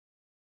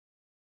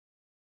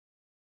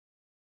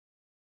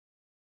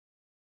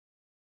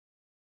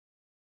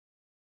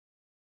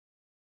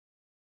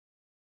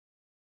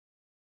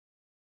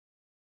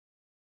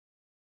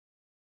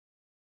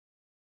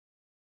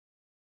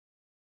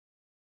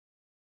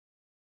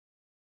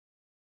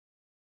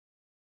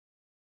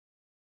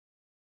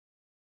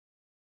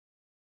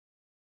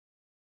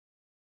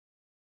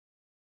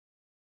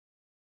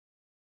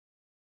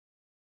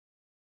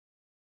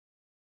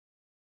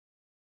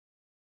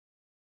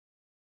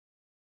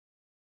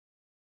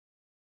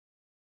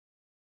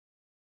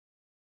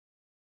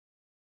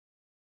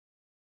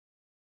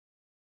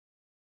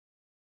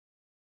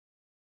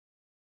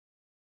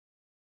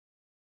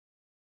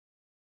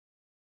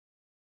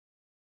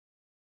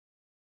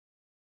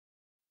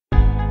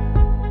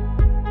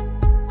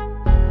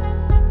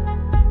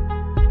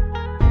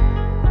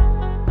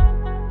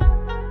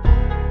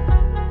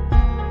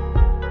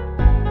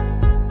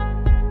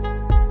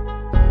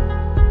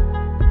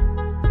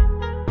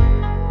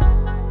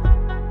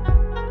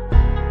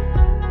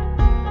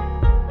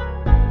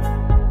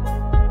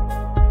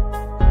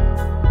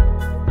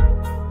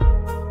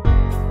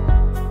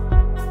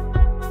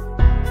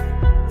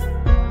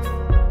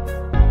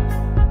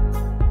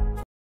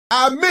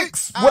I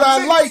mix what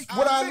I like,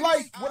 what I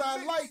like, what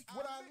I like,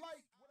 what I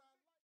like.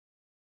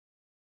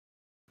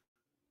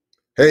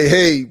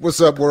 Hey,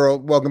 what's up,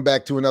 world? Welcome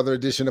back to another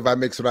edition of I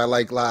Mix What I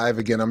Like Live.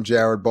 Again, I'm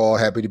Jared Ball,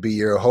 happy to be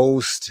your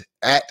host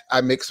at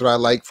I Mix What I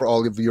Like for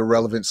all of your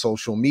relevant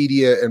social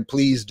media. And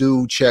please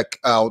do check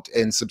out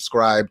and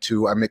subscribe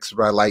to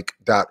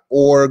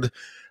imixwhatilike.org,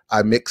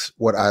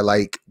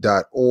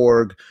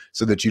 imixwhatilike.org,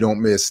 so that you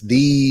don't miss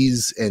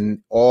these and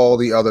all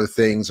the other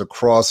things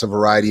across a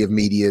variety of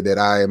media that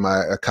I and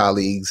my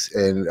colleagues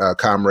and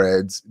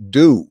comrades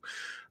do.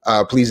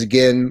 Please,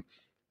 again,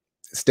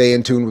 stay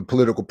in tune with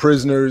Political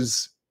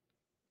Prisoners,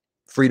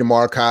 Freedom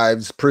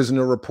Archives,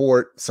 Prisoner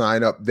Report.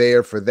 Sign up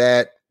there for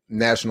that.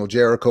 National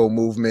Jericho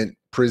Movement,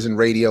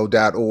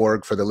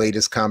 prisonradio.org for the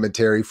latest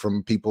commentary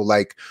from people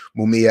like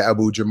Mumia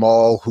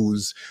Abu-Jamal,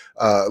 whose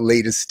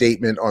latest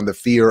statement on the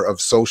fear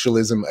of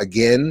socialism,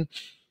 again,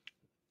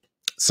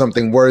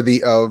 something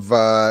worthy of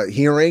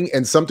hearing,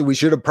 and something we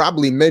should have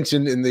probably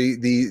mentioned in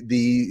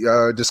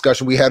the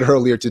discussion we had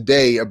earlier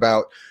today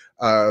about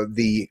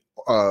the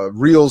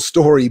real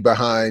story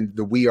behind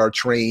the "We Are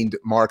Trained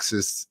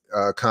Marxists"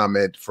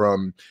 comment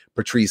from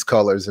Patrisse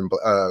Cullors, and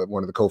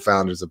one of the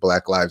co-founders of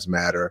Black Lives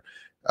Matter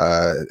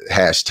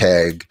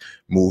hashtag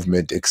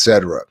movement,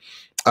 etc.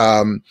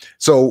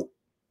 So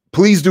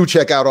please do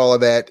check out all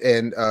of that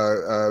and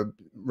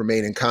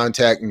remain in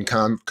contact and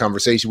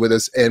conversation with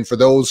us. And for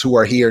those who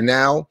are here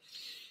now,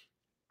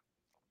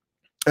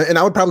 and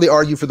I would probably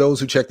argue for those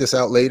who check this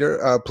out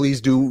later,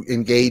 please do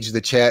engage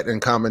the chat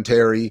and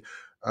commentary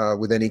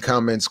with any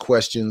comments,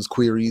 questions,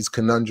 queries,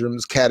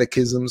 conundrums,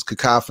 catechisms,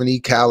 cacophony,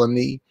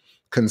 calumny,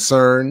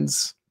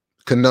 concerns,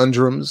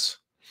 conundrums,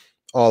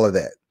 all of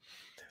that.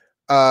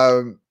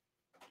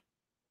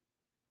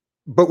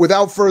 But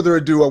without further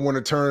ado, I want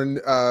to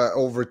turn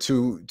over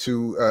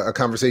to a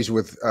conversation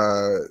with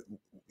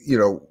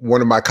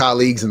one of my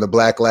colleagues in the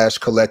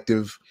Blacklash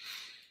Collective,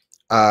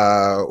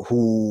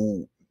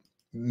 who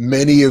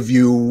many of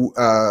you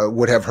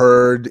would have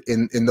heard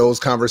in those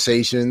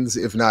conversations,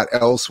 if not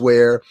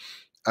elsewhere.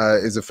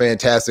 Is a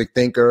fantastic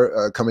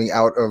thinker coming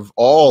out of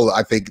all,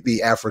 I think,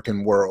 the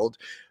African world.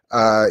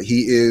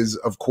 He is,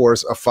 of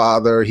course, a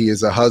father. He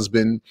is a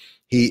husband.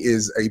 He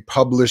is a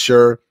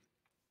publisher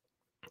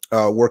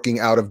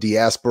working out of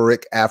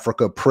Diasporic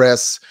Africa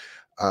Press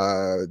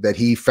that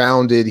he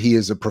founded. He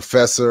is a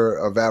professor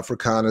of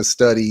Africana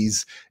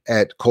Studies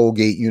at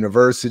Colgate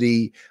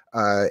University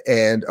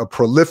and a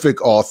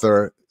prolific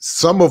author,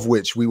 some of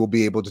which we will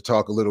be able to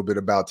talk a little bit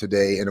about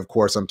today. And of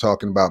course, I'm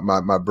talking about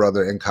my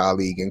brother and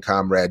colleague and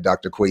comrade,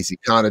 Dr. Kwasi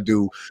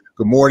Konadu.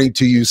 Good morning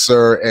to you,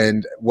 sir,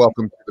 and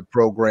welcome to the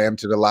program,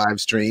 to the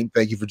live stream.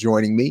 Thank you for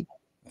joining me.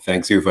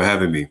 Thanks you for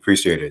having me.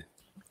 Appreciate it.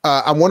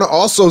 I want to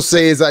also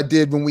say, as I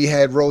did when we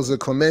had Rosa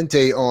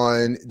Clemente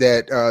on,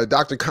 that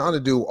Dr.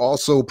 Konadu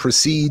also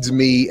precedes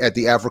me at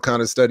the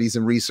Africana Studies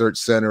and Research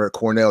Center at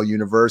Cornell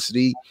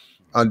University,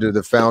 under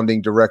the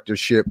founding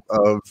directorship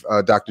of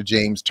Dr.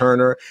 James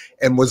Turner,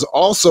 and was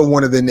also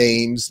one of the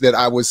names that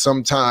I was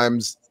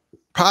sometimes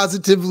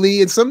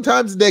positively and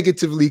sometimes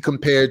negatively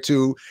compared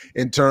to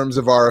in terms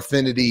of our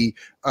affinity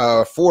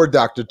for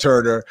Dr.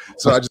 Turner.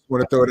 So I just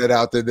want to throw that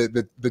out there.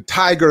 The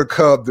Tiger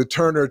Cub, the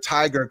Turner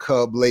Tiger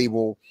Cub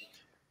label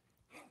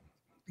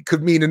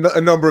could mean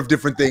a number of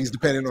different things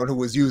depending on who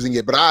was using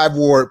it, but I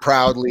wore it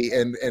proudly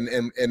and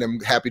I'm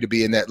happy to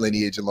be in that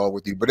lineage along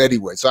with you. But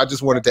anyway, so I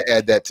just wanted to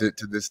add that to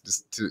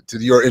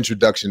your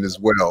introduction as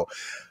well.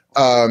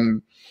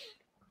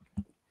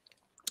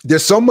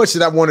 There's so much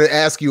that I want to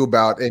ask you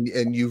about,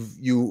 and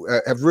you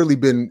have really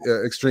been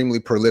extremely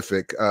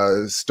prolific,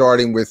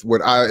 starting with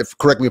what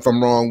correct me if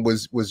I'm wrong,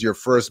 was your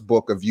first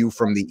book, A View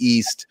from the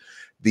East,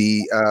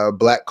 the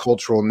Black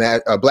cultural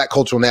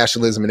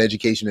nationalism and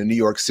education in New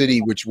York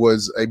City, which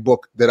was a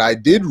book that I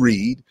did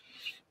read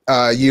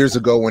years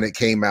ago when it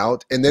came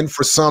out, and then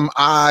for some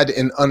odd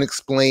and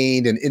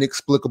unexplained and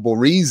inexplicable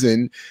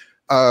reason,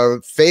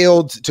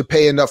 failed to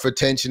pay enough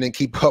attention and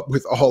keep up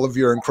with all of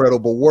your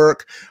incredible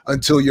work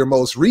until your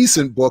most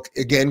recent book,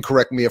 again,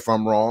 correct me if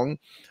I'm wrong,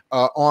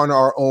 On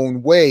Our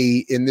Own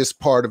Way in This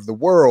Part of the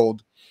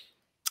World,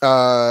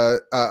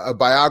 a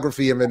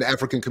biography of an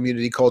African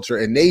community, culture,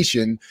 and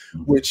nation,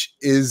 which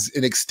is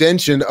an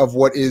extension of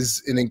what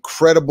is an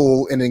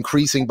incredible and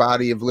increasing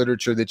body of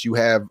literature that you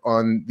have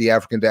on the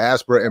African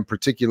diaspora, in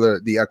particular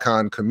the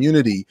Akan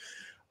community.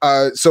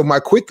 So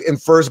my quick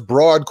and first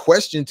broad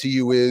question to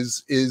you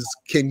is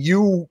can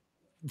you,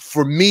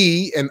 for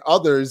me and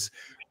others,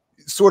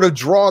 sort of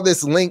draw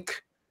this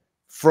link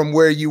from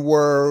where you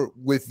were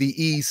with the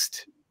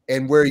East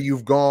and where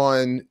you've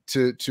gone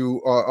to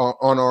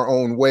On Our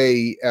Own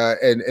Way,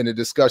 and a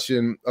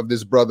discussion of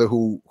this brother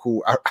who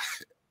we're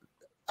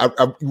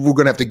going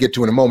to have to get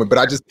to in a moment. But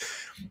I just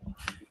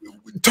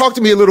talk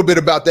to me a little bit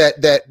about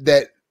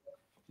that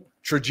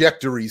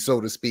trajectory,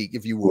 so to speak,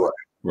 if you would.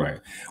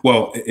 Right.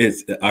 Well,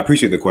 I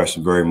appreciate the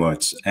question very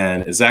much.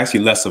 And it's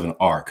actually less of an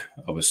arc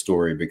of a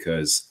story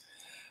because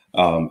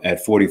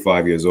at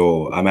 45 years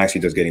old, I'm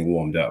actually just getting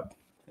warmed up.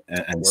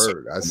 And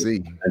Word, I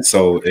see. And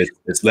so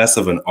it's less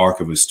of an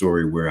arc of a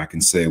story where I can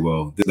say,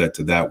 well, this led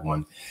to that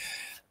one.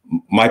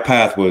 My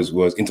path was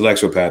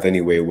intellectual path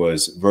anyway,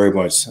 was very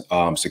much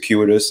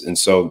circuitous. And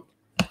so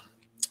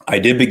I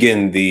did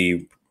begin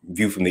the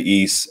View from the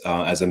East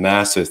as a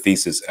master's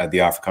thesis at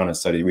the Africana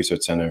Studies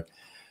Research Center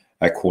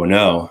at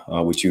Cornell,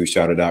 which you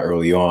shouted out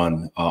early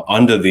on,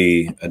 under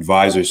the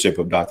advisorship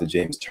of Dr.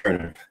 James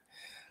Turner,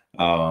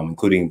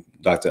 including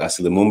Dr.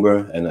 Asili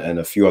Lumumba and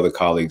a few other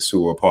colleagues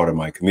who were part of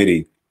my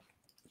committee.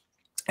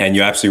 And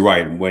you're absolutely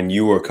right. When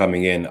you were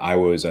coming in, I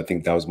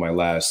think that was my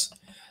last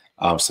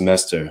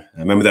semester. I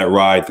remember that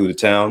ride through the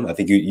town. I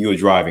think you were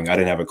driving. I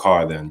didn't have a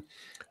car then.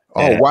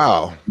 Oh,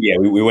 wow. Yeah,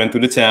 we went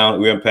through the town.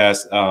 We went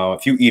past a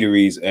few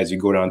eateries as you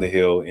go down the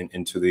hill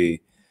into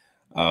the,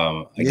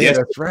 I guess.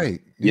 That's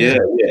right. Yeah.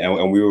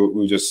 And we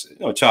were just,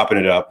 chopping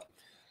it up,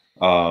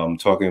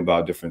 talking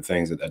about different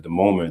things at the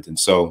moment. And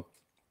so,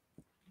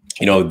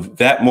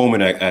 that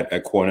moment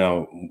at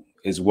Cornell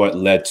is what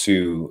led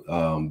to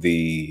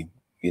the,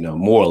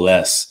 more or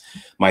less,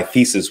 my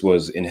thesis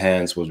was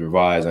enhanced, was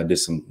revised. I did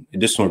some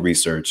additional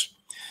research,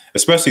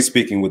 especially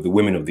speaking with the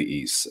women of the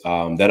East.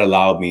 That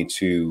allowed me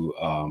to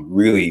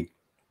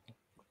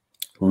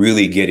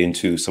really get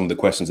into some of the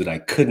questions that I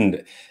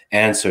couldn't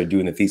answer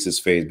during the thesis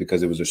phase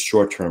because it was a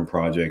short-term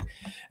project.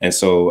 And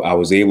so I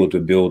was able to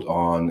build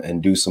on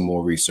and do some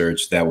more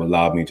research that would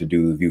allow me to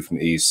do the View from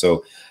the East.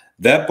 So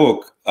that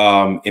book,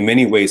 in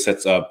many ways,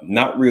 sets up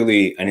not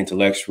really an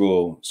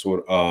intellectual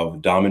sort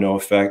of domino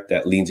effect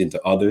that leans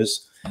into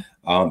others.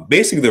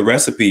 Basically, the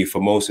recipe for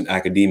most in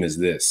academia is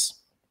this.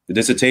 The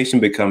dissertation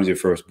becomes your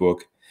first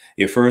book.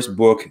 Your first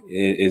book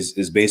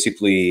is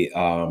basically,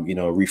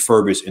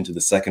 refurbished into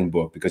the second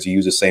book because you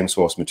use the same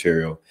source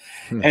material.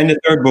 And the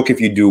third book, if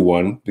you do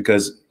one,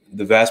 because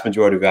the vast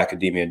majority of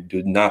academia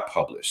do not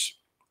publish.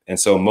 And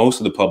so most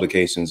of the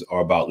publications are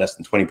about less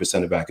than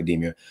 20% of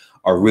academia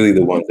are really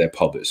the ones that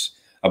publish.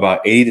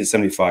 About 80 to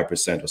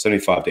 75% or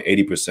 75 to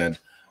 80%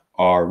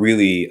 are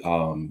really,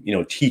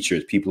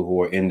 teachers, people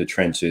who are in the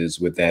trenches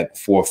with that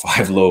 4 or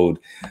 5 load,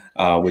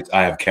 which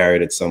I have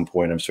carried at some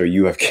point. I'm sure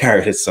you have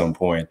carried at some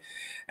point.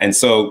 And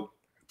so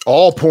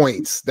all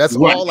points, that's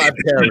right. All I've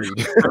carried.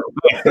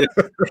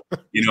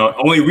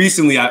 Only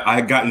recently I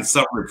had gotten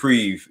some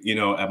reprieve,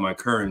 at my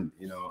current,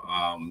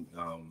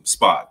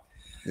 spot.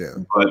 Yeah.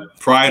 But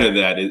prior to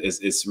that,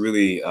 it's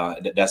really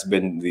that's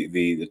been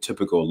the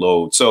typical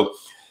load. So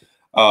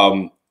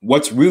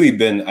what's really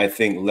been, I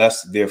think,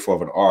 less therefore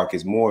of an arc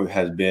has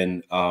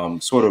been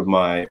sort of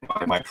my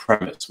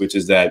premise, which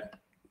is that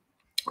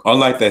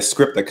unlike that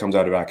script that comes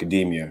out of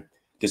academia,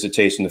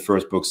 dissertation, the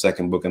first book,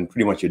 second book, and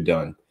pretty much you're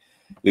done.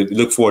 You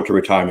look forward to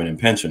retirement and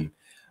pension.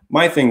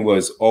 My thing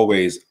was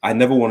always, I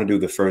never want to do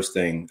the first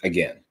thing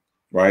again,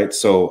 right?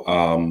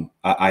 So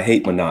I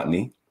hate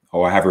monotony,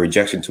 or I have a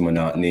rejection to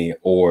monotony,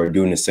 or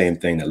doing the same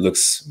thing that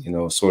looks,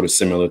 sort of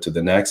similar to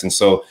the next. And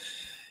so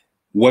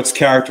what's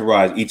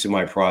characterized each of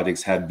my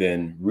projects have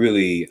been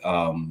really,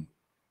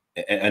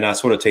 and I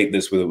sort of take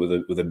this with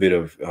a bit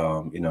of,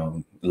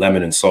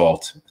 lemon and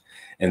salt,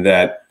 and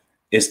that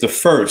it's the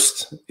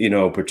first,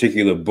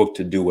 particular book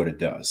to do what it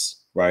does,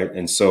 right?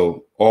 And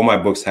so all my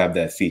books have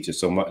that feature.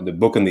 So the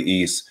book on the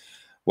East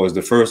was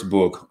the first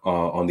book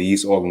on the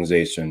East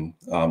organization,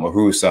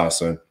 Uhuru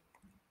Sasa,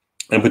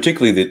 and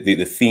particularly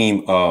the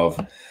theme of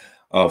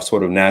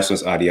sort of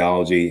nationalist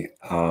ideology,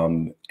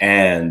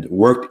 and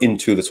worked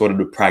into the sort of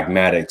the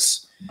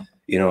pragmatics,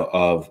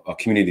 of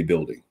community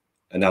building.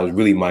 And that was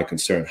really my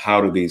concern.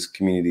 How do these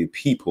community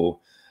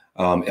people,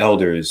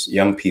 elders,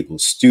 young people,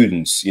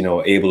 students,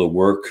 able to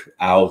work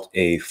out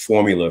a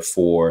formula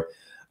for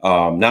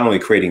not only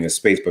creating a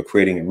space, but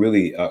creating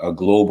really a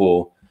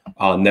global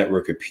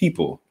network of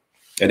people.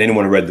 And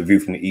anyone who read The View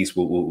from the East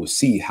will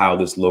see how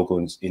this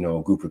local,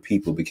 group of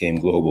people became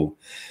global.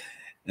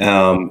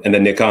 And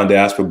then the Akan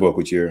Diaspora book,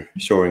 which you're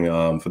showing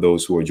for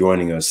those who are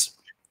joining us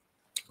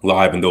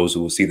live and those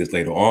who will see this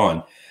later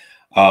on.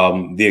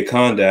 The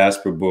Akan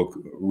Diaspora book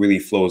really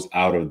flows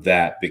out of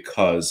that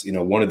because,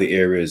 one of the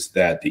areas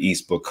that the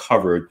East book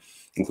covered,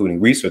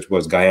 including research,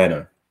 was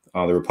Guyana,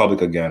 the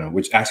Republic of Guyana,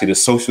 which actually the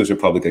Socialist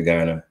Republic of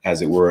Guyana,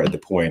 as it were at the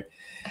point.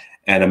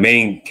 And a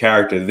main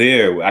character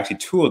there, actually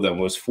 2 of them,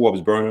 was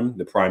Forbes Burnham,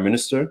 the prime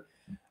minister,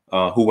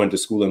 who went to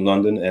school in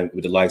London, and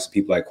with the likes of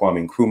people like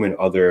Kwame Nkrumah and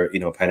other,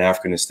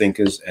 Pan-Africanist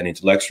thinkers and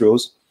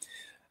intellectuals.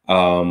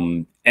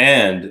 And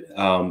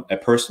a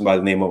person by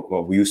the name of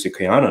Uyusi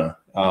Kayana,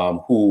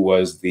 who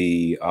was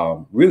the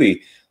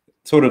really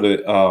sort of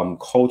the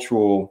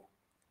cultural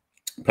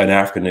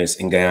Pan-Africanist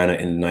in Guyana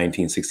in the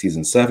 1960s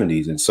and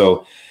 70s. And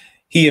so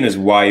he and his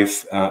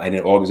wife and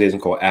an organization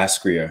called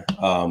Askria,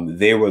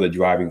 they were the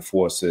driving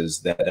forces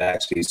that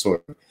actually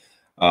sort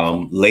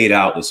of laid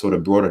out the sort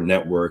of broader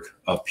network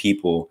of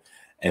people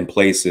and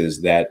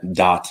places that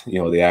dot,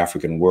 the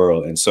African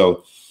world. And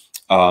so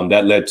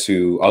that led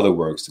to other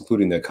works,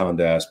 including the Akan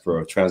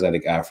Diaspora,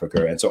 Transatlantic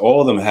Africa. And so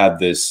all of them have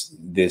this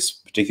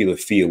particular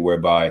feel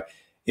whereby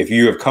if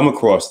you have come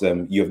across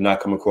them, you have not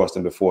come across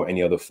them before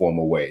any other form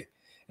or way.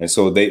 And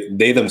so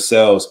they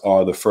themselves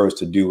are the first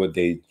to do what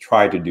they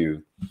try to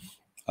do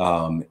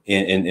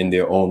in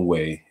their own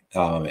way.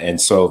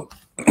 And so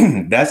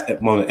that's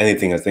more than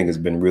anything, I think, has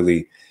been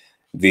really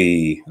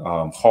the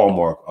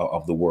hallmark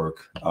of the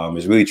work,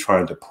 is really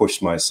trying to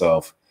push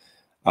myself,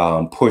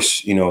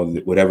 push,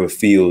 whatever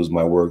fields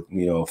my work,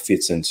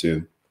 fits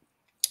into,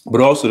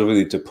 but also to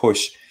really to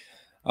push,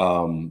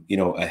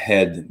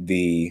 ahead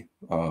the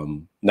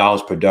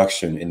knowledge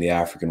production in the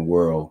African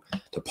world,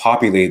 to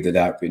populate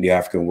the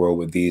African world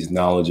with these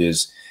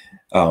knowledges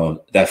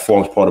that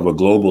forms part of a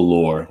global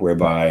lore,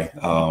 whereby,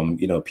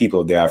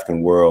 people of the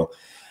African world,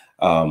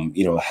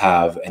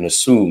 have and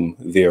assume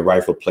their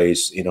rightful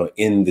place,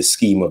 in the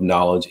scheme of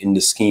knowledge, in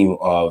the scheme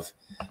of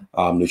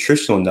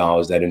nutritional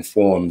knowledge that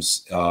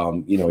informs,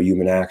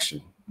 human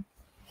action.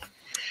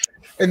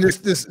 And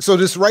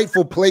this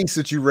rightful place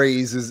that you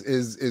raise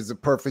is a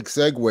perfect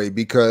segue,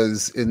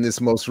 because in this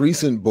most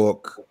recent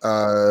book,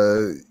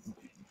 I'll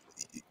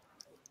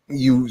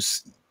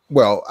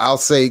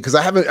say, because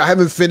I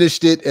haven't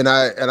finished it, and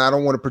I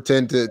don't want to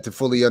pretend to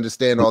fully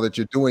understand all that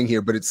you're doing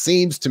here, but it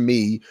seems to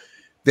me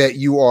that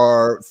you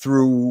are,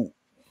 through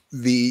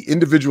the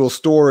individual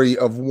story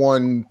of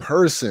one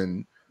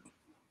person,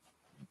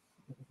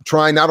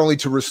 trying not only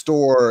to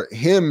restore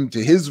him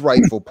to his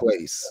rightful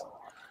place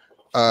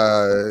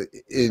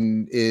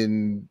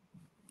in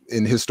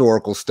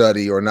historical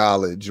study or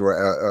knowledge,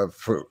 or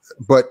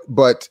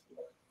but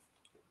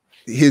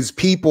his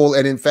people,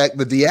 and in fact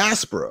the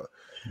diaspora.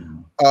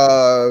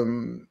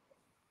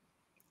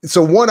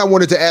 So one, I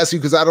wanted to ask you,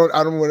 because I don't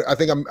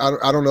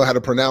know how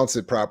to pronounce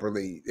it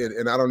properly,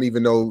 and I don't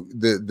even know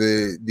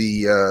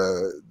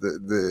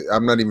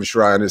I'm not even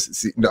sure I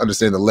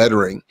understand the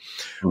lettering.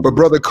 But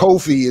Brother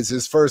Kofi is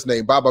his first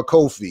name, Baba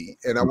Kofi,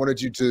 and I wanted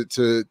you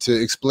to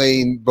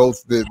explain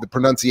both the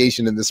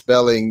pronunciation and the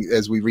spelling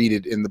as we read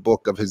it in the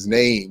book of his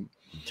name.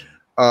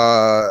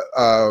 But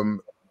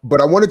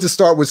I wanted to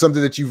start with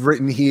something that you've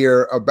written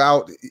here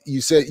about. You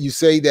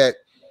say that.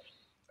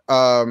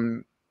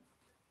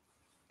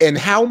 And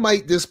how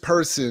might this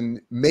person,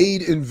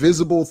 made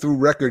invisible through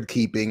record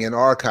keeping and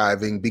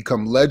archiving,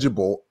 become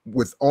legible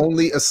with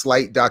only a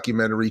slight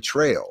documentary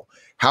trail?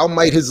 How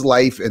might his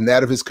life and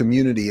that of his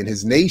community and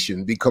his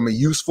nation become a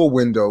useful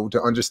window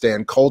to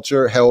understand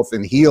culture, health,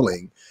 and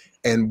healing,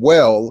 and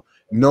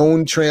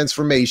well-known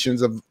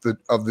transformations of the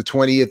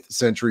 20th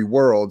century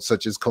world,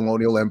 such as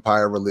colonial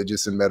empire,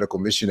 religious and medical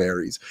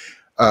missionaries,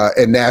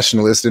 and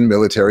nationalist and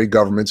military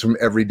governments from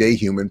everyday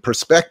human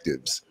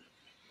perspectives?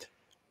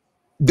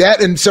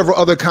 That and several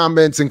other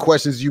comments and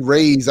questions you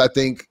raise, I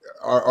think,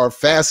 are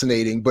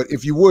fascinating. But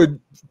if you would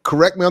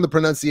correct me on the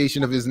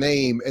pronunciation of his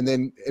name, and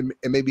then and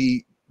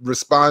maybe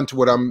respond to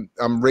what I'm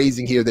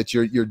raising here, that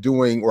you're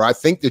doing, or I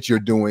think that you're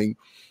doing,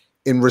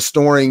 in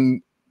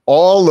restoring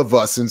all of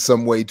us in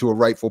some way to a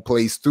rightful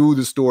place through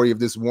the story of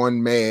this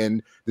one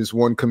man, this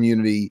one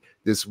community,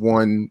 this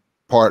one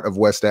part of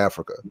West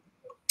Africa.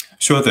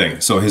 Sure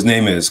thing. So his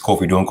name is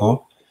Kofi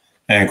Donko.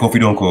 And Kofi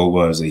Donko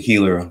was a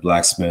healer,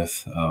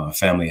 blacksmith,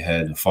 family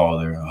head, a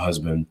father, a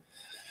husband,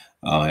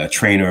 a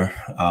trainer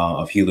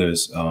of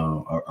healers,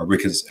 a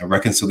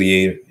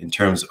reconciliator in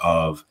terms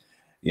of,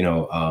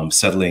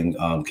 settling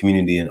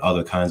community and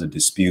other kinds of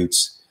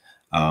disputes,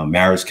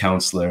 marriage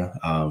counselor,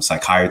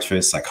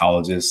 psychiatrist,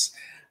 psychologist.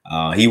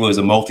 He was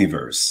a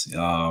multiverse.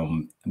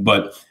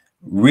 But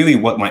really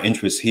what my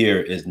interest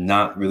here is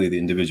not really the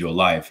individual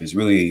life, is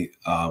really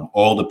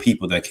all the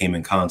people that came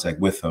in contact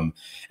with him,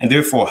 and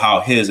therefore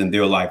how his and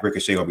their life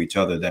ricochet over each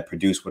other, that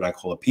produce what I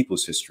call a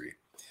people's history,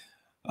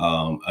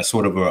 a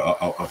sort of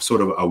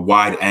a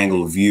wide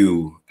angle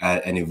view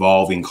at an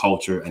evolving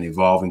culture, an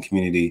evolving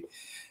community,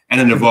 and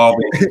an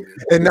evolving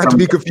and not to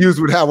be confused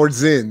with Howard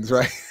Zinn's,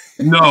 right?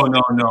 No.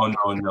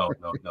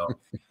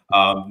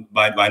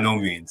 By no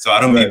means. So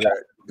I don't mean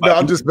that. No,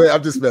 I'm just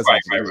messing.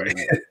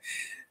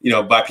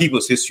 Right. By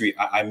people's history,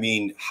 I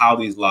mean how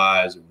these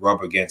lives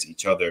rub against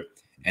each other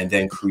and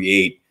then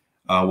create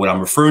what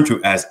I'm referring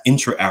to as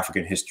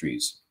intra-African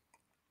histories.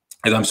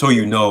 As I'm sure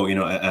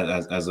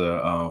as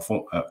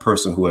a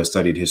person who has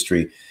studied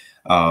history,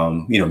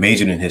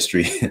 majored in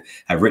history,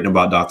 have written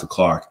about Dr.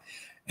 Clark.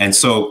 And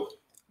so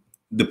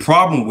the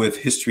problem with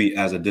history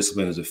as a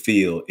discipline, as a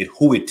field, is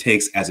who it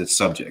takes as its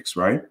subjects,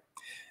 right?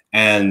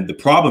 And the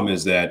problem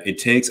is that it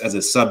takes as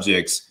its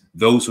subjects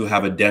those who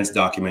have a dense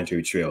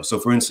documentary trail. So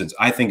for instance,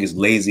 I think it's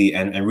lazy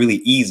and really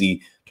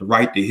easy to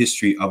write the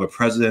history of a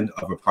president,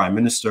 of a prime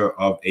minister,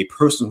 of a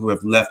person who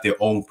have left their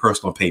own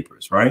personal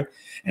papers, right?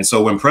 And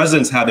so when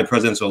presidents have their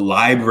presidential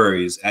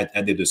libraries at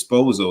their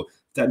disposal,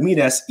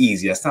 that's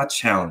easy, that's not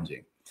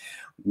challenging.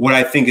 What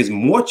I think is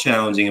more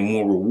challenging and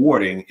more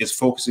rewarding is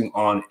focusing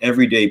on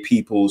everyday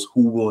peoples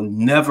who will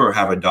never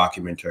have a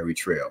documentary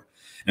trail.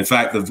 In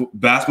fact, the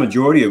vast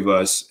majority of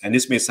us, and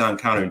this may sound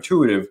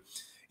counterintuitive,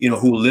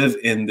 who live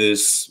in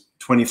this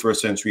 21st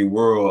century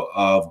world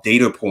of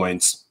data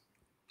points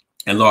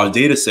and large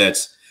data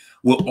sets,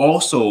 will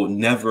also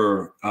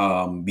never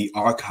be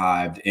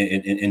archived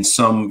in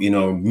some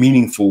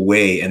meaningful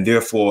way, and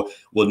therefore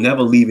will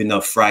never leave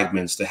enough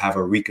fragments to have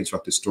a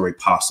reconstructed story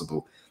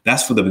possible.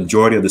 That's for the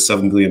majority of the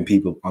 7 billion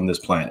people on this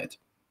planet.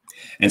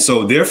 And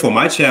so therefore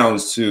my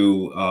challenge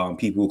to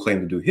people who claim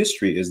to do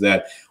history is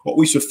that what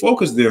we should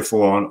focus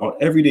therefore on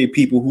everyday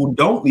people who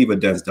don't leave a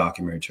dense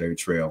documentary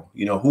trail,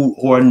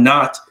 who are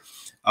not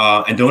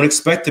and don't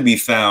expect to be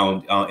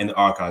found in the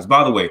archives.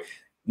 By the way,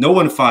 no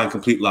one finds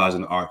complete lives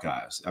in the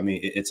archives. I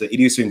mean, it's an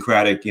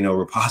idiosyncratic,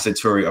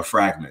 repository of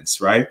fragments,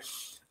 right?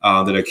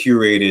 That are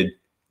curated,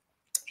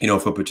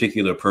 for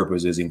particular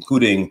purposes,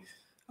 including,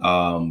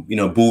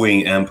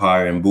 buoying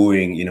empire and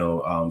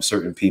buoying,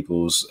 certain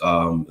people's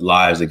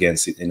lives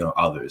against,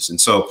 others.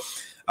 And so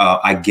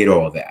I get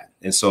all that.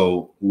 And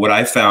so what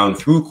I found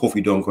through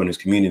Kofi Donko and his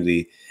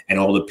community and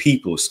all the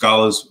people,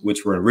 scholars,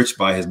 which were enriched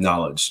by his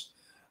knowledge.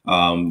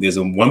 There's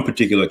one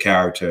particular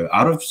character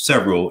out of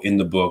several in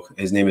the book.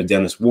 His name is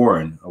Dennis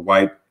Warren, a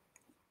white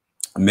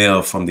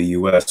male from the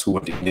U.S. who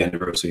went to Indiana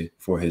University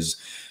for his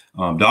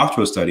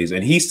doctoral studies.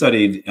 And he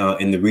studied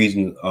in the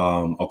region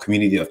or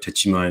community of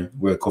Techiman,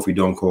 where Kofi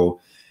Donko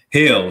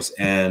hails.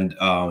 And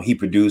he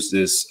produced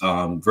this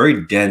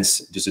very dense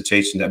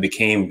dissertation that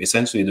became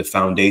essentially the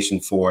foundation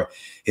for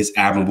his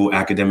admirable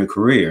academic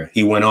career.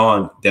 He went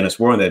on, Dennis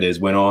Warren that is,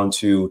 went on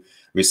to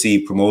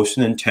receive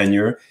promotion and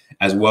tenure,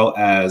 as well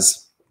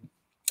as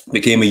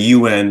became a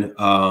UN,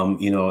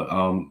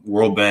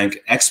 World Bank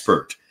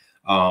expert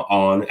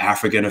on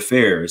African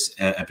affairs,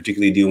 and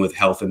particularly dealing with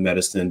health and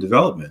medicine and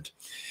development.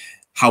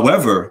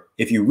 However,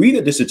 if you read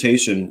the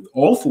dissertation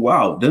all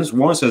throughout, Dennis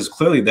Warren says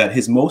clearly that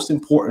his most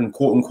important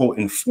quote unquote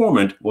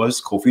informant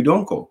was Kofi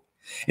Donko.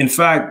 In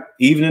fact,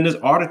 even in his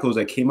articles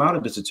that came out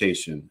of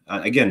dissertation,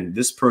 again,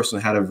 this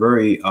person had a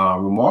very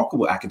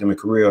remarkable academic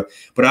career.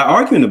 But I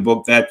argue in the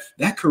book that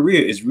that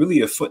career is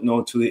really a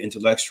footnote to the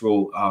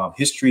intellectual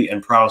history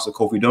and prowess of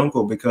Kofi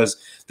Donko, because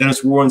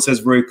Dennis Warren says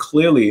very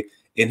clearly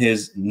in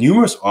his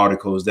numerous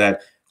articles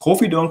that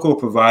Kofi Donko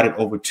provided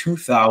over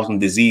 2,000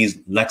 disease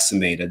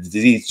lexeme,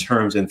 disease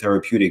terms and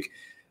therapeutic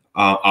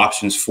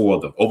options for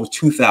them, over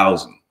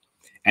 2,000.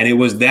 And it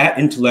was that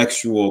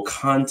intellectual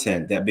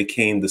content that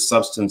became the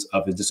substance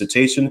of his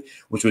dissertation,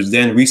 which was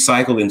then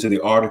recycled into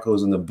the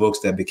articles and the books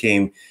that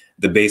became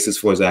the basis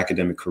for his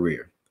academic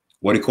career.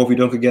 What did Kofi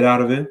Donko get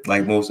out of it?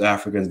 Like most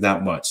Africans,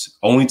 not much,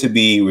 only to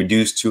be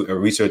reduced to a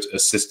research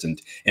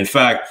assistant. In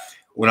fact,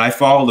 when I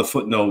follow the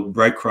footnote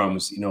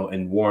breadcrumbs,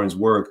 in Warren's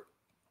work,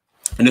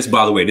 and this,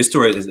 by the way, this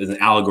story is an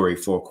allegory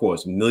for, of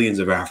course, millions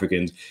of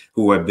Africans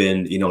who have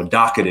been,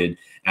 docketed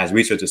as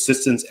research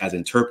assistants, as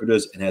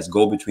interpreters, and as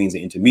go-betweens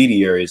and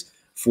intermediaries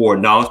for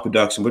knowledge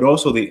production, but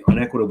also the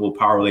unequitable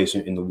power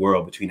relation in the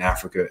world between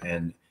Africa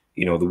and,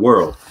 the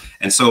world.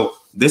 And so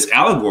this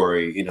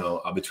allegory,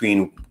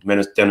 between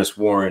Dennis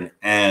Warren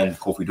and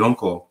Kofi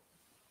Donko,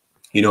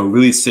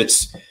 really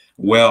sits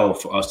well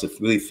for us to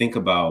really think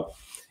about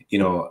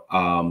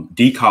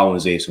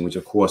decolonization, which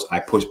of course I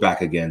push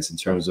back against in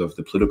terms of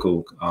the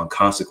political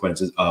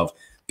consequences of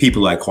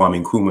people like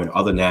Kwame Nkrumah and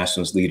other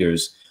nationalist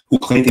leaders who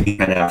claim to be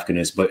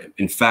Pan-Africanists, but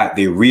in fact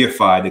they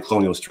reified the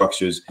colonial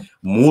structures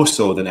more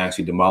so than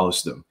actually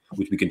demolished them,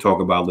 which we can talk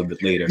about a little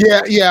bit later.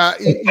 Yeah,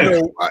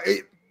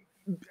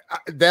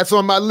 that's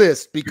on my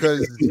list,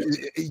 because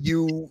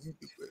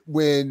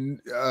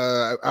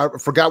I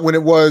forgot when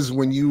it was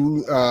when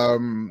you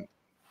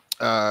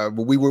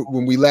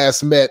when we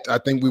last met, I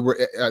think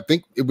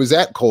it was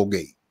at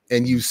Colgate,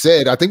 and you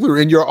said, I think we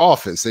were in your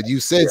office, and you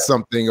said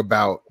something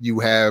about you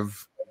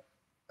have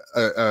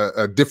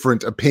a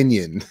different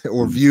opinion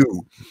or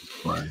view.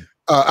 Right.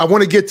 I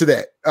want to get to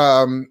that,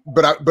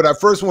 but I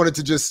first wanted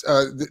to just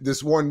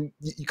this one,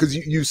 because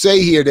you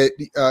say here that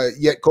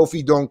yet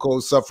Kofi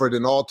Donko suffered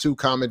an all too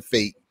common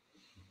fate: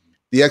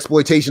 the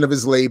exploitation of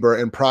his labor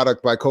and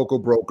product by cocoa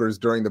brokers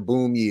during the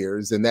boom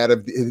years, and that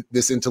of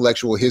this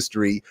intellectual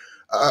history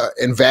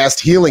and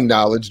vast healing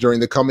knowledge during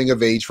the coming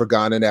of age for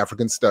Ghana and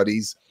African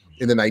studies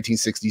in the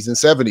 1960s and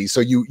 70s. So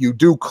you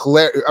do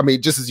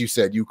just as you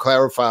said, you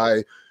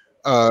clarify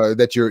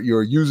that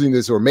you're using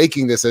this or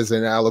making this as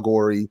an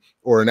allegory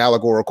or an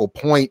allegorical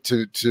point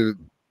to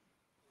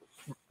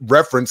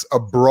reference a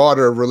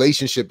broader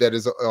relationship that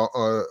is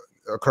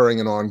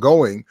occurring and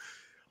ongoing,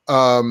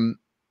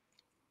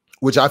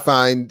 which I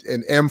find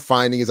and am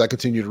finding as I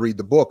continue to read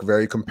the book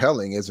very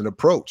compelling as an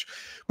approach.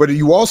 But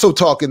you also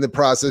talk in the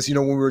process,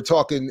 when we were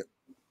talking,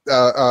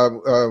 I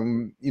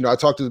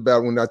talked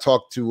about when I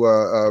talked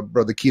to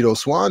Brother Keto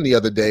Swan the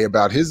other day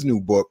about his new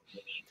book.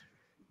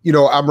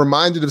 I'm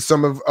reminded of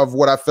some of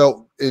what I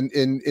felt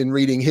in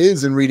reading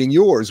his and reading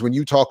yours, when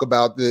you talk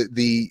about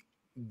the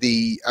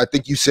I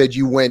think you said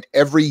you went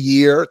every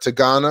year to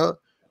Ghana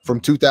from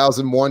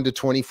 2001 to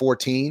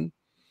 2014.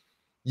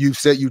 You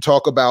said you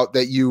talk about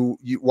that you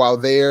while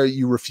there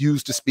you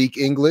refused to speak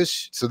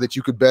English so that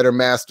you could better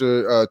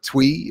master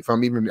Twi.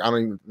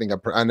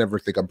 I never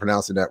think I'm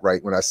pronouncing that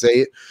right when I say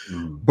it.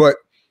 But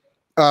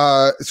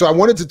so I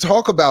wanted to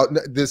talk about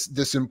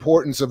this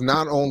importance of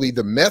not only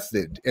the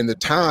method and the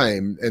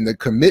time and the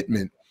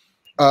commitment,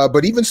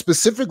 But even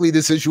specifically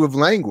this issue of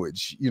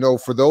language, you know,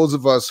 for those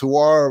of us who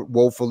are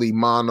woefully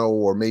mono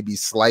or maybe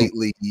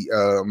slightly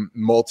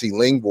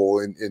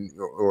multilingual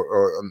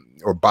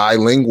or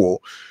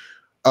bilingual,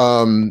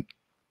 what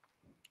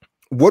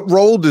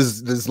role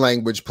does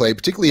language play,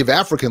 particularly of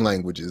African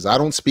languages? I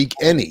don't speak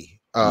any,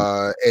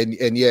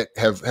 and yet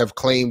have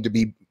claimed to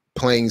be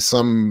playing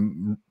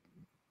some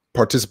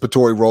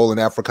participatory role in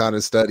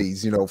Africana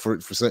studies, you know, for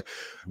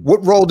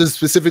what role does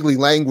specifically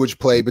language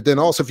play? But then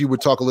also, if you would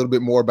talk a little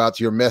bit more about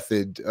your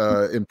method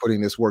in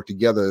putting this work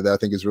together, that I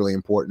think is really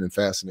important and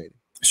fascinating.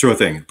 Sure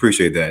thing.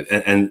 Appreciate that.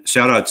 And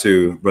shout out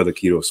to Brother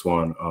Keto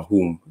Swan,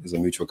 whom is a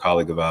mutual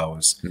colleague of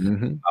ours.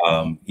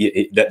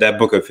 That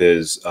book of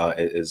his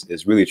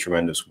is really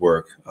tremendous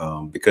work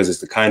because it's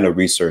the kind of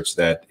research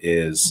that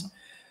is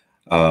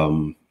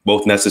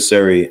both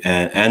necessary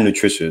and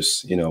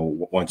nutritious, you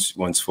know,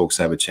 once folks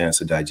have a chance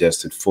to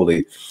digest it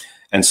fully.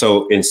 And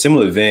so in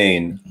similar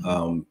vein,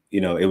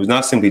 you know, it was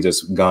not simply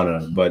just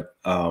Ghana, but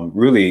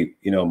really,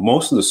 you know,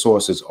 most of the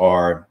sources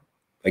are,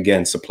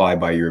 again, supplied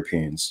by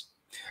Europeans,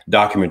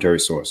 documentary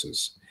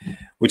sources,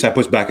 which I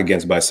push back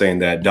against by saying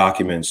that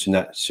documents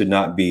should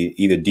not be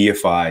either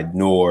deified,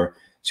 nor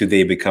should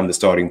they become the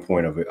starting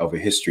point of a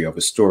history, of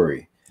a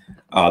story.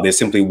 They're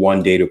simply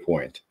one data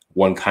point,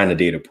 one kind of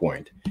data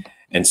point.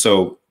 And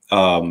so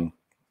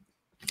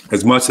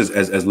as much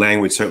as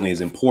language certainly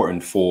is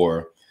important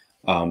for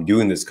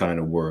doing this kind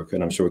of work,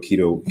 and I'm sure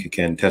Keto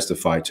can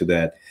testify to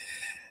that,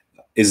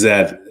 is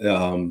that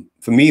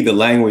for me, the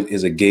language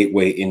is a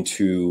gateway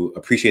into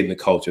appreciating the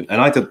culture. And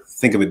I like to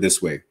think of it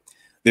this way.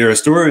 There are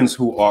historians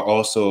who are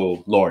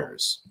also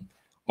lawyers,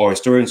 or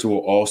historians who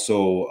are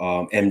also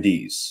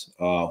MDs,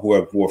 who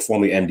are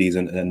formerly MDs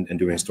and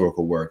doing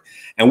historical work.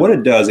 And what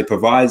it does, it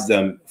provides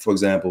them, for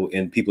example,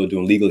 in people who are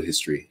doing legal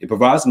history, it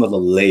provides them with a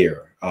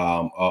layer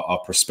of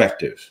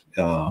perspective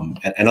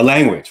and a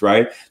language,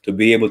 right? To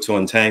be able to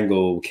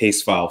untangle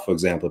case file, for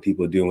example,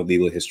 people are doing with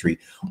legal history,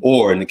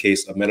 or in the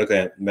case of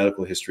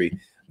medical history,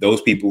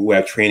 those people who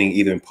have training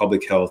either in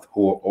public health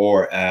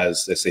or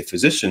as, let's say,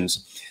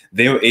 physicians,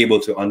 they were able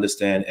to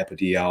understand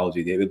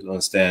epidemiology, they're able to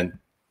understand,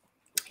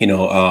 you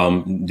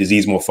know,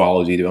 disease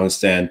morphology, to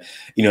understand,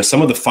 you know,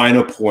 some of the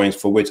finer points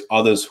for which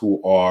others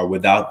who are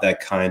without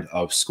that kind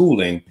of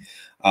schooling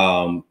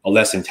are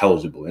less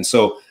intelligible. And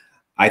so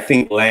I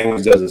think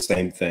language does the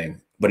same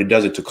thing, but it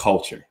does it to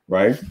culture,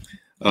 right?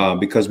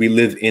 Because we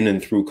live in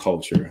and through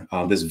culture,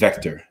 this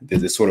vector,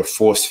 there's this sort of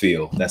force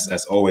field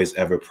that's always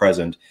ever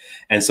present.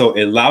 And so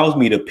it allows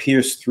me to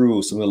pierce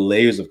through some of the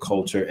layers of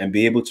culture and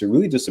be able to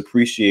really just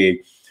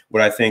appreciate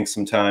what I think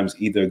sometimes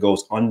either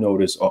goes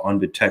unnoticed or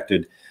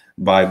undetected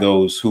by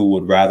those who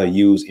would rather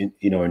use,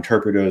 you know,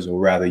 interpreters, or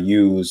rather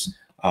use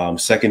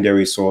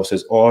secondary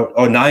sources,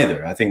 or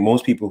neither. I think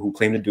most people who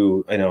claim to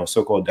do, you know,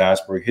 so-called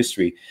diasporic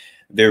history,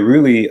 they're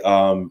really,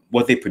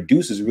 what they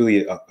produce is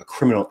really a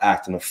criminal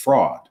act and a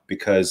fraud,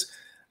 because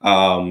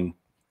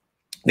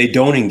they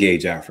don't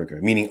engage Africa,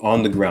 meaning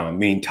on the ground,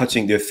 meaning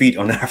touching their feet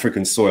on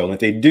African soil. And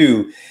if they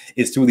do,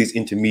 it's through these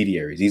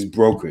intermediaries, these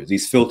brokers,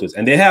 these filters,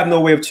 and they have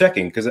no way of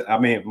checking. Because I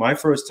mean, my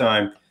first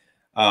time,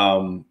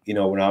 you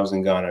know, when I was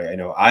in Ghana, you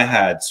know,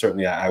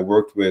 I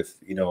worked with,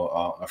 you know,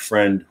 a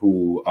friend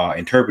who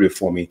interpreted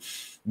for me,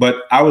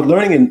 but I was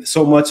learning in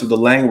so much of the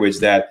language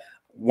that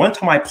one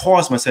time I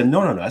paused and I said,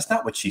 no, that's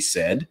not what she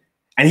said.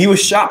 And he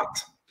was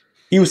shocked.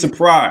 He was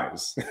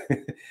surprised,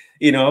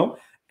 you know,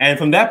 and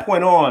from that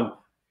point on,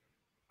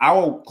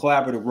 our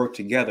collaborative work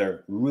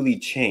together really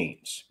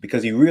changed,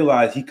 because he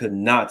realized he could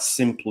not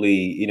simply,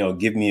 you know,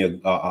 give me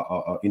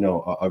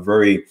a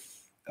very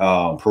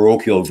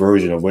parochial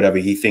version of whatever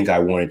he think I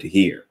wanted to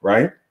hear,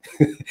 right?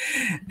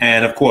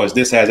 And of course,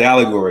 this has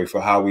allegory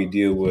for how we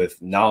deal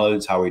with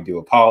knowledge, how we deal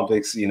with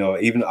politics, you know,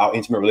 even our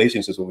intimate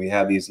relationships, when we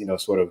have these, you know,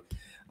 sort of,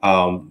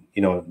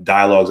 you know,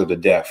 dialogues of the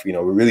deaf. You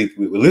know, we're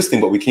listening,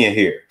 but we can't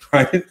hear,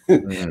 right?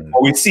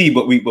 Or we see,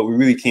 but we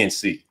really can't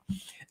see.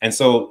 And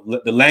so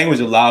the language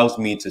allows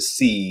me to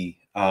see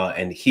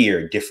and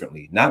hear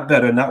differently, not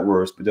better, not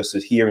worse, but just to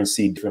hear and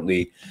see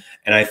differently.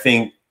 And I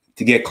think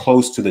to get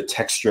close to the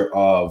texture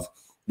of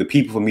the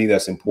people, for me,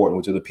 that's important,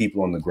 which are the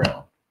people on the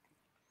ground.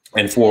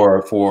 And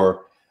for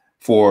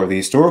the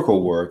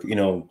historical work, you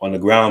know, on the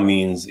ground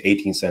means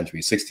 18th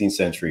century, 16th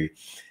century.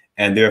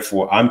 And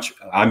therefore,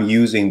 I'm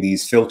using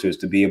these filters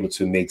to be able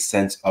to make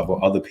sense of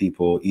what other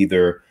people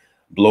either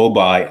blow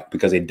by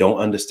because they don't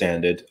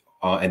understand it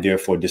and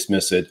therefore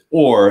dismiss it,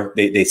 or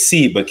they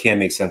see it but can't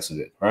make sense of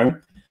it, right?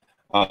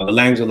 The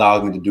language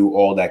allows me to do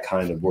all that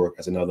kind of work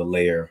as another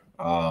layer.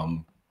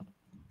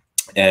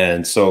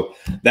 And so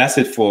that's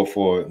it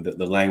for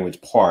the language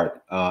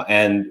part.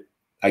 And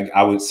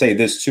I would say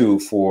this too,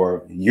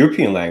 for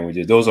European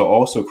languages, those are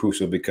also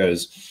crucial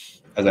because,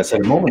 as I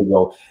said a moment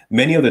ago,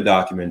 many of the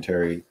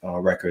documentary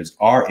records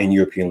are in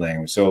European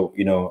language. So,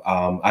 you know,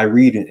 I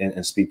read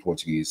and speak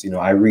Portuguese. You know,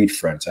 I read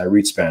French, I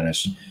read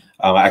Spanish.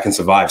 I can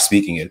survive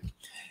speaking it.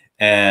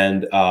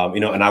 And, you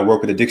know, and I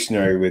work with a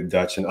dictionary with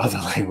Dutch and other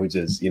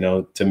languages, you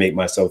know, to make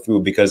myself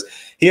through, because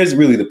here's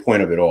really the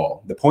point of it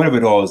all. The point of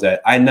it all is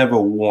that I never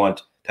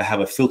want to have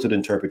a filtered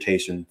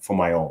interpretation for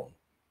my own,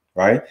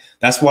 right?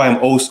 That's why I'm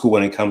old school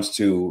when it comes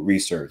to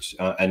research.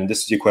 And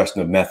this is your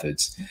question of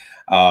methods.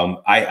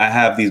 I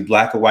have these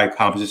black and white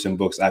composition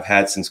books I've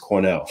had since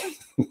Cornell.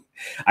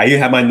 I even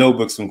have my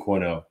notebooks from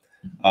Cornell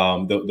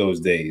those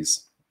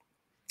days.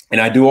 And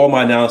I do all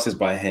my analysis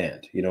by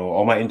hand. You know,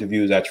 all my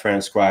interviews I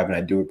transcribe and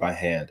I do it by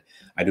hand.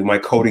 I do my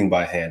coding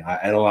by hand. I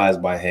analyze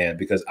by hand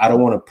because I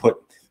don't want to put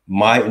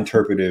my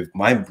interpretive,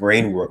 my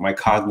brain work, my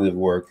cognitive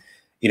work,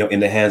 you know, in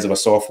the hands of a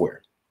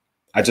software.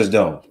 I just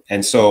don't.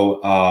 And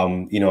so,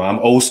 you know, I'm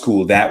old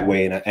school that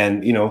way.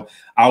 And, you know,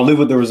 I'll live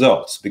with the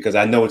results because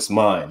I know it's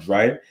mine,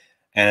 right?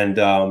 And,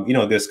 you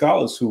know, there's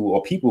scholars who,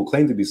 or people who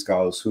claim to be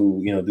scholars who,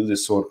 you know, do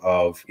this sort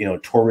of, you know,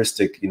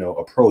 touristic, you know,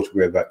 approach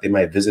where they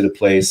might visit a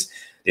place,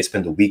 they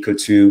spend a week or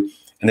two,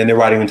 and then they're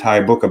writing an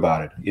entire book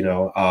about it, you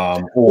know.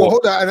 Well,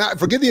 hold on, and I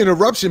forget the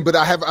interruption, but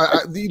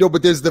you know,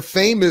 but there's the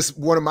famous,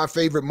 one of my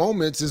favorite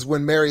moments is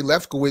when Mary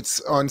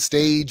Lefkowitz on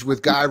stage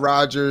with Guy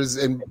Rogers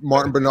and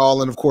Martin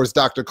Bernal and of course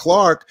Dr.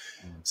 Clark,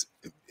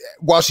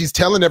 while she's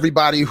telling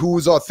everybody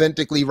who's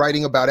authentically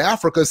writing about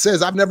Africa,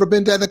 says, "I've never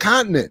been to the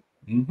continent."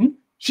 Mm-hmm.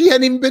 She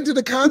hadn't even been to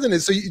the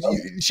continent, so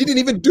she didn't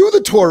even do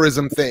the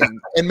tourism thing,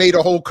 and made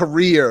a whole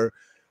career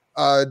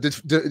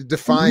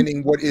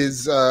defining what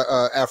is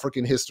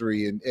African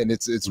history and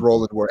its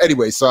role in the world.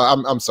 Anyway, so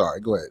I'm sorry.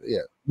 Go ahead.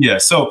 Yeah.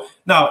 So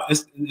now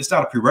it's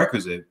not a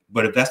prerequisite,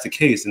 but if that's the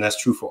case, then that's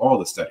true for all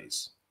the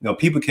studies. You know,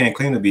 people can't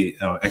claim to be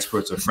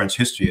experts of French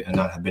history and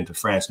not have been to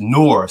France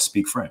nor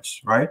speak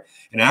French, right?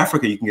 In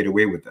Africa, you can get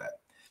away with that.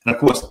 And of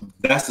course,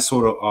 that's the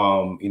sort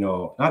of you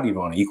know, not even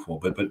on equal,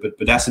 but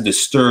that's a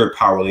disturbed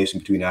power relation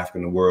between Africa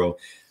and the world,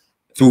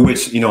 through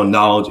which, you know,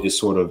 knowledge is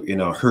sort of, you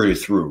know, herded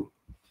through,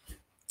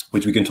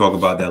 which we can talk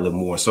about that a little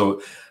more. So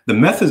the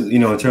methods, you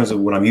know, in terms of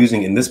what I'm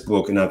using in this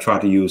book and I've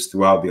tried to use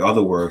throughout the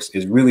other works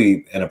is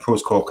really an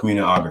approach called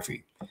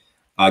communography.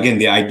 Again,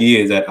 the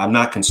idea is that I'm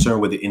not concerned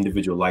with the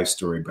individual life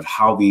story, but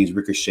how these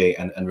ricochet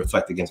and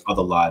reflect against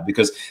other lives,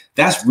 because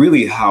that's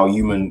really how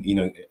human, you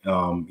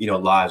know,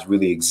 lives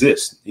really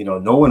exist. You know,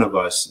 none of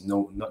us,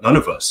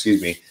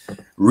 excuse me,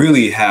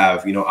 really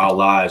have, you know, our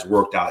lives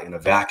worked out in a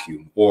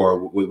vacuum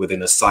or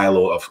within a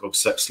silo of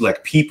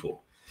select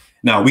people.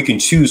 Now, we can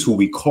choose who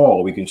we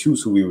call, we can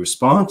choose who we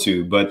respond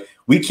to, but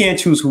we can't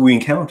choose who we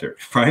encounter,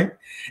 right?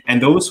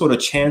 And those sort of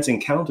chance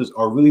encounters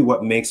are really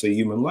what makes a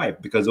human life,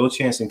 because those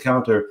chance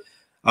encounter,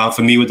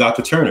 for me with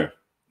Dr. Turner,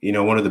 you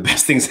know, one of the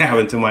best things that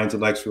happened to my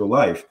intellectual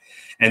life.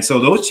 And so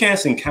those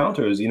chance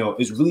encounters, you know,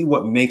 is really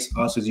what makes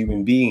us as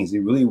human beings. It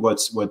really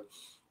what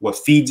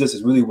feeds us,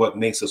 is really what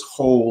makes us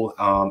whole,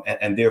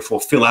 and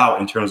therefore fill out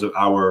in terms of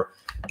our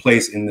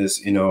place in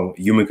this, you know,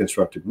 human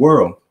constructed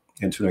world,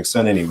 and to an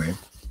extent anyway.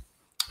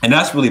 And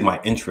that's really my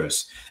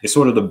interest. It's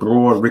sort of the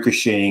broad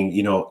ricocheting,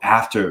 you know,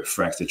 after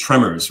effects, the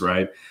tremors,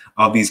 right,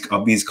 of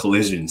these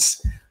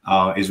collisions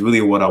is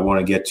really what I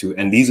want to get to.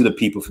 And these are the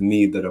people for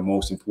me that are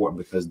most important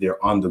because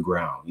they're on the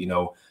ground. You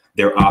know,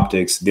 their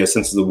optics, their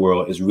sense of the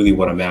world is really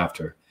what I'm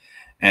after.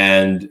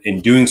 And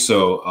in doing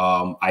so,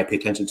 I pay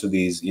attention to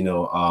these, you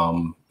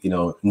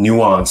know,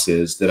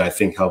 nuances that I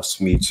think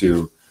helps me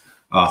to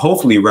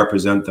hopefully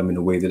represent them in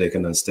a way that they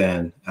can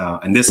understand.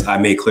 And this I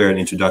made clear in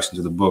the introduction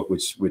to the book,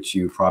 which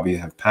you probably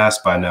have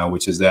passed by now,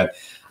 which is that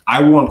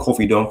I want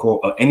Kofi Donko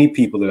or any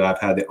people that I've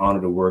had the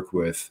honor to work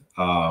with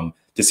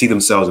to see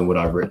themselves in what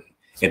I've written.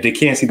 If they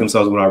can't see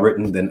themselves in what I've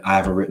written, then I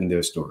haven't written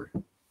their story.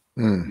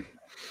 Mm.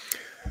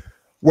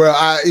 Well,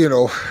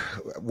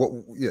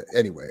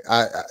 anyway,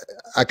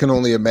 I can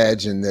only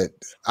imagine that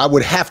I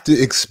would have to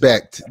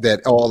expect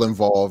that all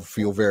involved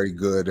feel very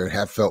good or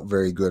have felt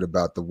very good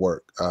about the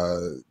work.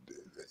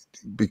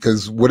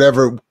 Because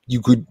whatever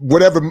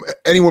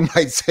anyone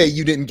might say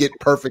you didn't get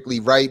perfectly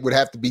right would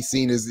have to be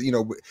seen as, you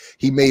know,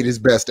 he made his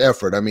best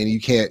effort. I mean,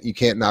 you can't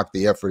knock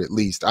the effort, at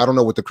least. I don't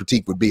know what the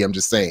critique would be. I'm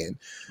just saying,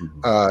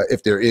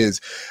 if there is.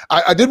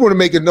 I did want to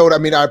make a note. I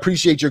mean, I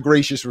appreciate your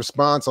gracious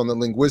response on the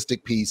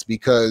linguistic piece,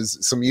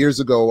 because some years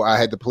ago I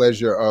had the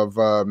pleasure of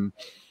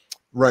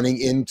running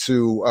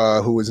into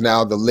who is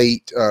now the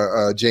late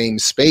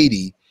James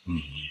Spady,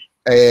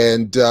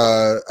 and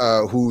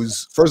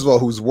whose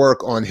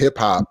work on hip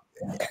hop,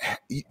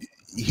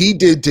 he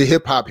did to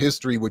hip hop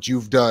history what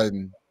you've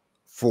done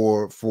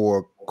for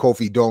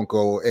Kofi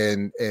Donko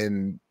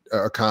and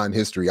Akan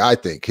history. I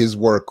think his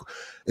work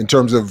in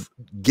terms of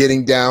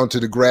getting down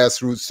to the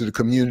grassroots, to the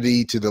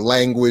community, to the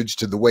language,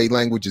 to the way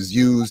language is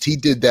used, he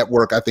did that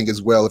work, I think,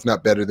 as well, if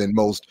not better than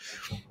most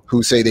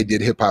who say they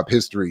did hip hop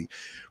history.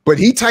 But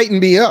he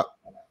tightened me up.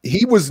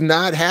 He was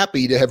not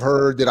happy to have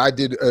heard that I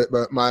did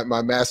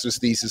my master's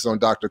thesis on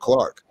Dr.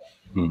 Clark.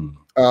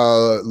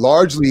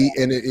 Largely,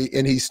 and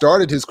he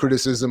started his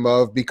criticism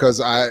of,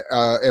 because I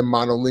am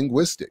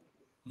monolingual,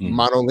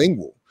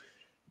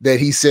 that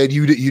he said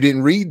you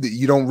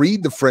don't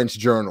read the French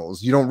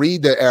journals, you don't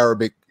read the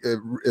Arabic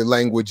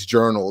language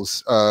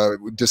journals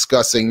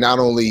discussing not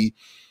only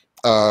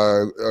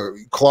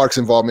Clark's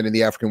involvement in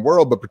the African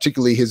world, but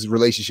particularly his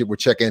relationship with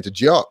Cheikh Anta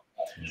Diop,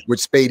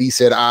 which Spady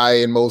said I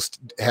and most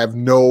have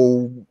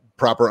no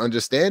proper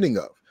understanding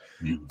of.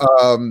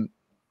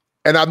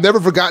 And I've never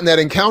forgotten that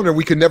encounter.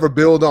 We could never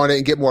build on it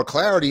and get more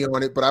clarity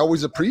on it, but I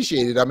always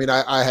appreciate it. I mean,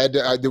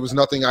 there was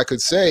nothing I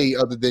could say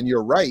other than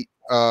you're right.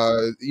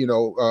 You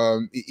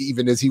know,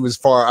 even as he was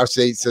far, I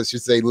should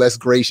say, less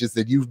gracious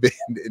than you've been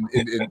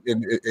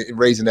in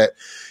raising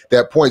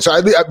that point. So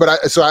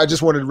I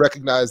just wanted to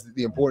recognize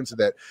the importance of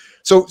that.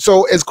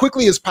 So as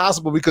quickly as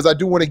possible, because I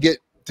do want to get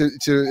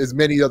to as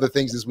many other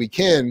things as we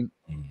can.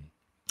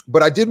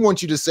 But I did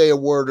want you to say a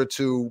word or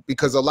two,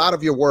 because a lot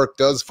of your work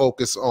does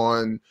focus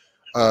on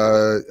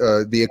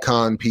the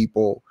Akan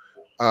people,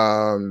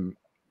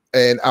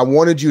 and I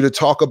wanted you to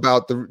talk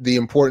about the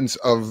importance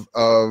of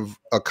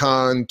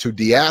Akan to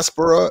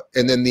diaspora,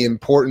 and then the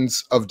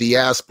importance of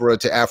diaspora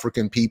to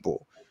African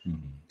people,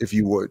 if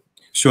you would.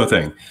 Sure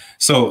thing.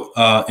 So,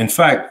 in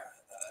fact,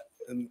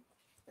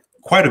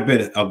 quite a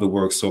bit of the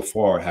work so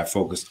far have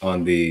focused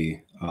on the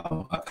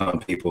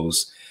Akan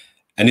peoples,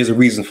 and there's a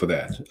reason for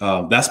that.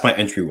 That's my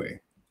entryway,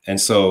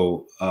 and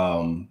so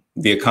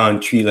the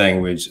Akan tree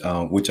language,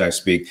 which I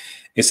speak,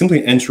 is simply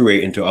an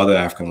entryway into other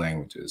African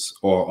languages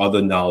or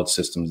other knowledge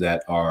systems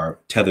that are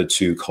tethered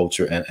to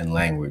culture and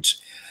language.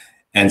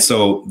 And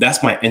so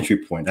that's my entry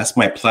point. That's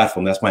my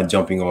platform. That's my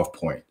jumping off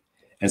point.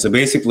 And so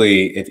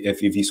basically,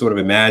 if you sort of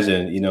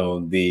imagine, you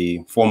know,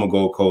 the former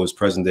Gold Coast,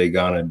 present day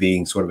Ghana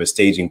being sort of a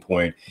staging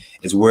point,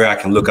 is where I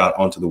can look out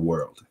onto the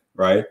world,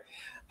 right?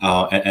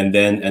 And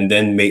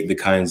then make the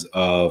kinds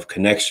of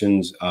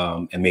connections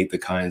and make the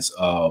kinds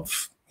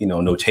of, you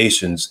know,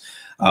 notations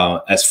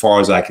as far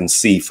as I can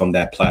see from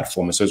that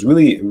platform. And so it's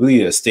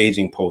really a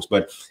staging post,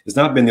 but it's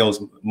not been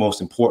the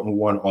most important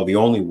one or the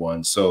only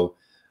one. So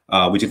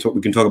we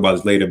can talk about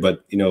this later.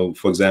 But, you know,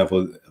 for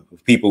example,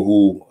 people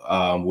who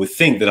would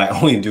think that I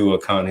only do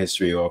Akan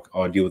history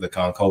or deal with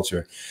Akan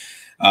culture,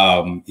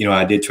 you know,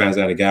 I did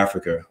Transatlantic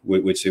Africa,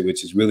 which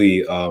is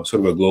really sort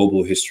of a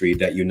global history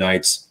that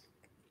unites,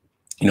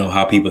 you know,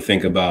 how people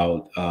think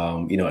about,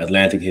 you know,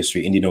 Atlantic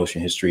history, Indian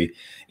Ocean history,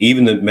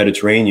 even the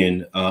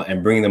Mediterranean,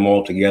 and bringing them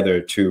all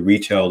together to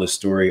retell the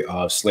story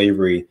of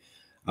slavery,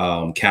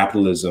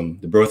 capitalism,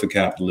 the birth of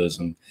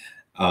capitalism,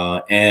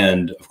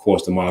 and of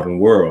course, the modern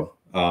world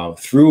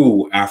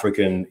through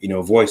African, you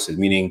know, voices,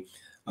 meaning,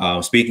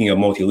 speaking of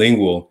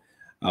multilingual,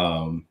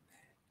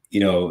 you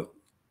know,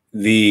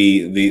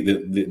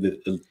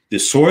 the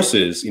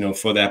sources, you know,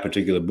 for that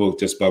particular book,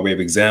 just by way of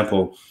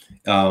example,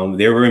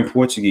 they were in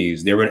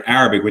Portuguese, they were in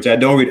Arabic, which I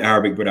don't read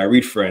Arabic, but I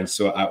read French.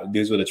 So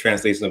these were the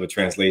translation of a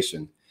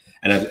translation.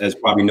 And as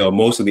probably know,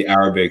 most of the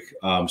Arabic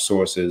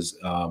sources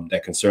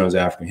that concerns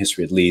African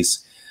history, at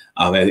least,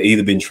 have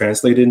either been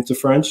translated into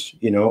French,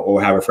 you know,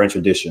 or have a French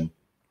edition.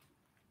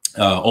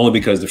 Only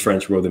because the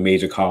French were the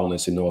major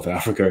colonists in North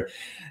Africa.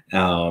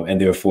 And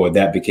therefore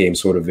that became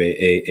sort of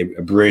a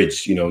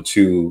bridge, you know,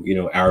 to, you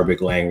know,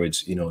 Arabic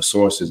language, you know,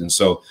 sources. And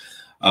so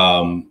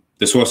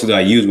the sources that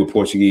I used were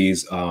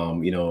Portuguese,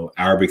 you know,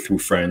 Arabic through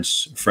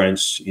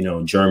French, you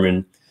know,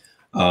 German,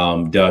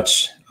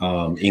 Dutch,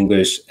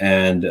 English.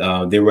 And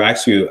there were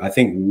actually, I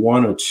think,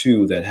 one or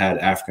two that had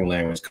African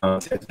language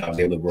content that I was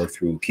able to work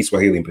through,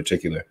 Kiswahili in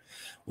particular,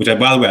 which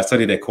by the way, I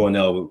studied at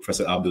Cornell with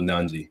Professor Abdul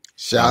Nanji.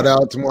 Shout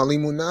out to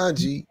Mwalimu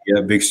Nanji.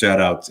 Yeah, big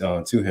shout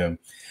out to him.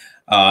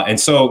 And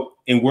so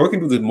in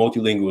working with the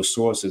multilingual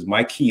sources,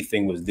 my key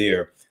thing was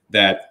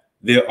that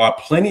there are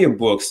plenty of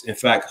books, in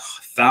fact,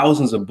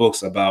 thousands of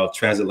books about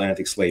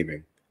transatlantic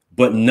slaving,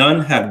 but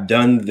none have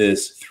done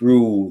this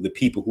through the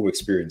people who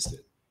experienced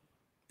it.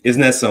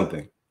 Isn't that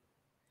something?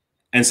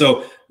 And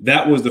so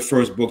that was the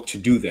first book to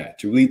do that,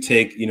 to really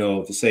take, you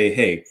know, to say,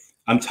 hey,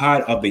 I'm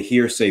tired of the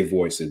hearsay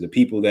voices, the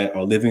people that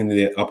are living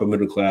their upper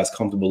middle class,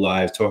 comfortable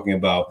lives, talking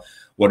about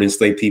what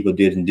enslaved people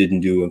did and didn't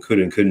do and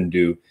couldn't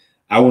do.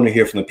 I want to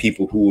hear from the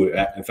people who,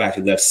 in fact,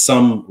 left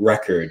some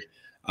record,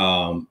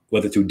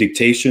 whether through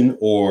dictation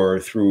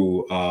or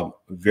through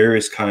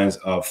various kinds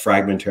of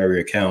fragmentary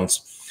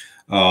accounts,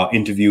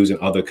 interviews, and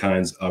other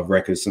kinds of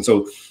records. And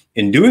so,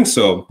 in doing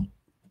so,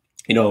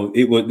 you know,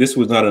 this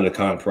was not an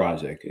Akan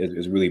project,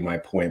 is really my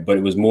point, but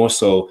it was more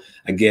so,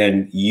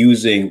 again,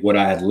 using what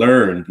I had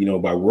learned, you know,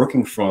 by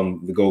working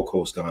from the Gold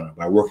Coast, Ghana,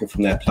 by working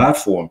from that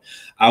platform.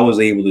 I was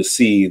able to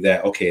see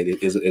that, okay,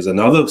 there's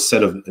another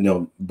set of, you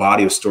know,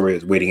 body of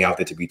stories waiting out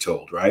there to be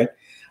told, right?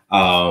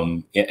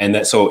 And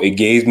that, so it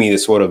gave me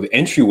this sort of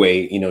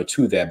entryway, you know,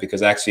 to that,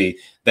 because actually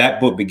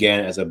that book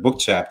began as a book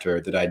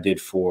chapter that I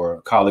did for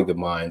a colleague of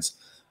mine's,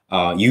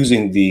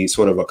 using the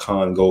sort of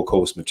Akan Gold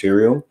Coast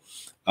material.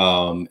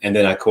 And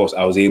then, of course,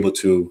 I was able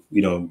to,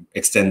 you know,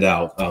 extend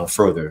out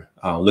further,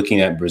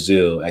 looking at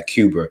Brazil, at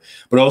Cuba,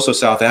 but also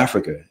South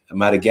Africa,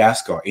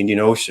 Madagascar, Indian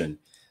Ocean,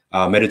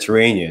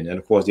 Mediterranean, and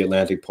of course, the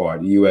Atlantic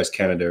part, the US,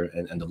 Canada,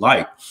 and the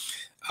like.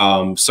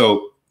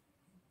 So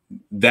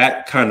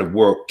that kind of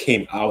work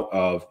came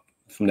out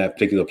from that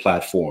particular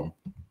platform.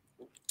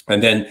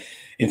 And then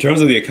in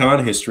terms of the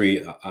Akan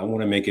history, I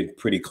want to make it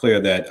pretty clear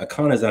that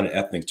Akan is not an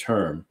ethnic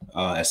term,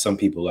 as some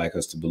people like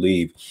us to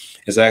believe.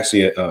 It's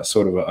actually a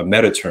sort of a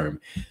meta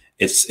term.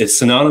 It's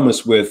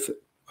synonymous with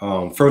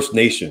First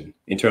Nation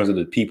in terms of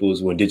the peoples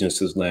who are indigenous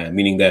to this land,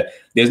 meaning that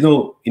there's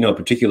no,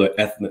 particular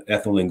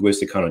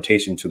ethno-linguistic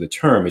connotation to the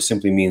term. It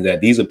simply means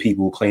that these are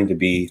people who claim to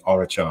be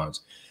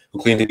Autochthons, who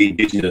claim to be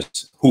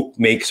indigenous, who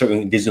make certain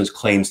indigenous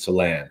claims to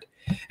land.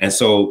 And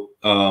so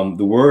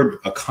the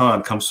word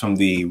Akan comes from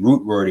the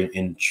root word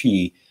in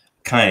Chi,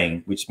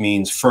 Kang, which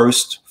means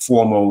first,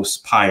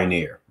 foremost,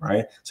 pioneer,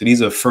 right? So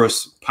these are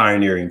first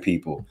pioneering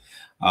people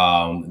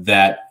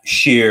that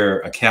share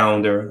a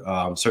calendar,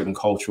 certain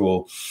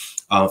cultural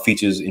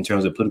features in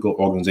terms of political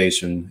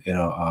organization,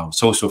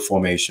 social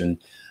formation,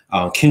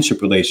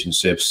 kinship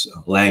relationships,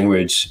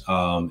 language,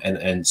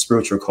 and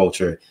spiritual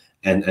culture,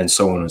 and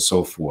so on and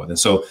so forth. And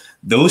so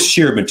those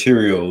shared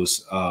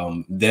materials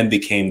then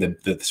became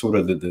the sort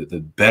of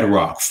the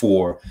bedrock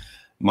for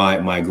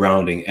my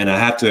grounding. And I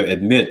have to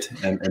admit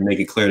and make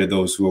it clear to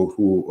those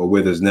who are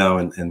with us now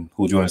and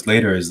who join us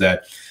later is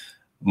that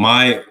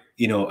my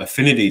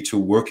affinity to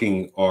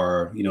working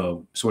or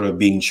sort of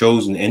being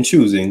chosen and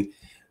choosing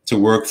to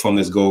work from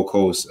this Gold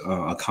Coast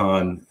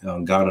Akan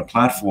Ghana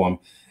platform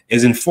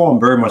is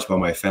informed very much by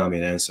my family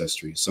and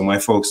ancestry. So my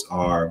folks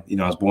are,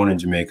 I was born in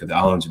Jamaica, the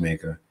island of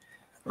Jamaica,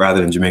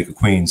 rather than Jamaica,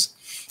 Queens.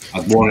 I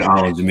was born in the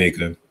island of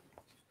Jamaica,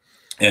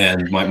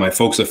 and my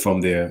folks are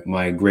from there.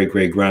 My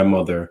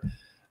great-great-grandmother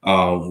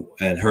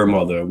and her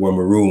mother were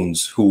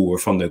Maroons who were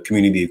from the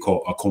community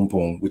called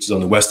Akompong, which is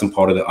on the western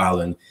part of the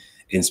island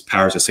in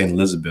parish of St.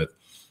 Elizabeth.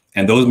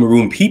 And those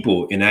Maroon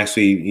people, and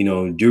actually,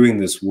 during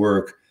this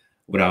work,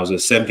 when I was a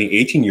 17,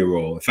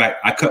 18-year-old, in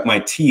fact, I cut my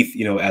teeth,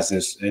 as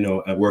this,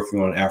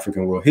 working on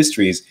African world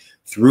histories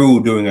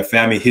through doing a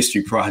family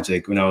history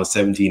project when I was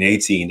 17,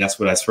 18. That's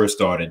when I first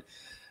started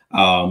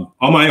on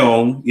my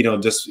own,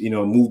 just,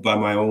 moved by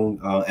my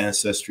own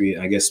ancestry,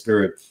 I guess,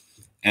 spirit.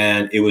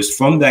 And it was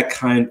from that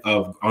kind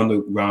of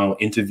underground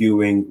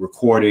interviewing,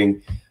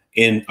 recording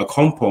in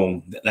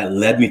Akompong that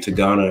led me to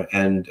Ghana.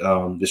 And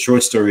the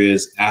short story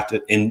is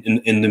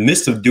in the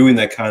midst of doing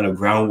that kind of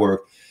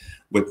groundwork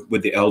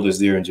with the elders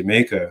there in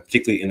Jamaica,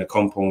 particularly in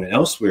Akompong and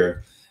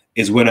elsewhere,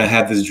 is when I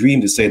had this dream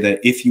to say that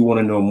if you want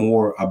to know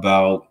more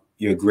about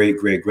your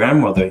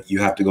great-great-grandmother, you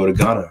have to go to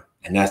Ghana.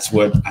 And that's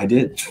what I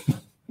did.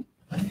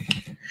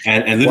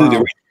 and literally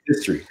the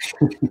history.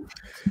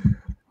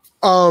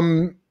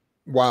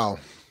 Wow.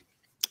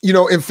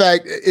 In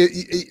fact,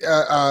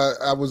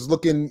 I was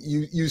looking,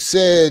 you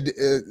said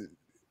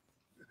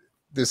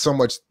there's so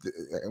much,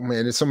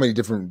 man, there's so many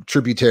different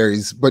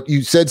tributaries, but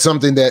you said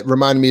something that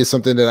reminded me of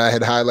something that I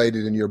had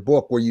highlighted in your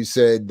book, where you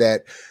said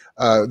that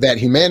that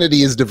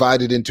humanity is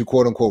divided into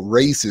quote unquote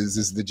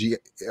races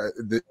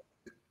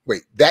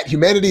that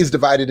humanity is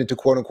divided into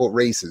quote unquote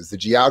races, the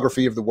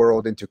geography of the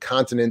world into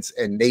continents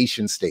and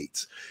nation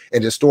states,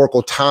 and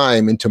historical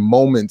time into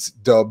moments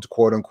dubbed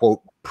quote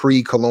unquote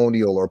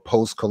pre-colonial or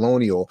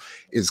post-colonial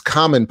is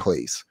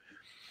commonplace.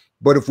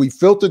 But if we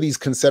filter these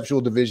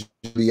conceptual divisions,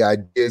 the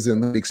ideas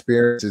and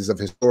experiences of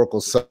historical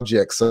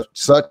subjects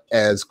such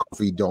as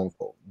Kofi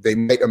Donko, they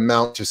might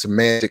amount to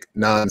semantic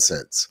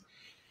nonsense.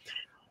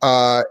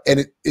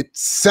 And it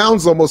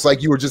sounds almost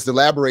like you were just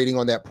elaborating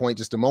on that point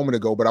just a moment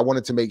ago, but I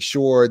wanted to make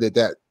sure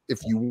that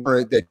if you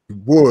weren't, that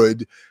you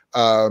would,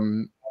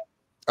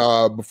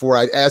 before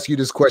I ask you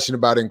this question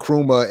about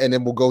Nkrumah, and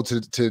then we'll go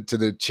to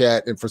the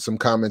chat and for some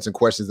comments and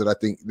questions that I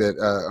think that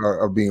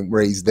are being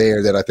raised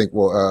there that I think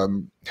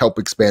will help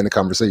expand the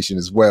conversation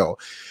as well.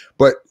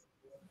 But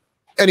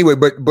anyway,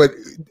 but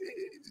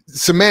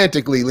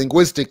semantically,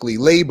 linguistically,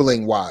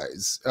 labeling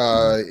wise,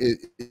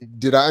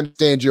 did I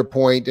understand your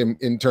point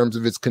in terms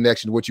of its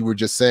connection to what you were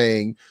just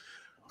saying,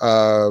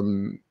 as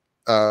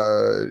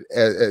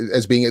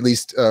being at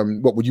least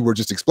what you were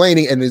just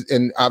explaining,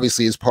 and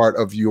obviously as part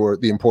of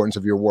the importance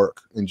of your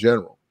work in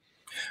general?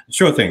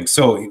 Sure thing.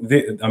 So,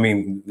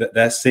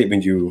 that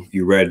statement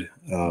you read,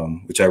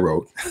 which I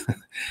wrote,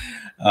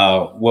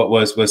 what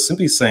was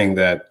simply saying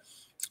that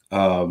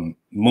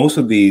most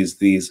of these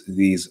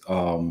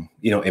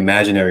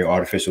imaginary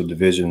artificial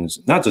divisions,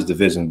 not just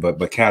divisions,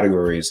 but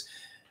categories,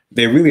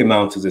 they really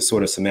amount to this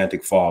sort of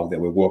semantic fog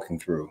that we're walking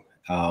through.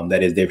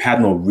 That is, they have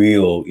no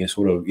real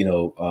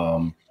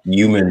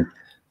human.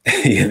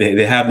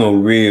 they have no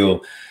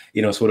real,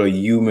 sort of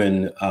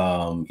human,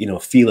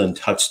 feel and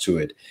touch to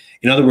it.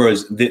 In other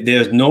words,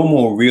 there's no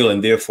more real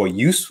and therefore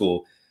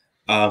useful,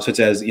 such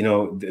as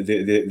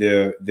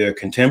their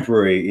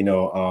contemporary,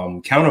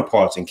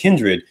 counterparts and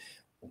kindred.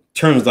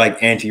 Terms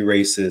like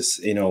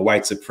anti-racist,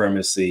 white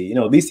supremacy,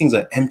 these things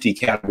are empty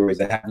categories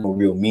that have no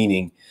real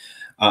meaning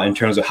in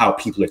terms of how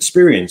people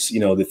experience,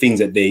 the things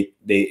that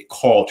they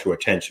call to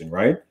attention,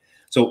 right?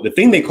 So the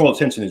thing they call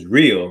attention is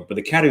real, but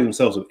the categories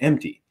themselves are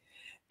empty.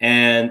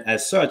 And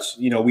as such,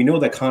 we know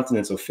that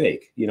continents are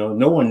fake.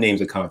 No one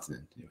names a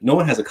continent. No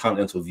one has a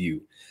continental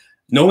view.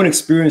 No one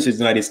experiences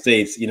the United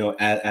States,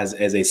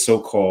 as a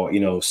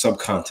so-called,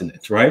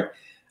 subcontinent, right?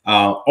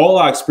 All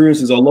our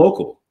experiences are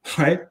local,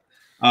 right?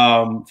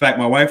 In fact,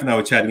 my wife and I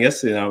were chatting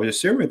yesterday, and I was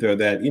just sharing with her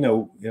that,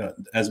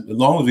 as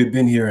long as we've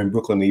been here in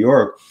Brooklyn, New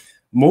York,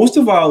 most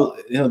of our,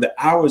 the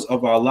hours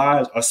of our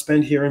lives are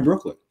spent here in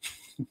Brooklyn,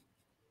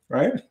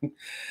 right?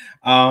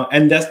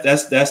 And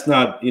that's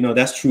not, you know,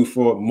 that's true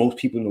for most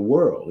people in the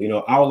world. You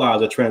know, our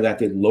lives are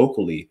transacted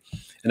locally.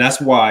 And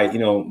that's why, you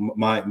know,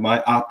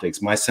 my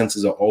optics, my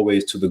senses are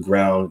always to the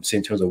ground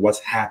in terms of what's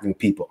happening to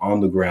people on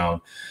the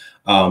ground,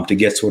 to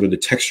get sort of the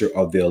texture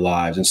of their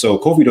lives. And so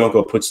Kofi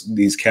Donko puts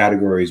these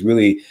categories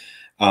really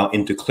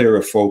into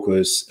clearer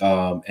focus,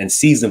 and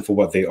sees them for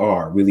what they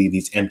are, really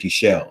these empty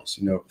shells.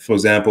 You know, for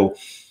example,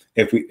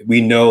 if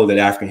we know that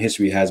African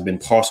history has been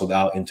parceled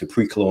out into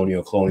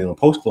pre-colonial, colonial, and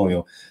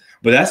post-colonial,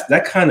 but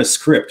that kind of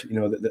script, you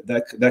know,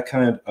 that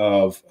kind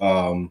of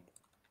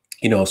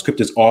you know, script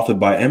is authored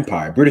by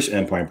empire, British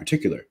Empire in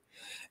particular.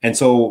 And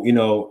so, you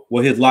know,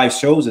 what his life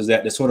shows is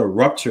that the sort of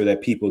rupture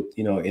that people,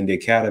 you know, in the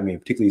academy,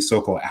 particularly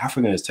so-called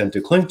Africanists, tend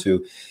to cling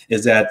to,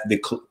 is that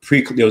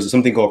there was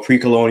something called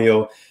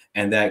pre-colonial,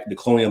 and that the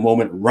colonial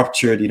moment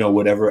ruptured, you know,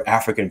 whatever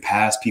African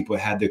past people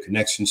had their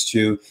connections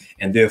to,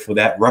 and therefore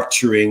that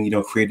rupturing, you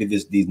know, created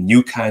these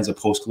new kinds of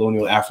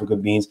post-colonial Africa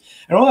beings,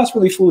 and all that's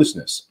really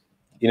foolishness.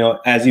 You know,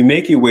 as you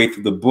make your way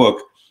through the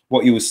book,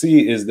 what you will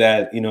see is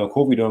that, you know,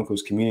 Kofi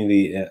Donko's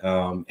community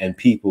and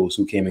peoples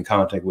who came in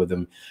contact with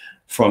him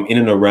from in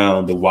and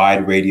around the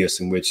wide radius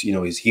in which, you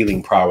know, his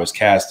healing prowess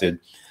casted,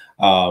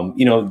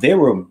 you know, they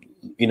were,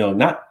 you know,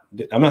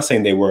 I'm not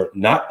saying they were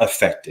not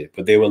affected,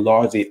 but they were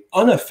largely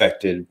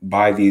unaffected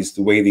by the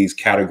way these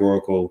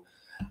categorical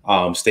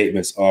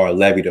statements are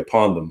levied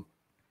upon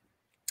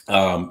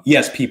them.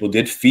 Yes, people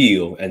did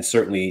feel, and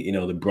certainly, you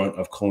know, the brunt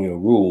of colonial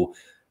rule,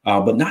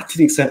 but not to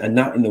the extent and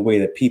not in the way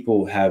that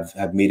people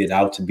have made it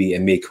out to be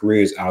and made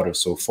careers out of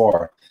so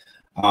far.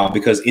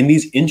 Because in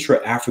these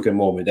intra-African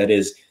moments, that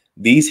is,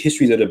 these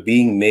histories that are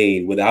being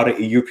made without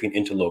a European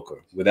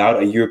interlocutor,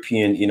 without a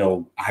European, you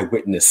know,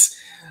 eyewitness,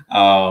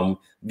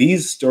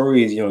 these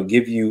stories, you know,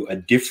 give you a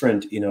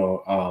different, you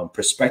know,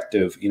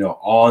 perspective, you know,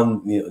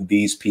 on, you know,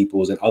 these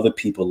peoples and other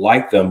people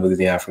like them within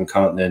the African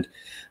continent,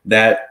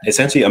 that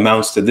essentially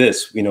amounts to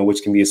this, you know,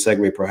 which can be a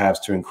segue perhaps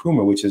to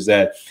Nkrumah, which is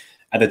that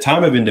at the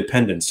time of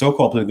independence,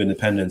 so-called political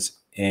independence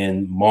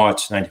in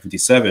March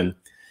 1957,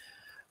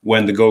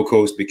 when the Gold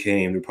Coast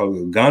became the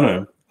Republic of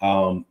Ghana,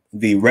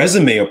 the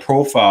resume or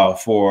profile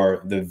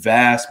for the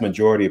vast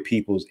majority of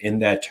peoples in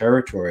that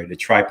territory, the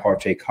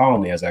tripartite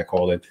colony, as I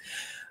call it,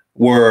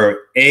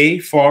 were A,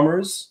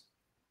 farmers,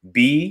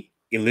 B,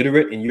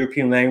 illiterate in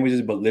European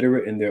languages, but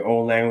literate in their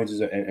own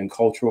languages and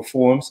cultural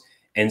forms,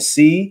 and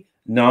C,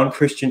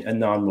 non-Christian and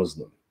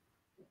non-Muslim.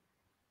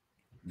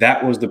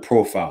 That was the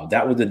profile.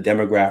 That was the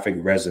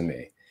demographic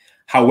resume.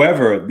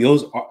 However,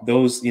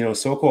 those you know,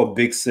 so-called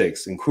Big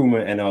Six,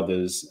 Nkrumah and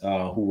others,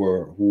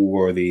 who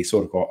were the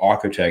so-called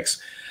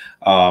architects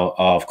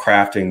of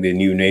crafting the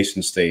new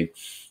nation state,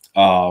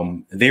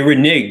 they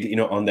reneged, you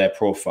know, on that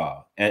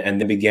profile, and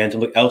they began to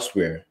look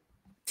elsewhere.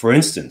 For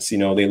instance, you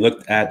know, they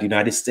looked at the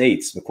United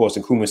States. Of course,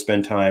 Nkrumah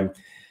spent time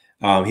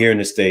here in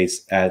the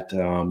States at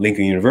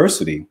Lincoln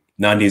University.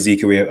 Nnamdi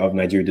Azikiwe of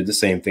Nigeria did the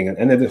same thing,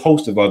 and a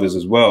host of others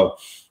as well.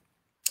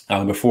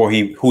 Before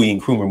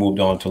Nkrumah moved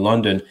on to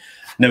London,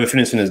 never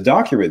finishing his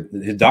doctorate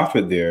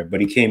there,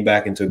 but he came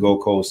back into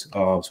Gold Coast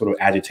sort of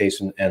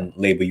agitation and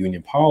labor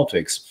union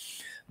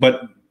politics.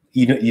 But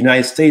the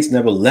United States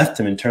never left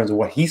him in terms of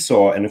what he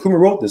saw. And Nkrumah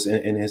wrote this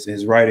in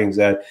his writings,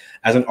 that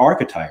as an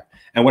archetype.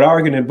 And what I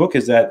argue in the book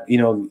is that, you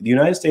know, the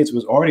United States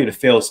was already a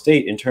failed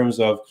state in terms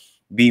of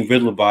being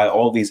riddled by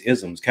all these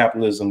isms,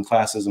 capitalism,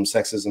 classism,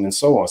 sexism, and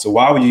so on. So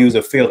why would you use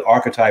a failed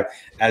archetype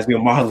as your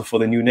model for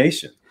the new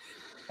nation?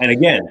 And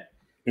again,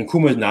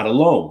 Nkrumah is not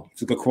alone.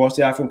 If you look across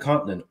the African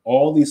continent,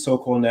 all these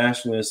so-called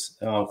nationalists,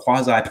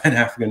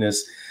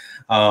 quasi-Pan-Africanists,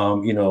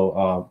 you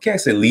know, can't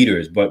say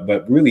leaders,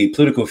 but really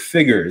political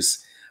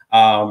figures,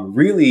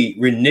 really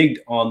reneged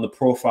on the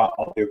profile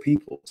of their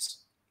peoples,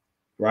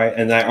 right?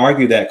 And I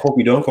argue that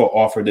Kofi Donko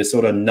offered this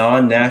sort of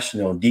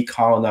non-national,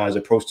 decolonized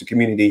approach to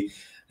community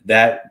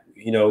that,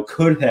 you know,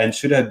 could and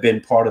should have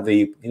been part of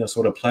the, you know,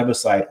 sort of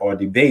plebiscite or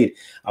debate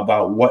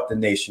about what the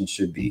nation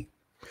should be.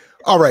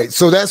 All right,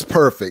 so that's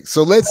perfect.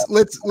 So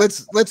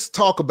let's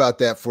talk about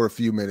that for a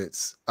few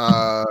minutes.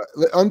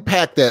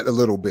 Unpack that a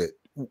little bit.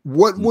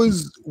 What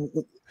was,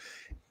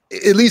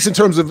 at least in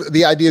terms of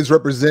the ideas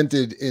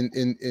represented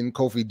in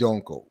Kofi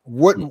Donko,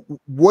 what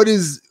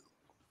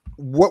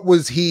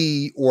was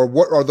he, or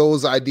what are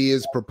those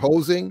ideas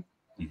proposing?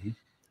 Mm-hmm.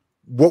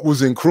 What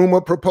was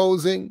Nkrumah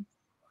proposing?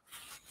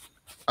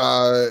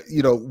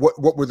 You know,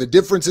 what were the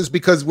differences?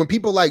 Because when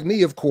people like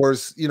me, of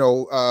course, you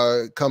know,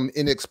 come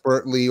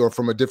inexpertly or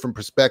from a different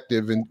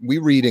perspective, and we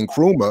read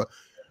Nkrumah,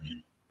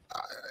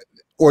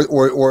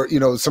 or you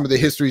know, some of the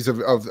histories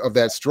of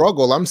that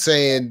struggle, I'm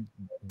saying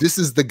this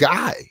is the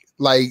guy.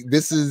 Like,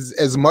 this is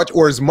as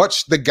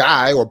much the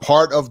guy or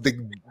part of the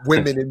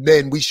women and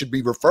men we should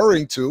be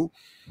referring to.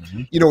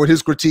 Mm-hmm. You know, in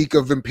his critique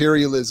of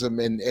imperialism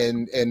and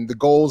the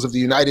goals of the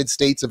United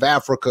States of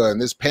Africa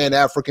and this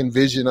Pan-African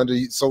vision under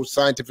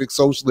scientific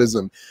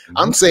socialism. Mm-hmm.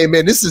 I'm saying,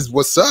 man, this is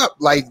what's up.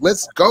 Like,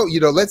 let's go. You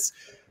know,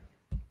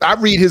 I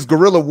read his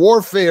guerrilla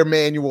warfare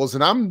manuals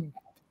and I'm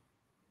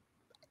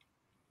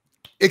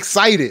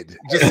excited.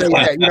 Just saying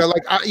that.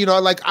 You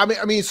know,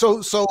 I mean,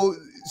 so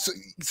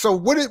So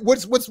what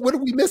are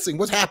we missing?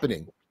 What's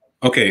happening?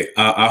 Okay,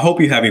 I hope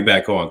you have me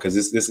back on, because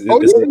this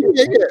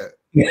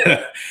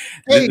yeah.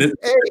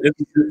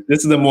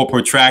 This is a more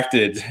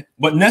protracted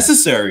but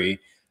necessary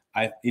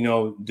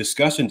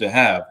discussion to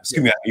have.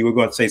 Excuse me, you were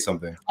going to say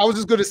something. I was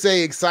just going to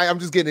say I'm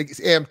just getting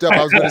amped up.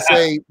 I was going to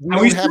say we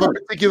don't have a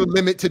particular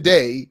limit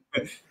today.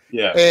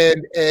 Yeah,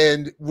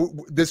 and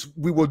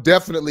we will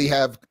definitely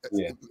have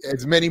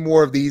as many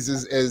more of these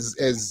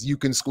as you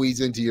can squeeze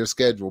into your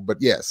schedule. But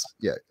yes,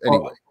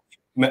 anyway,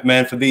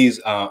 man, for these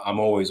I'm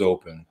always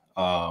open.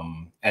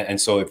 And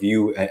so if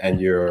you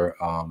and your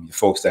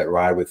folks that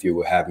ride with you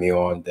will have me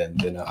on, then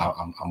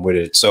I'm with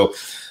it. So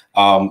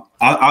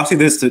I'll say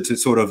this to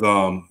sort of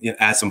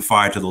add some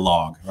fire to the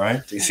log,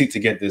 right? To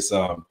get this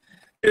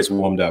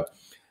warmed up.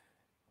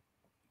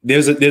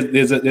 There's a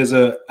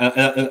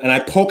and I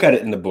poke at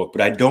it in the book,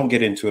 but I don't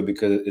get into it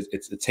because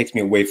it takes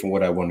me away from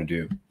what I want to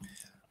do.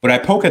 But I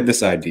poke at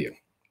this idea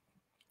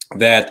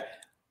that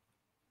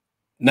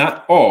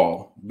not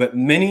all, but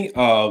many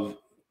of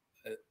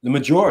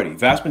the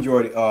vast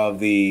majority of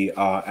the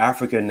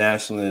African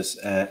nationalists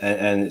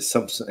and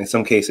in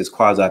some cases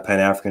quasi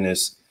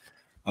Pan-Africanist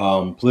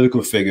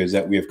political figures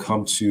that we have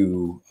come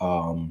to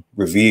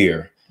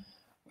revere,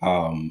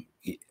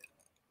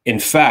 in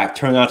fact,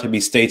 turn out to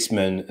be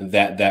statesmen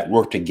that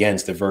worked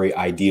against the very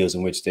ideals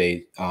in which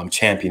they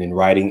champion in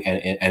writing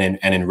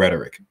and in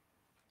rhetoric.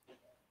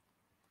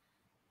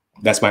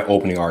 That's my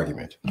opening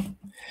argument.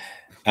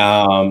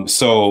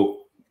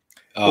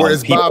 Or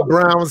as Bob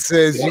Brown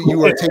says,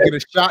 you are taking a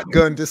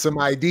shotgun to some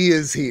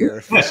ideas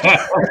here.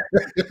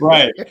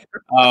 Right.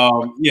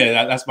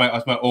 That's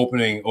my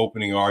opening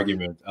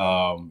argument.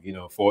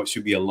 For it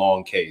should be a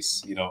long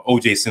case,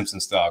 O.J.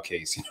 Simpson style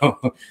case,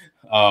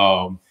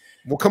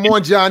 Well, come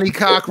on, Johnny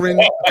Cochran.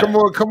 Come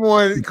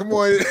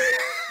on.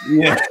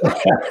 Yeah.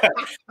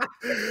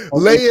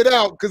 Lay it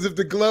out, because if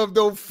the glove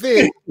don't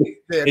fit,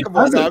 come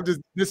on.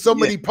 There's so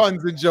many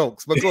puns and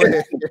jokes, but go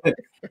ahead.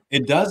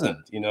 It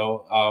doesn't,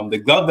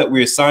 the glove that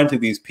we assign to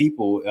these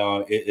people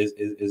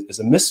is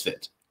a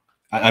misfit.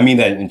 I mean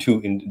that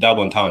in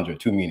double entendre,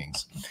 two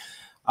meanings.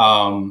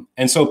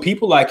 And so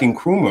people like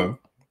Nkrumah,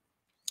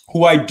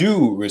 who I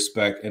do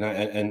respect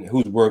and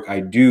whose work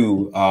I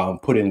do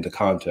put into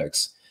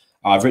context.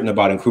 I've written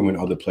about Nkrumah in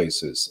other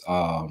places.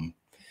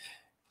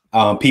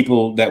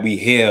 People that we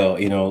hail,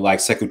 like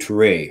Sekou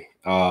Touré.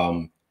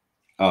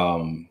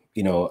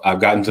 I've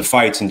gotten into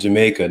fights in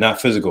Jamaica,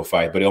 not physical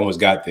fight, but it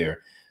almost got there.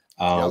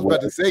 I was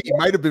about to say you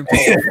might have been for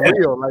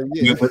real,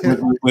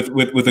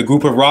 with a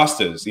group of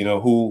Rastas,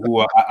 who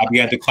I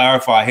began to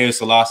clarify Haile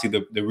Selassie,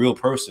 the real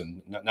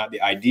person, not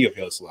the idea of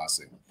Haile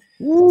Selassie.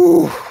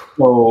 Ooh.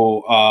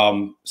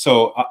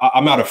 So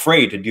I'm not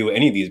afraid to do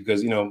any of these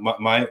because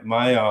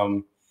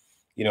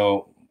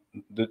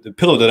the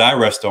pillow that I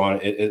rest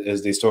on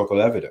is the historical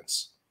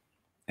evidence,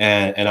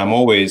 and I'm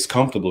always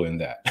comfortable in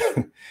that.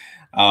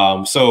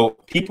 So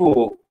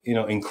people,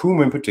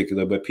 Nkrumah in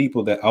particular, but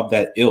people that of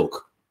that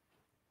ilk,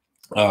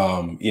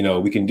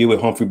 we can deal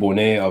with Humphrey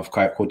Bonnet of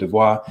Cote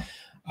d'Ivoire,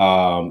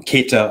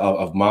 Keita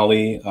of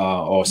Mali,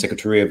 or Sekou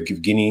Touré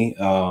of Guinea.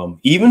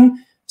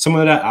 Even some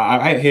of that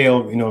I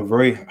hail,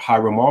 very high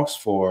remarks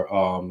for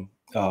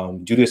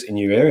Julius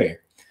Nyerere.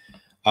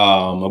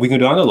 We can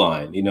go down the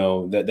line,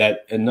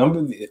 that a number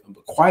of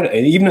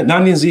even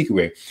Nandi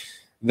Nzikwe,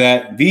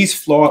 that these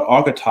flawed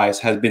archetypes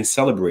has been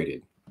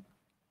celebrated,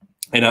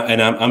 and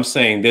I'm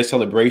saying their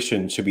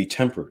celebration should be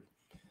tempered.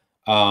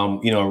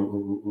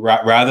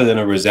 Rather than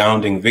a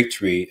resounding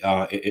victory,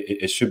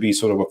 it should be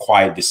sort of a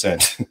quiet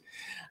descent,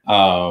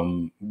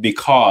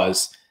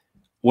 because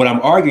what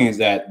I'm arguing is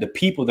that the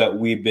people that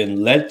we've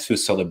been led to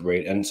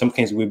celebrate, and in some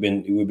cases we've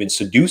been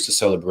seduced to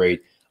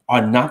celebrate,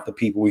 are not the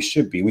people we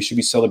should be. We should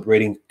be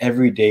celebrating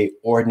everyday,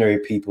 ordinary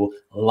people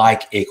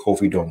like a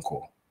Kofi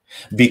Donko,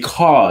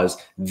 because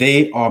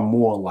they are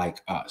more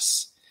like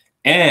us.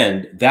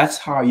 And that's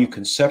how you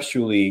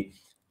conceptually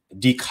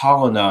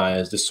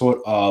decolonize the sort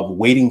of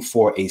waiting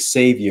for a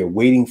savior,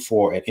 waiting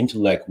for an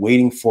intellect,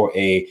 waiting for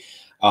a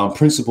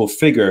principal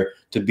figure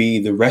to be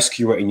the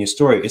rescuer in your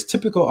story. It's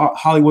typical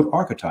Hollywood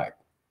archetype,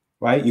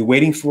 right? You're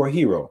waiting for a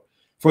hero.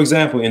 For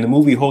example, in the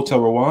movie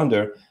Hotel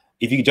Rwanda,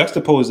 if you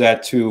juxtapose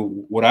that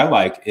to what I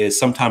like is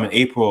Sometime in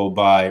April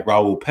by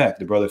Raoul Peck,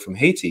 the brother from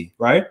Haiti,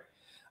 right?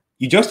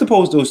 You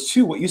juxtapose those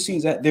two, what you see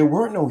is that there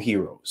weren't no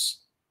heroes,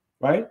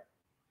 right?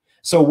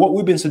 So what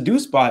we've been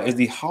seduced by is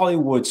the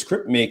Hollywood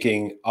script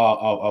making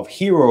of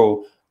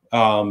hero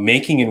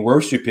making and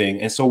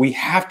worshiping. And so we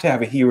have to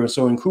have a hero.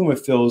 So Nkrumah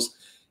fills,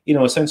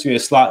 essentially a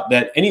slot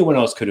that anyone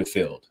else could have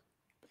filled.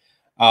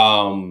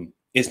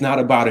 It's not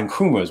about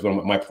Nkrumah is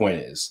what my point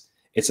is.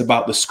 It's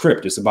about the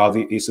script. It's about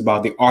the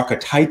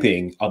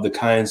archetyping of the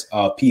kinds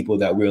of people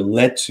that we're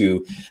led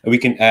to. And we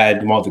can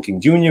add Martin Luther King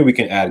Jr., we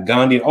can add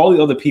Gandhi, and all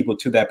the other people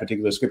to that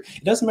particular script.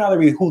 It doesn't matter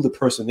really who the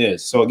person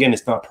is. So again,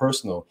 it's not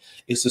personal.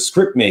 It's the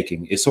script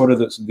making. It's sort of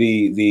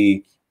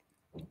the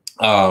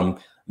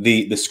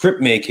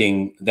script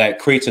making that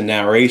creates a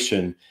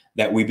narration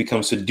that we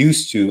become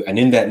seduced to, and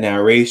in that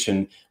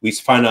narration, we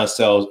find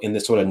ourselves in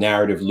this sort of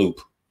narrative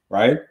loop,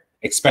 right?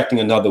 Expecting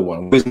another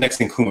one. When's the next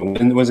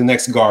Nkrumah? When's the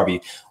next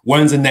Garvey?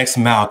 When's the next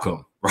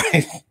Malcolm,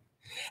 right?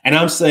 And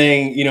I'm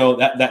saying, you know,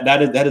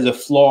 that is a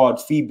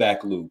flawed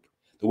feedback loop.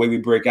 The way we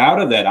break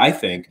out of that, I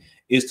think,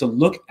 is to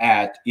look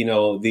at, you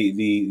know, the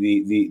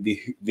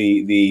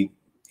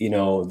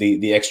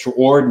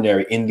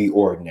extraordinary in the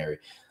ordinary,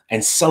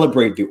 and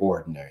celebrate the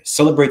ordinary,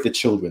 celebrate the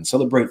children,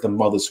 celebrate the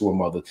mothers who are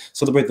mothers,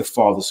 celebrate the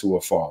fathers who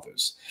are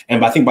fathers.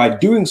 And I think by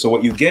doing so,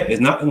 what you get is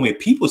not only a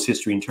people's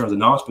history in terms of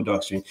knowledge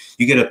production,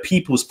 you get a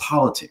people's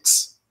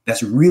politics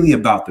that's really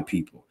about the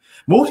people.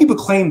 Most people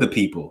claim the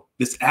people,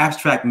 this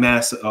abstract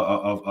mass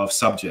of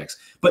subjects,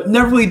 but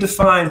never really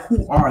define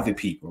who are the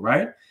people,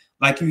 right?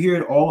 Like you hear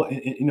it all,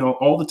 you know,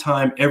 all the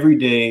time, every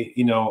day,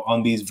 you know,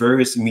 on these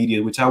various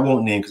media, which I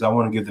won't name because I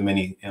want to give them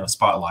any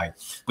spotlight,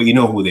 but you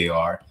know who they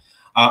are.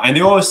 And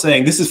they're always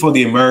saying, this is for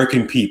the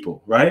American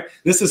people, right?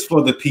 This is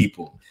for the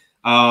people.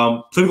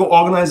 Political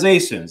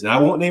organizations, and I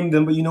won't name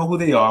them, but you know who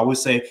they are. I would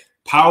say,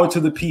 power to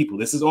the people.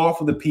 This is all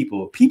for the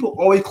people. People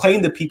always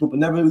claim the people, but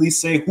never really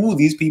say who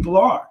these people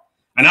are.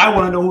 And I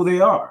want to know who they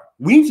are.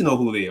 We need to know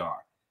who they are.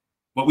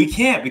 But we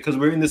can't, because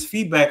we're in this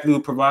feedback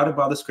loop provided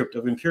by the script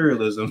of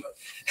imperialism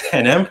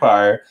and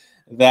empire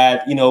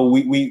that, you know,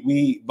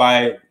 we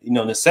by, you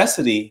know,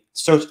 necessity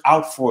search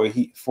out for a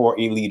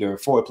leader,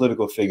 for a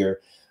political figure,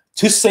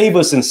 to save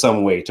us in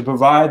some way, to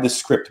provide the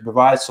script, to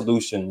provide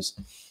solutions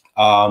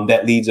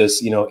that leads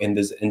us, you know, in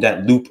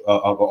that loop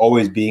of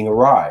always being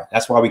awry.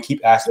 That's why we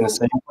keep asking the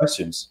same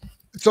questions.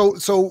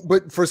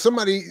 But for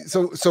somebody,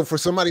 for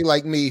somebody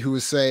like me who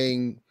is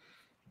saying,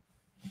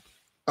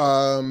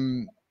 at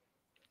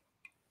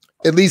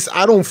least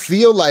I don't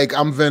feel like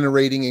I'm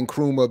venerating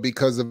Nkrumah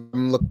because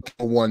I'm looking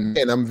for one,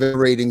 and I'm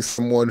venerating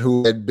someone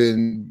who had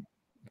been,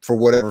 for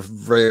whatever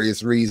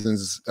various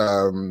reasons,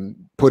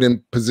 put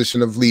in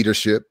position of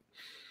leadership,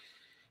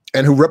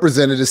 and who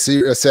represented a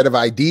set of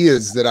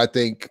ideas that I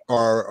think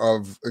are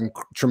of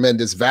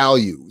tremendous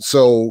value.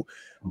 So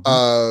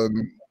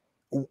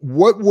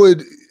what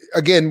would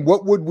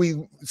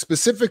we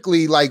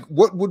specifically, like,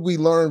 what would we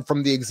learn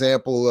from the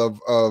example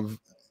of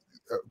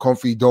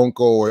Kofi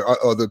Donko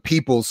or the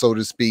people, so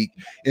to speak,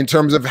 in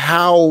terms of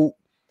how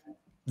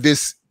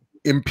this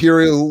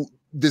imperial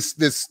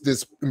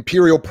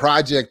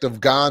project of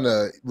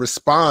Ghana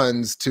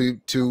responds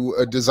to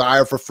a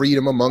desire for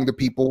freedom among the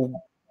people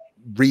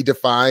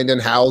redefined and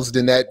housed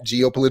in that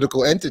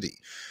geopolitical entity?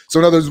 So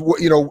in other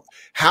words, you know,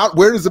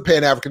 where does the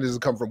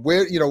Pan-Africanism come from?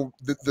 Where, you know,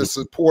 the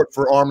support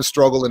for armed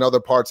struggle in other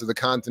parts of the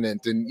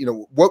continent, and, you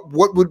know, what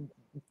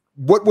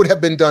would have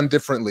been done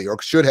differently, or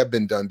should have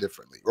been done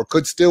differently, or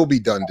could still be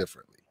done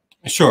differently?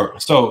 Sure.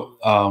 So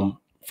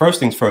first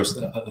things first,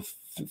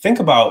 think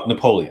about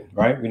Napoleon,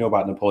 right? We know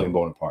about Napoleon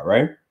Bonaparte,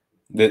 right?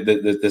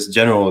 This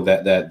general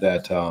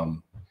that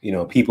you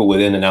know, people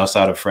within and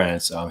outside of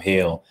France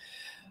hail.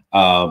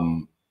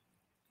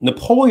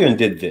 Napoleon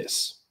did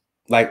this,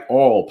 like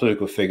all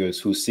political figures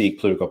who seek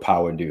political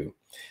power do.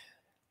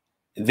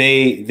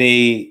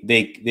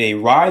 They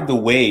ride the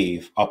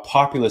wave of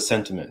popular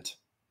sentiment.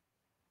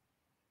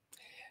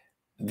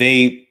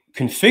 They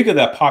configure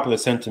that popular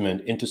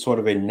sentiment into sort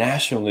of a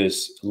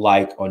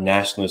nationalist-like or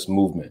nationalist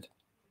movement.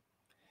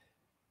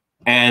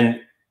 And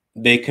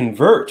they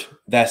convert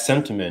that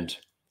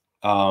sentiment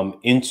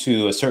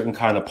into a certain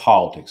kind of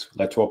politics,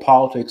 electoral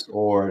politics,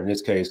 or in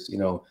this case, you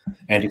know,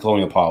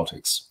 anti-colonial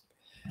politics.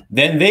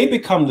 Then they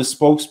become the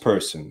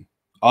spokesperson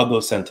of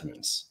those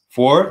sentiments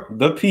for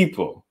the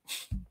people.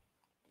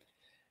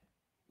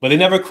 But they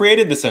never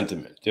created the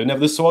sentiment. They were never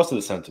the source of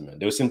the sentiment.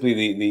 They were simply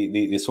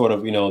the sort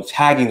of, you know,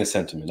 tagging the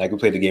sentiment. Like we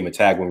played the game of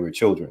tag when we were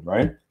children,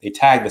 right? They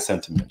tag the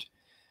sentiment.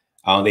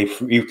 They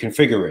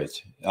reconfigure it.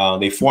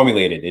 They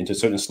formulate it into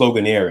certain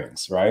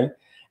sloganeerings, right?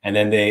 And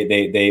then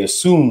they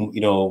assume,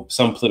 you know,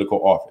 some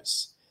political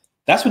office.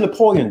 That's what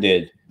Napoleon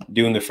did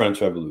during the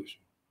French Revolution.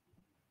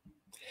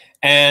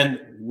 And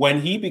when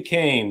he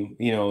became,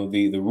 you know,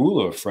 the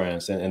ruler of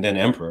France and then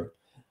emperor,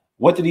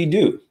 what did he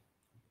do?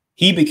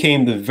 He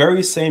became the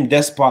very same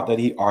despot that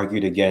he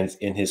argued against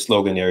in his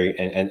sloganeering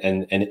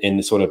and in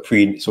the sort of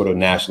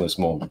nationalist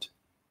moment.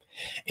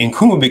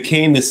 Nkrumah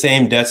became the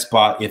same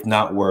despot, if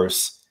not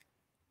worse,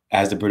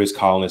 as the British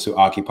colonists who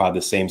occupied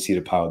the same seat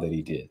of power that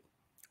he did.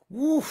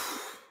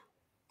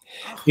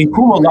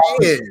 Nkrumah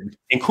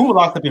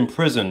locked up in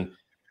prison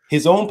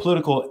his own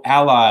political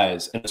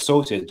allies and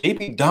associates.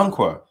 J.B.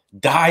 Danquah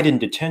died in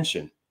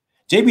detention.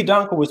 J.B.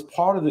 Danquah was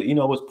part of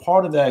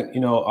that,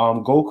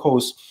 Gold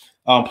Coast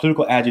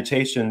political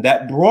agitation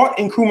that brought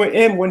Nkrumah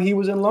in when he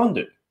was in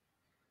London.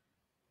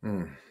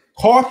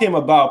 Taught him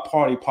about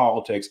party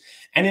politics.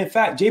 And in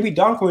fact, J.B.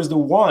 Danquah is the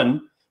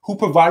one who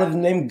provided the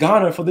name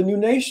Ghana for the new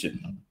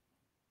nation.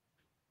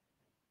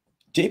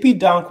 J.B.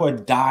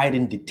 Danquah died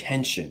in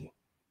detention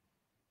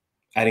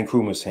at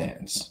Nkrumah's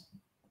hands.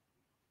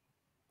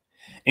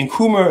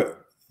 Nkrumah,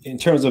 in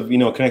terms of,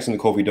 connecting to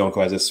Kofi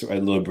Donko as a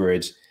little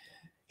bridge,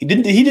 he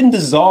didn't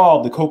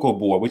dissolve the Cocoa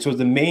Board, which was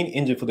the main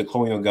engine for the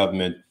colonial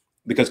government,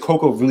 because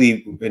cocoa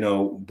really,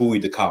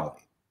 buoyed the colony.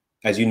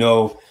 As you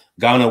know,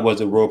 Ghana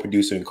was a world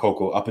producer in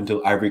cocoa up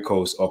until Ivory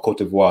Coast or Cote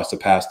d'Ivoire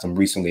surpassed them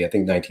recently, I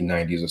think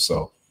 1990s or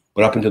so.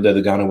 But up until then,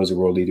 the Ghana was a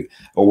world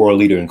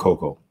leader in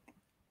cocoa,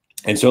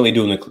 and certainly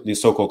during the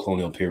so-called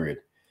colonial period.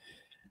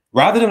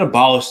 Rather than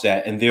abolish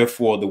that, and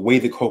therefore the way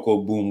the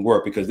cocoa boom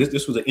worked, because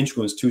this was an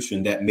integral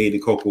institution that made the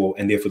cocoa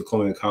and therefore the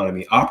colonial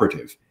economy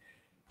operative,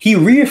 he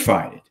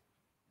reified it.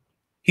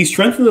 He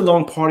strengthened it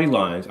along party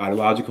lines,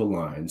 ideological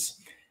lines,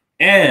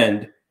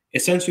 and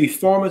essentially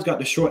farmers got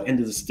the short end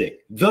of the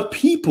stick. The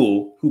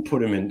people who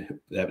put him in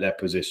that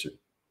position.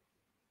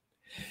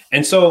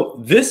 And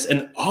so this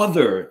and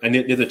other, and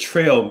there's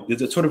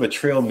a sort of a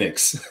trail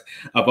mix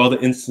of other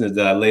instances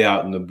that I lay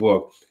out in the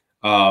book.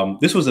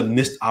 This was a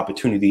missed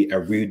opportunity, a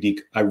real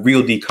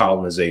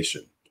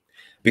decolonization,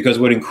 because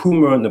what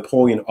Nkrumah,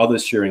 Napoleon,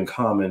 others share in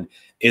common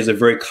is a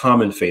very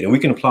common fate. And we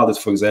can apply this,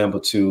 for example,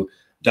 to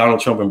Donald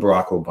Trump and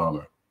Barack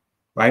Obama,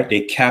 right?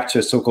 They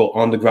capture so-called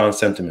on-the-ground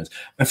sentiments.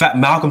 In fact,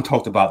 Malcolm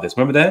talked about this.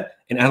 Remember that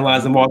in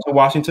Analyzing the March on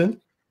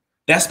Washington?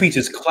 That speech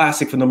is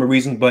classic for a number of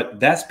reasons, but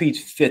that speech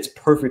fits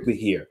perfectly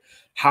here.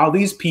 How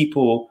these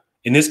people,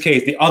 in this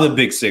case, the other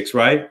big six,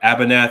 right?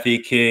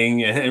 Abernathy,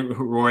 King, and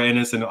Roy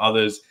Ennis and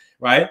others,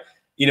 right?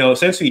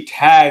 Essentially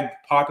tagged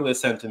popular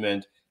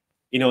sentiment.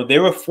 They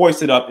were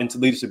foisted up into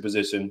leadership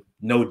position,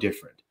 no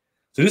different.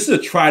 So this is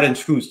a tried and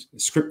true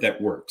script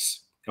that works.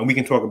 And we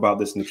can talk about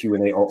this in the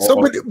Q&A.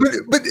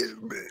 But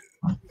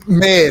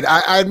man,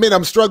 I admit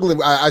I'm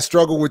struggling. I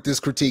struggle with this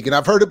critique, and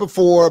I've heard it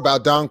before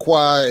about Don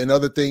Kwai and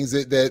other things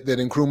that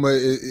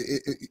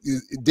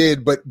Nkrumah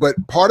did. But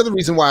part of the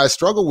reason why I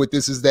struggle with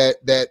this is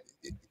that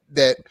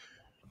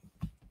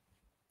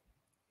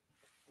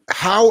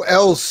how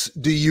else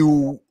do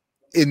you,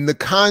 in the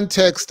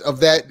context of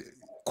that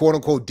quote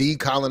unquote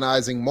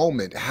decolonizing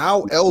moment,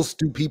 how else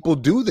do people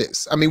do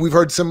this? I mean, we've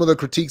heard some of the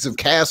critiques of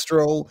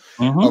Castro,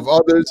 of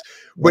others,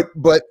 but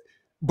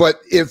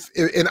if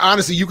and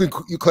honestly, you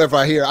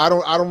clarify here. I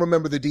don't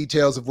remember the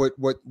details of what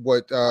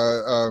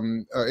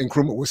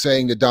Nkrumah was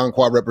saying that Don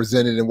Kwai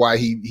represented and why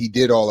he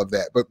did all of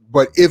that.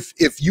 But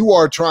if you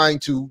are trying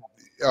to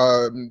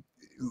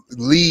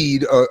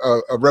lead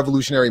a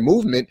revolutionary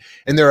movement,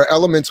 and there are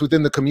elements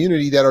within the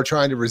community that are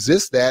trying to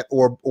resist that,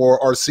 or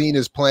are seen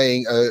as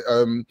playing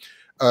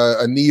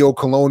a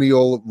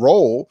neo-colonial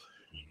role,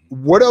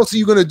 what else are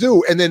you going to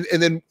do? And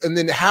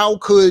then how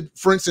could,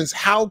 for instance,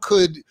 a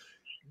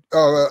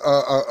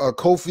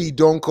Kofi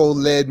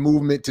Donko-led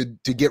movement to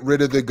get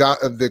rid of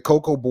the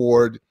cocoa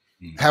board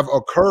have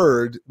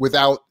occurred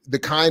without the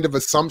kind of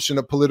assumption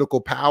of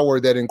political power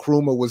that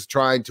Nkrumah was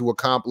trying to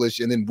accomplish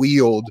and then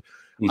wield,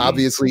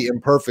 obviously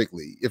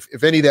imperfectly?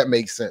 If any of that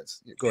makes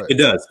sense. Go ahead. It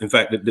does. In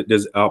fact,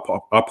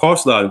 I'll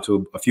parcel out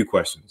into a few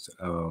questions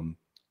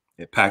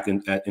packed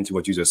into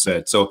what you just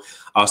said. So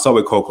I'll start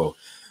with cocoa.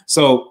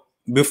 So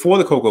before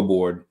the cocoa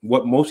board,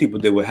 what most people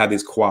did was have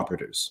these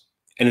cooperatives.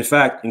 And in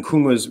fact,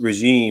 Nkrumah's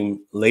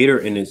regime later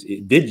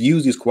it did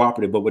use these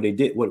cooperatives, but what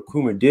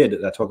Nkrumah did,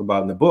 that I talk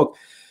about in the book,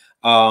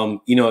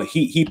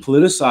 he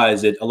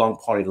politicized it along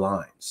party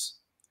lines.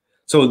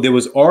 So there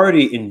was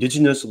already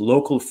indigenous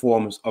local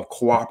forms of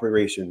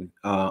cooperation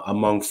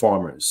among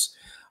farmers,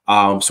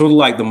 sort of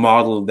like the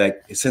model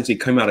that essentially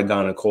came out of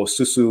Ghana called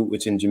Susu,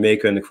 which in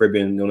Jamaica and the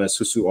Caribbean known as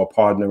Susu or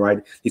partner, right?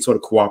 These sort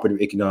of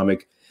cooperative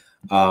economic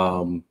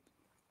sort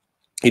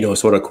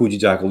of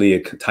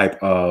Kuji-Jakalia type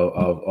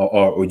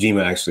or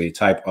Ojima actually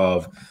type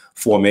of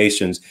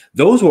formations.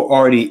 Those were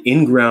already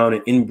in-ground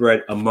and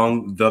inbred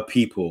among the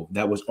people.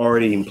 That was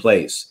already in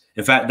place.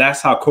 In fact,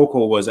 that's how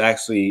cocoa was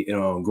actually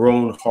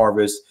grown,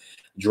 harvested,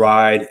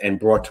 dried, and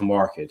brought to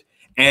market.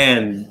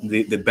 And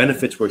the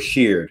benefits were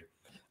shared.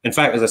 In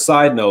fact, as a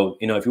side note,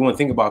 if you want to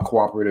think about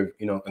cooperative,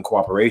 and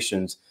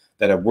cooperations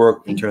that have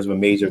worked in terms of a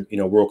major,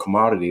 world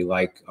commodity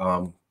like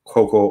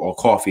cocoa or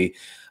coffee,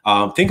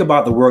 think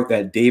about the work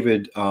that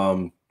David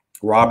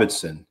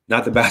Robinson,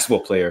 not the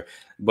basketball player,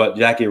 but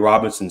Jackie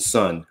Robinson's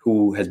son,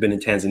 who has been in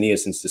Tanzania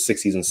since the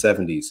 60s and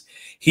 70s.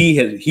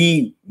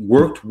 He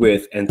worked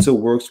with and still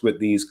works with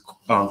these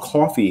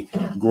coffee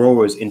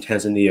growers in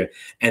Tanzania,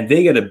 and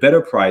they get a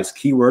better price,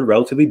 keyword,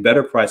 relatively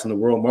better price in the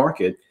world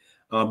market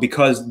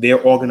because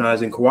they're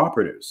organizing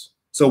cooperatives.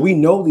 So we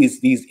know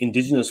these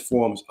indigenous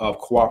forms of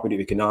cooperative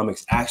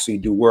economics actually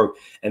do work.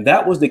 And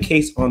that was the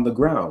case on the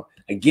ground.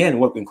 Again,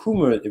 what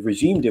Nkrumah, the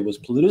regime, did was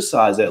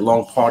politicize that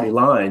along party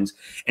lines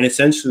and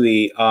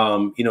essentially,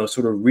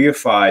 sort of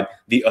reified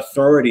the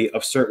authority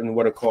of certain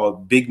what are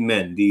called big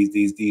men,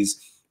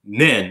 these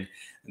men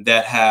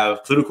that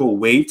have political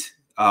weight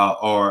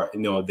or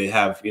they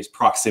have its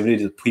proximity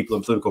to people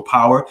in political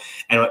power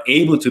and are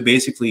able to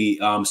basically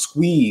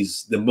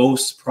squeeze the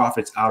most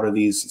profits out of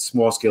these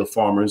small scale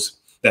farmers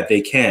that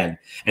they can.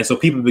 And so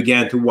people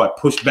began to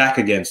push back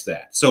against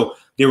that. So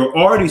there were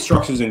already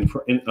structures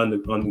on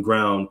the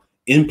ground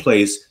in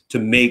place to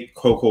make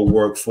cocoa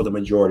work for the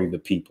majority of the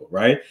people,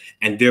 right?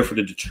 And therefore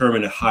to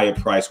determine a higher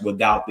price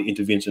without the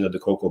intervention of the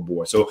cocoa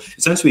board. So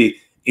essentially,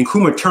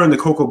 Nkrumah turned the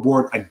cocoa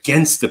board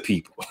against the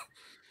people,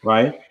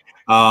 right?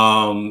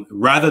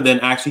 Rather than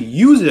actually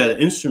use it as an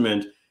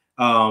instrument,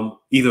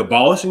 either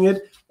abolishing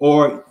it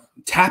or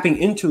tapping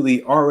into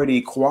the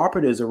already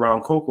cooperatives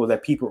around cocoa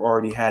that people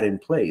already had in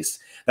place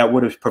that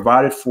would have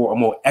provided for a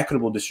more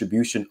equitable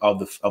distribution of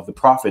the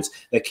profits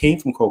that came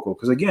from cocoa.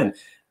 Because again,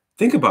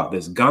 think about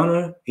this: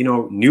 Ghana,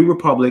 New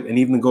Republic, and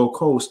even the Gold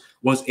Coast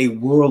was a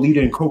world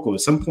leader in cocoa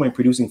at some point,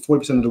 producing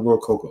 40% of the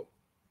world cocoa.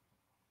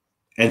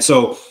 And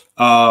so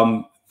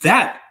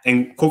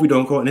and Kofi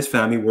Donko and his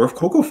family were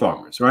cocoa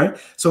farmers, right?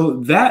 So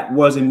that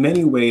was in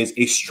many ways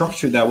a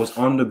structure that was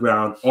on the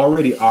ground,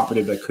 already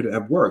operative, that could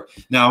have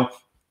worked. Now,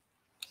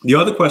 the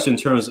other question in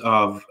terms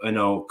of,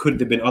 could there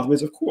have been other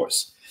ways? Of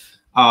course.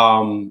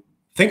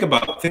 Think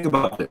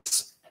about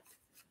this.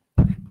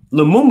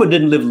 Lumumba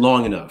didn't live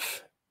long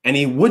enough, and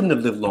he wouldn't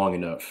have lived long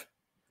enough,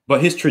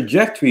 but his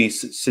trajectory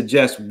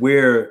suggests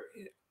where,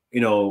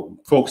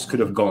 folks could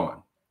have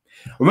gone.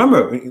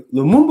 Remember,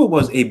 Lumumba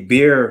was a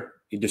beer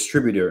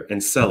distributor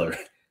and seller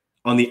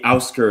on the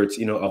outskirts,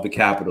 of the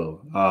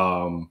capital,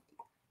 of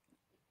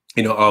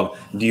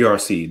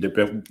DRC,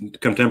 the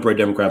Contemporary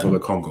Democratic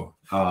Republic of Congo,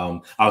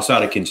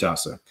 outside of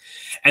Kinshasa.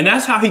 And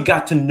that's how he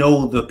got to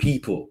know the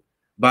people,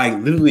 by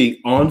literally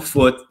on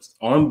foot,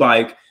 on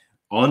bike,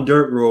 on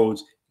dirt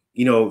roads,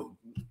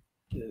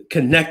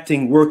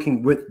 connecting,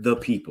 working with the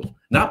people,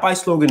 not by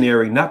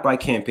sloganeering, not by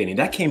campaigning.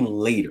 That came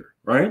later,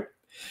 right?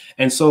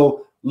 And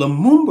so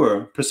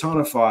Lumumba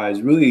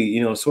personifies really,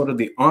 sort of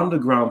the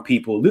underground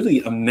people,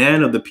 literally a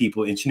man of the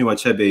people in Chinua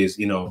Achebe's,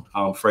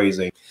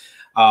 phrasing.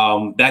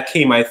 That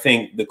came, I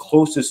think, the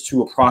closest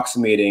to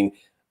approximating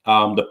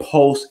the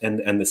pulse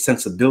and the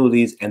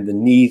sensibilities and the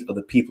needs of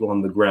the people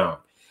on the ground.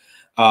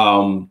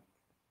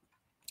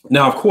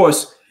 Now, of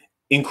course,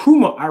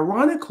 Nkrumah,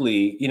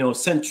 ironically,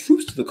 sent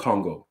troops to the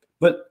Congo.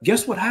 But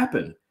guess what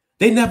happened?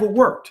 They never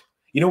worked.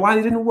 You know why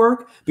they didn't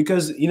work?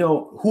 Because, who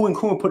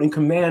Nkrumah put in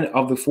command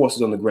of the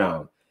forces on the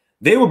ground?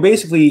 They were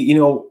basically,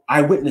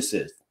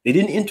 eyewitnesses. They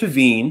didn't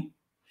intervene.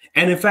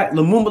 And in fact,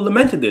 Lumumba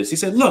lamented this. He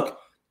said, look,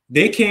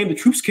 the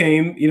troops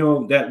came,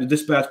 that were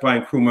dispatched by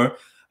Nkrumah.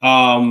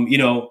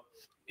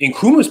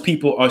 Nkrumah's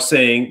people are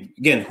saying,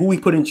 again, who he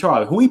put in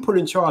charge. Who he put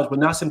in charge were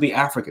not simply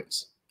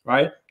Africans,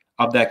 right,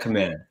 of that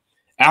command.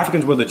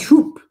 Africans were the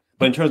troop,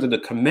 but in terms of the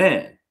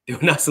command, they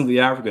were not simply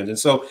Africans. And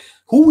so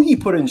who he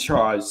put in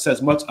charge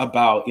says much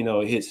about,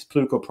 his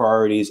political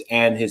priorities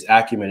and his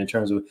acumen in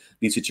terms of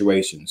these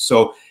situations.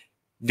 So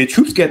the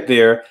troops get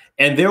there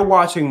and they're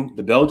watching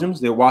the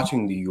Belgians, they're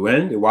watching the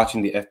UN, they're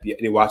watching the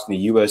FBI, they're watching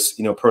the US,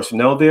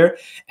 personnel there.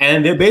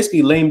 And they're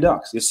basically lame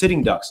ducks. They're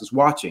sitting ducks, just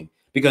watching,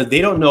 because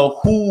they don't know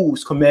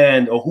whose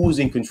command or who's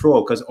in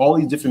control, because all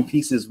these different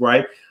pieces,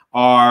 right,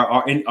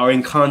 are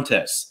in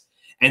contest.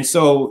 And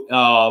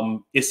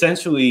so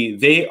essentially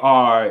they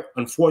are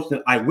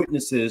unfortunate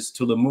eyewitnesses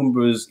to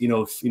Lumumba's,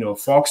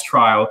 Fox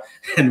trial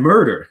and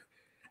murder.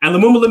 And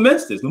Lumumba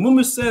laments this.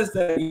 Lumumba says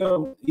that,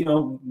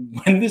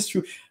 when this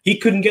true, he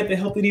couldn't get the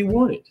help that he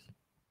wanted,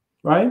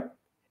 right?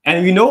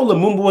 And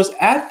Lumumba was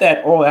at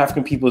that All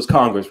African People's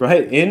Congress,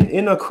 right,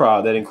 in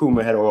Accra that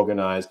Nkrumah had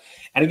organized.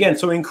 And again,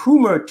 so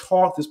Nkrumah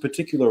taught this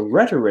particular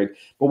rhetoric,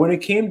 but when it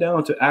came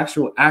down to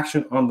actual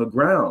action on the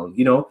ground,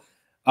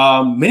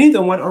 many of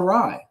them went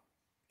awry,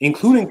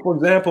 including, for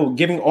example,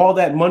 giving all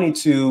that money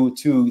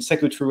to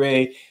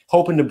Secretary,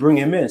 hoping to bring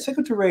him in.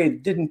 Secretary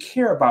didn't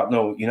care about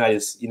no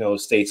United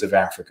States of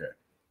Africa.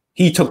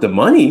 He took the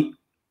money,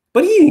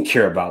 but he didn't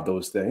care about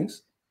those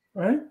things,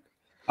 right?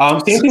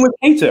 Same thing with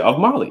Keita of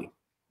Mali.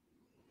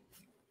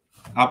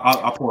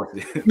 I'll pause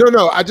it.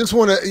 No, I just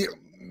want to.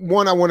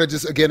 I want to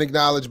just again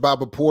acknowledge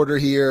Baba Porter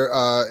here,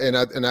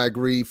 and I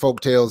agree.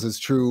 Folktales is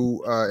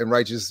true, and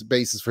righteous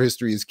basis for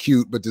history is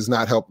cute, but does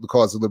not help the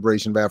cause of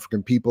liberation of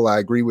African people. I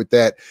agree with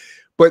that.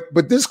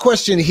 But this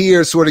question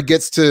here sort of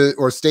gets to,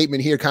 or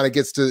statement here kind of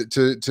gets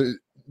to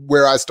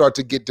where I start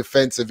to get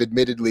defensive,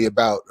 admittedly,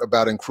 about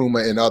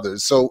Nkrumah and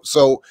others. So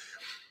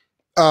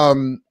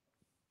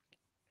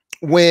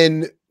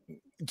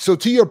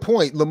to your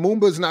point,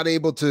 Lumumba is not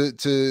able to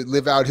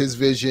live out his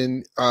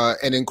vision,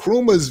 and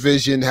Nkrumah's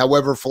vision,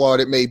 however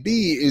flawed it may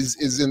be, is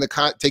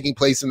taking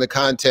place in the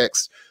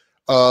context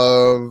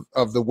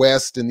of the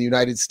West and the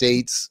United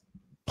States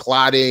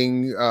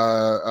plotting,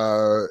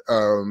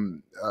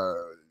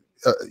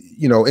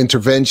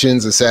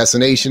 interventions,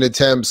 assassination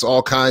attempts,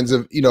 all kinds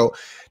of,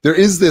 there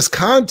is this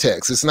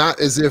context. It's not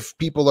as if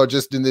people are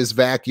just in this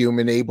vacuum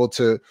and able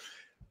to,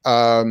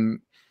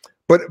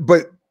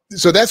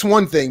 so that's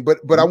one thing,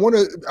 but I want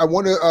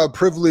to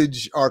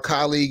privilege our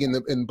colleague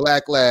in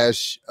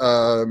Blacklash,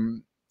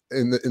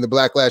 in the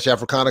Blacklash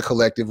Africana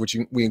Collective, which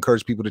we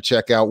encourage people to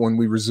check out when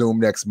we resume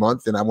next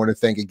month. And I want to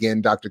thank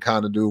again Dr.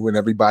 Konadu and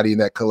everybody in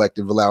that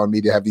collective allowing me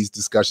to have these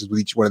discussions with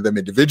each one of them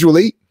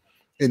individually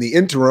in the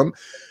interim.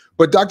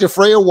 But Dr.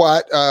 Freya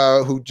Watt,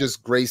 who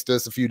just graced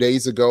us a few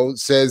days ago,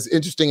 says,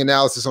 interesting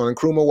analysis on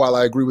Nkrumah. While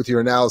I agree with your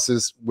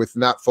analysis with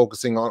not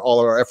focusing on all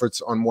our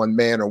efforts on one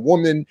man or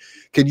woman,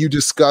 can you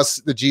discuss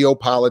the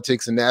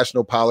geopolitics and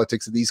national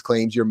politics of these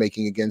claims you're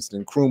making against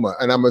Nkrumah?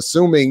 And I'm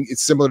assuming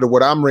it's similar to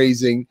what I'm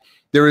raising.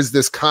 There is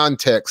this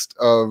context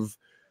of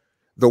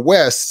the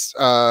West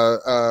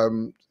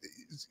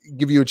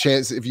give you a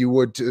chance, if you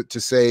would, to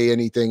say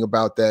anything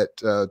about that,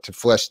 to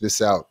flesh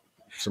this out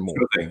some more.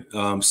 Sure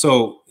thing.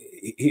 So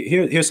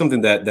here's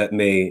something that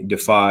may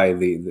defy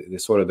the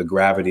sort of the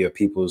gravity of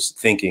people's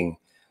thinking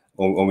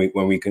when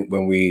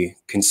we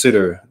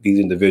consider these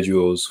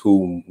individuals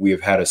whom we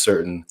have had a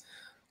certain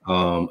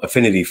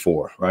affinity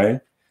for, right?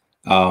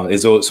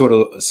 It's sort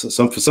of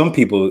for some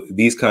people,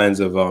 these kinds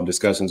of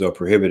discussions are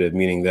prohibited,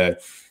 meaning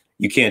that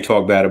you can't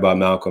talk bad about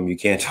Malcolm, you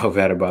can't talk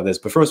bad about this.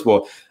 But first of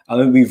all,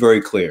 let me be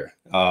very clear.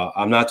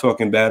 I'm not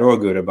talking bad or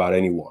good about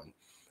anyone.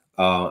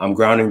 I'm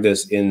grounding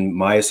this in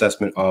my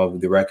assessment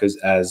of the records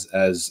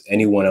as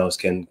anyone else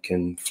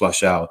can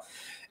flush out.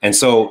 And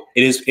so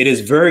it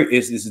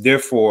is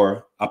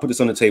therefore, I'll put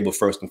this on the table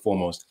first and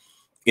foremost.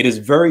 It is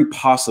very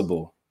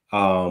possible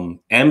and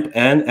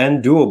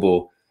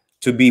doable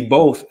to be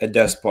both a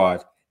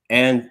despot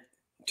and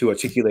to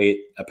articulate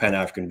a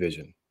Pan-African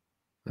vision.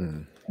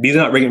 Mm. These are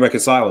not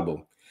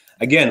reconcilable.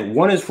 Again,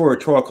 one is for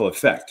rhetorical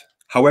effect.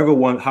 However,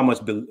 how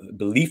much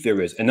belief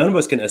there is, and none of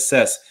us can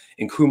assess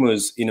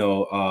Nkrumah's,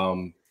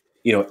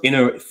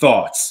 inner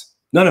thoughts.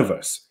 None of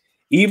us.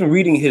 Even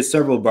reading his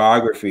several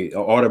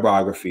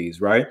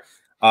autobiographies, right?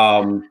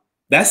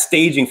 That's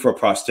staging for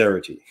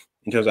posterity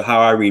in terms of how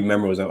I read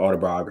memoirs and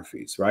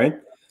autobiographies, right?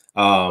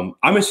 I'm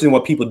interested in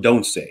what people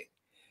don't say.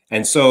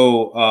 And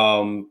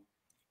so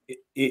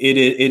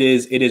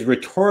it is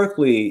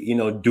rhetorically,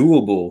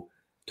 doable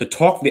to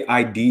talk the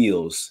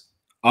ideals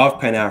of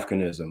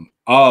Pan-Africanism,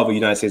 of the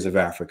United States of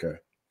Africa,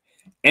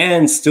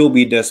 and still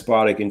be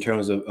despotic in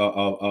terms of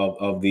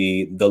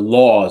the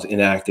laws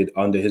enacted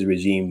under his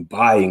regime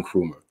by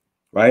Nkrumah,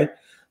 right?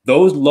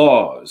 Those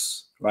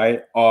laws,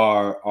 right,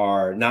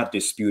 are not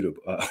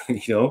disputable.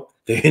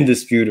 They're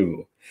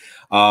indisputable.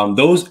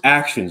 Those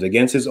actions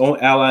against his own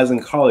allies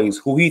and colleagues,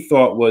 who he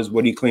thought was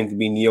what he claimed to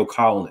be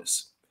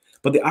neo-colonists.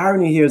 But the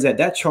irony here is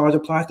that charge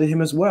applies to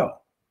him as well.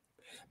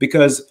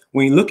 Because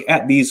when you look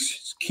at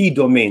these key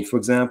domains, for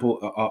example,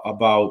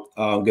 about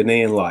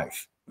Ghanaian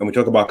life, and we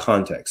talk about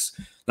context,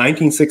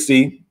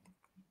 1960,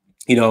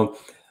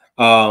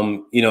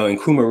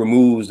 Nkrumah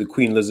removes the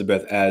Queen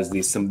Elizabeth as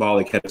the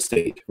symbolic head of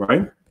state,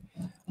 right?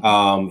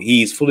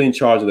 He's fully in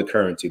charge of the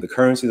currency. The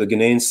currency, the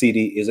Ghanaian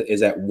cedi,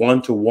 is at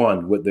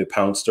 1-to-1 with the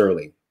pound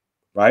sterling,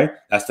 right?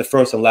 That's the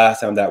first and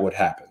last time that would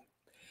happen.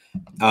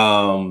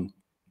 And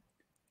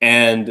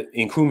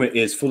Nkrumah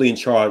is fully in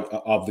charge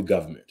of the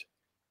government.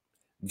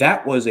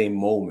 That was a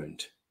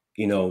moment,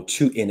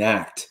 to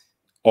enact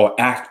or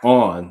act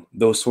on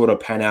those sort of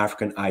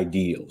Pan-African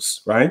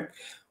ideals, right?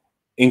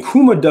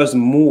 Nkrumah does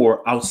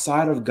more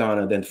outside of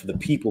Ghana than for the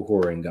people who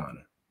are in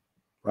Ghana,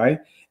 right?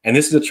 And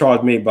this is a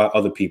charge made by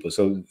other people,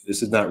 so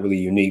this is not really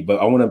unique,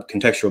 but I want to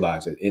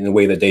contextualize it in a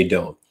way that they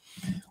don't,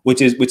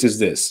 which is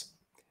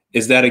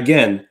that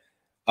again,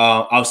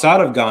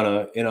 outside of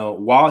Ghana,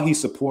 while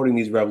he's supporting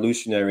these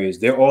revolutionaries,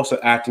 they're also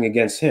acting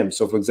against him.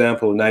 So, for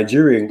example,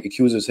 Nigeria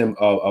accuses him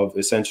of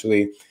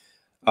essentially,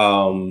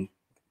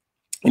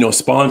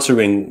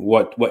 sponsoring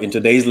what in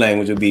today's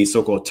language would be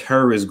so-called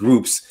terrorist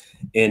groups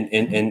in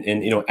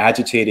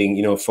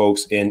agitating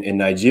folks in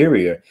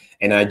Nigeria,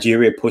 and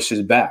Nigeria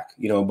pushes back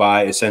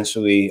by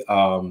essentially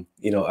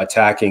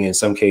attacking, in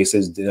some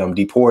cases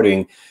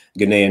deporting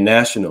Ghanaian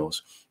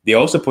nationals. They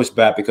also push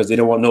back because they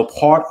don't want no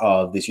part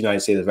of this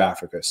United States of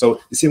Africa. So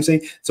you see what I'm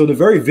saying? So the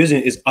very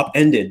vision is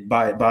upended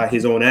by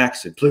his own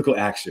actions, political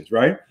actions,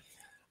 right?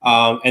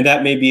 And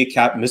that may be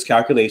a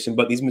miscalculation,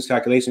 but these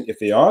miscalculations, if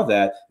they are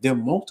that, they're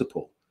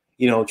multiple.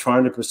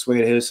 Trying to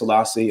persuade Haile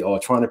Selassie, or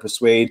trying to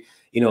persuade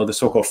the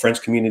so-called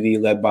French community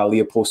led by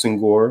Leopold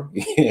Senghor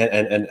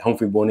and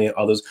Humphrey Bonnet and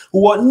others,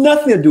 who want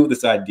nothing to do with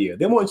this idea.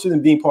 They're more interested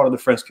in being part of the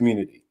French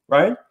community,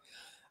 right?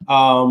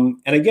 And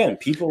again,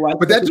 people like,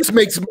 but that just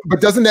makes,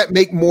 but doesn't that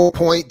make more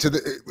point to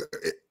the,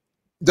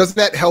 doesn't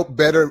that help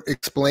better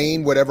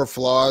explain whatever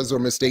flaws or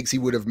mistakes he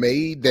would have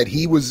made, that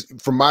he was,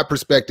 from my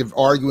perspective,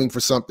 arguing for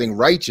something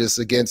righteous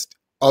against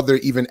other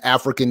even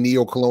African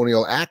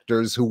neo-colonial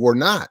actors who were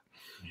not.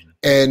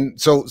 And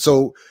so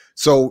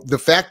the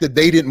fact that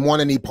they didn't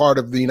want any part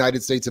of the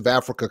United States of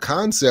Africa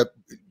concept,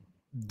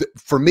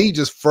 for me,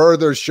 just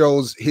further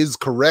shows his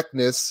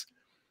correctness,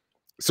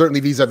 certainly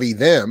vis-a-vis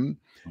them,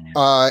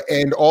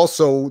 and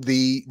also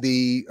the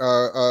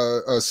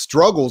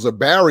struggles or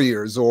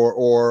barriers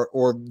or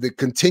the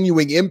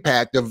continuing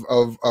impact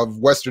of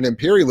Western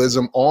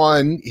imperialism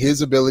on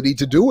his ability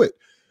to do it.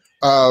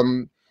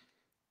 And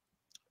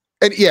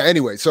yeah,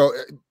 anyway, so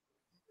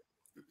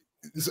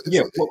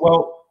yeah,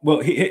 well,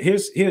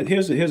 here's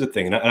the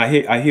thing, and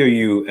I hear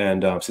you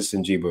and Sister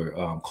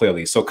Njiba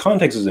clearly. So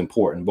context is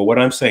important, but what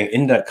I'm saying,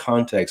 in that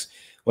context,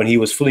 when he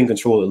was fully in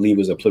control of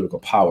levers of political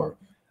power,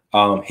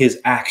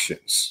 his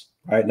actions,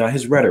 right, not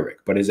his rhetoric,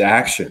 but his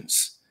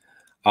actions,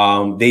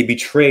 they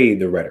betrayed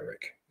the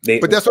rhetoric.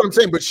 But that's what I'm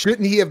saying. But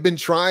shouldn't he have been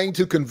trying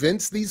to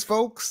convince these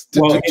folks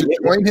to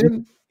join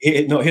him?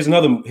 No, here's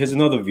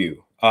another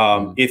view.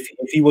 If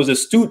he was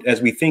astute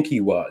as we think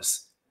he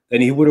was, then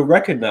he would have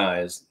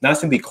recognized, not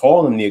simply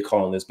call them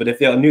neo-colonists, but if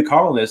they're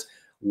neo-colonists,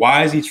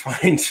 why is he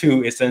trying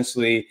to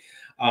essentially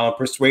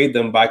persuade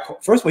them by,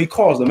 first of all, he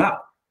calls them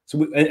out.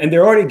 So and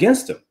they're already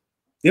against him.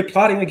 They're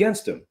plotting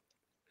against him.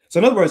 So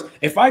in other words,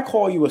 if I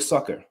call you a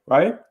sucker,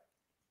 right,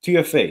 to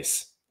your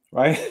face,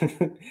 right,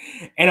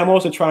 and I'm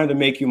also trying to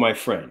make you my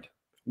friend,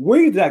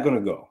 where is that going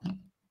to go?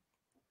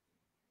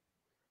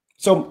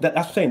 So that's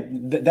what I'm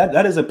saying.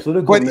 That is a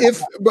political.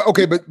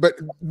 But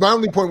my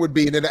only point would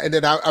be, and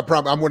then I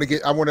probably I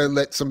want to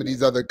let some of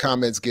these other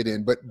comments get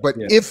in. But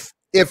yeah.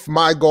 if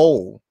my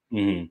goal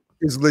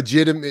is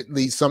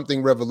legitimately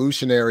something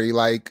revolutionary,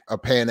 like a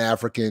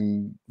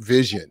Pan-African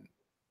vision,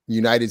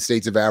 United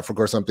States of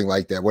Africa or something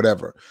like that,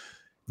 whatever,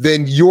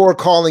 then you're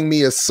calling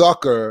me a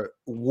sucker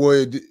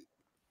would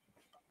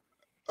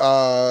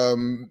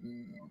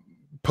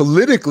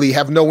politically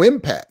have no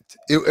impact.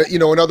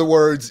 In other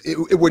words,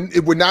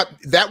 it would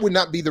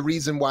not be the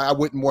reason why I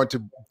wouldn't want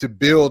to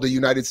build a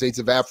United States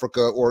of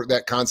Africa or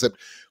that concept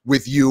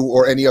with you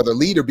or any other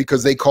leader,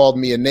 because they called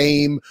me a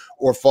name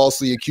or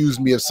falsely accused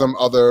me of some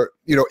other,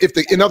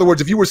 in other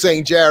words, if you were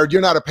saying, Jared,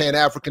 you're not a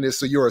Pan-Africanist,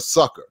 so you're a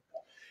sucker,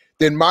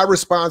 then my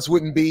response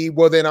wouldn't be,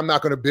 well, then I'm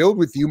not going to build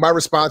with you. My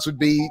response would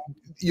be,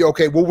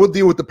 okay, well, we'll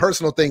deal with the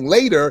personal thing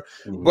later,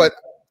 but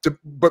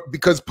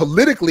because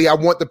politically I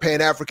want the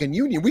Pan-African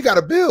Union, we got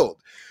to build.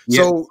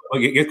 Yeah. So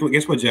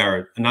guess what,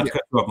 Jared? And not to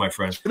cut you off, my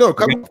friend. No,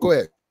 go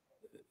ahead.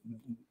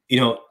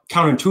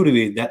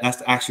 Counterintuitively,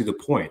 that's actually the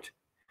point.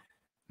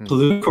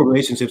 Political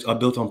relationships are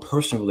built on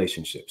personal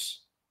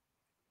relationships.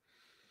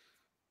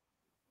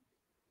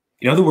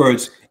 In other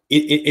words,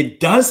 it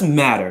does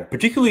matter,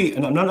 particularly,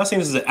 and I'm not saying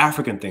this is an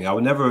African thing. I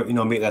would never,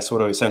 make that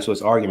sort of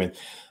essentialist argument,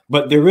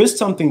 but there is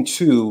something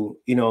to,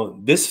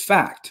 this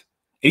fact,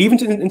 and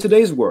even in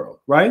today's world,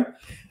 right?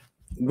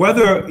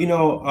 Whether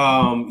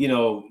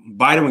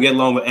Biden would get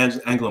along with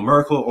Angela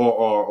Merkel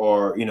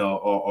or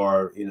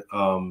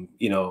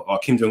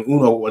Kim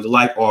Jong-un or the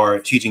like,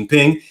 or Xi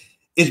Jinping,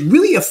 is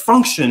really a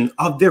function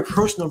of their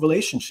personal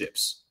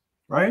relationships,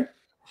 right?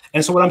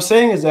 And so what I'm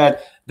saying is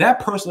that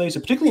personal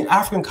relationship, particularly in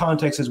African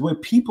context, is where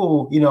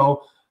people, they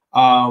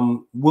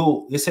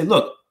say,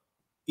 look,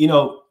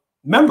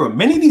 remember,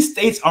 many of these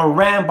states are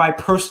ran by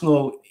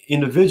personal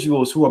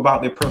individuals who are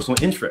about their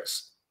personal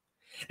interests.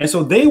 And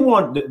so they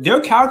want, their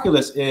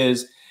calculus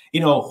is,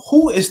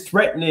 who is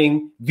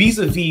threatening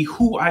vis-a-vis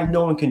who I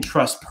know and can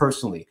trust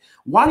personally?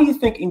 Why do you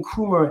think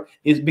Nkrumah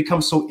is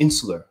become so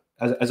insular?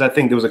 As I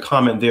think there was a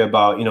comment there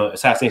about,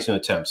 assassination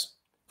attempts.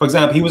 For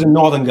example, he was in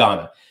northern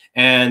Ghana,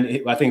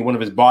 and I think one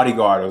of his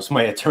bodyguards or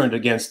somebody had turned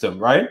against him,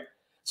 right?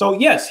 So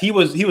yes, he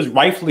was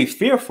rightfully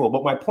fearful.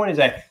 But my point is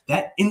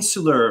that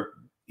insular,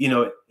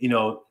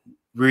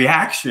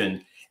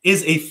 reaction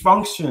is a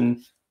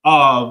function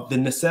of the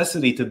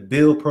necessity to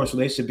build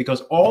personal relationships,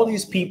 because all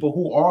these people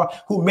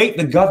who make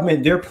the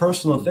government their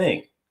personal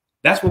thing,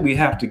 that's what we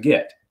have to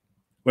get.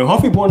 When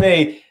Humphrey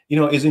Bonney,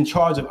 is in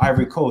charge of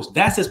Ivory Coast,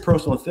 that's his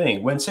personal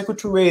thing. When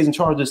Secretary is in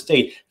charge of the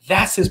state,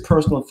 that's his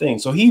personal thing.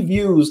 So he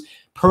views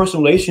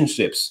personal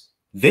relationships.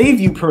 They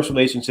view personal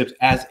relationships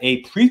as a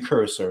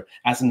precursor,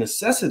 as a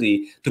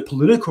necessity to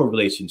political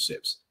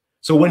relationships.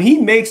 So when he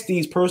makes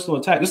these personal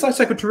attacks, just like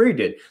Secretary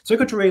did,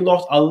 Secretary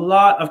lost a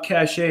lot of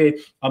cachet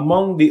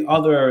among the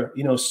other,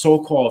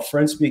 so-called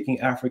French-speaking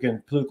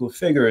African political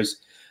figures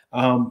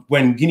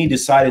when Guinea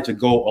decided to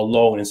go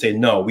alone and say,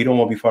 no, we don't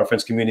want to be part of the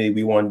French community.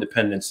 We want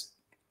independence.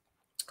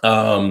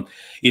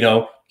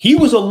 He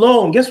was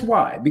alone. Guess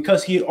why?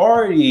 Because he had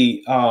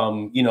already,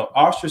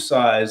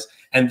 ostracized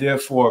and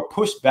therefore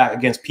pushed back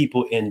against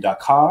people in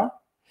Dakar,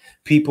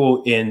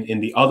 people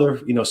in the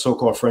other,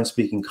 so-called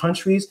French-speaking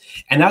countries.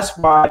 And that's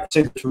why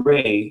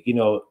Secretary,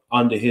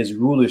 under his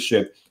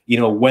rulership,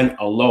 went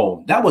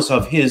alone. That was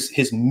of his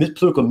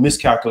political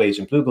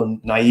miscalculation, political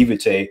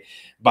naivete,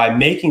 by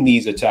making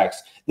these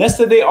attacks. Let's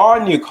say they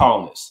are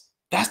neo-colonists.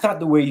 That's not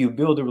the way you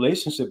build a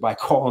relationship, by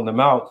calling them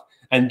out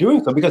and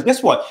doing so. Because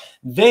guess what?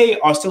 They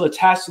are still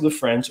attached to the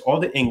French or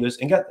the English,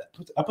 and that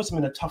puts them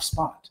in a tough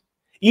spot.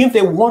 Even if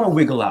they want to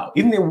wiggle out,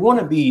 even if they want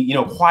to be,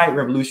 quiet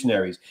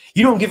revolutionaries,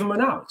 you don't give them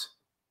an out.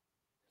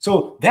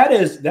 So that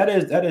is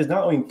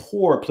not only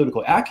poor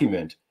political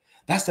acumen,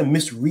 that's the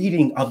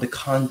misreading of the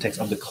context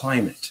of the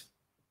climate,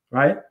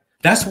 right?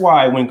 That's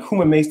why when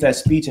Nkrumah makes that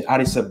speech in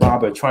Addis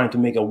Ababa, trying to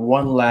make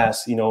one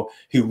last,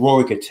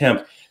 heroic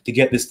attempt to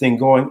get this thing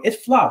going, it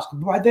flops.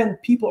 By then,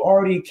 people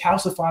already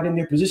calcified in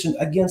their position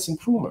against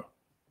Nkrumah.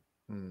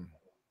 And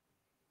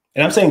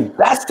I'm saying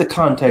that's the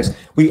context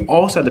we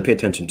also have to pay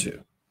attention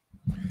to.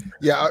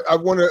 Yeah, I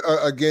want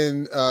to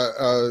again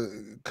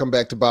come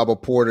back to Baba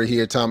Porter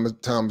here,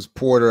 Thomas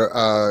Porter.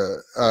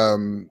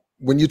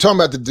 When you're talking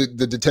about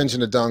the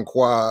detention of Don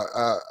Kwa,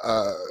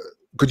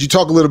 could you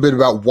talk a little bit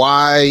about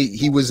why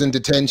he was in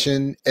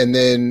detention, and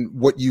then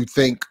what you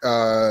think,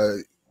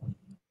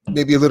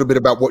 maybe a little bit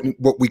about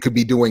what we could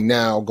be doing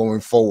now going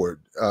forward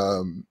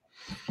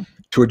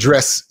to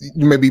address,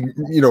 maybe,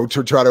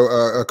 to try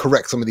to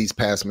correct some of these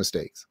past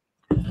mistakes?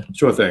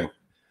 Sure thing.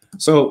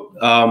 So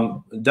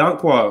Don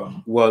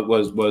Kwa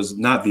was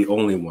not the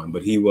only one,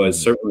 but he was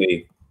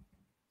certainly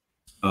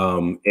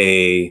caught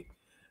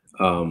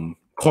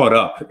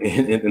up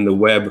in the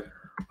web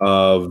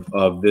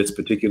of this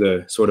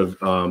particular sort of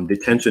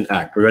detention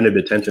act, preventive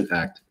detention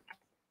act,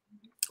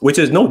 which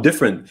is no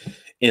different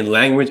in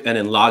language and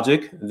in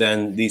logic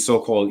than the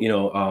so-called,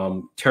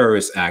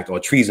 terrorist act or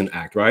treason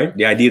act, right?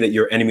 The idea that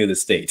you're enemy of the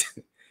state.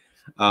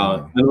 In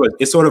other words,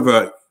 it's sort of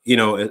a,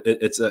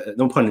 it's a,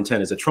 no pun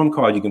intended, it's a trump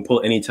card you can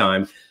pull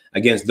anytime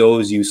against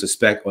those you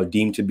suspect or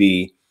deem to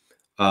be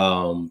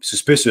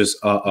suspicious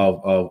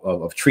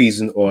of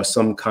treason or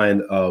some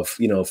kind of,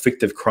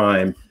 fictive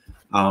crime,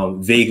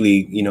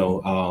 vaguely,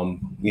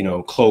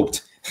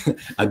 cloaked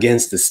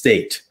against the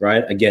state,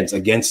 right?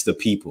 Against the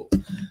people.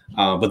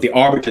 But the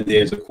arbiter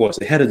there is, of course,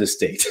 the head of the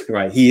state,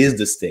 right? He is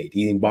the state.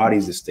 He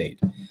embodies the state.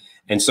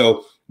 And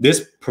so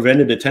this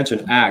Preventive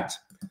Detention Act,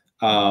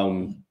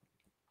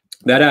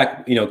 that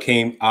act,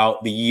 came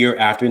out the year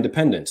after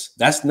independence.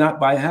 That's not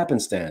by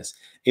happenstance.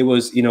 It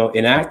was,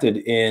 enacted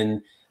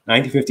in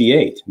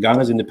 1958.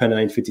 Ghana's independent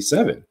in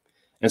 1957.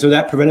 And so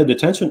that Preventive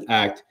Detention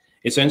Act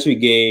essentially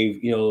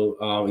gave,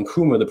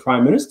 Nkrumah, the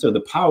prime minister,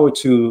 the power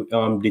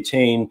to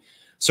detain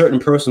certain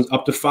persons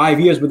up to 5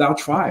 years without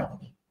trial,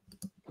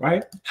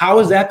 right? How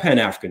is that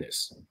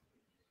Pan-Africanist?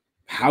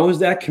 How is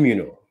that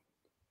communal,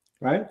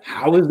 right?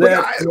 How is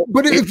that?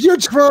 But if you're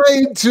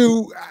trying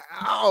to,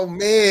 oh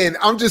man,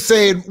 I'm just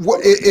saying, what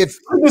if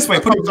this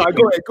way? I'm sorry,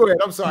 go ahead.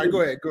 I'm sorry,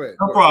 go ahead.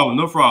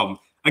 No problem.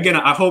 Again,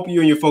 I hope you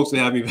and your folks will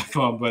have me back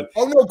on, but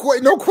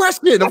no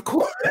question, of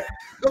course.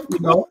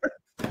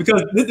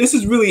 Because this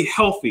is really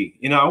healthy.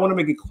 I want to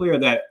make it clear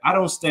that I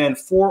don't stand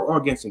for or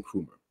against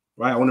Nkrumah,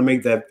 right? I want to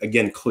make that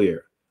again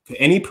clear. For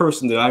any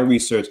person that I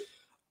research,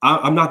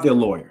 I'm not their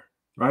lawyer,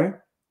 right?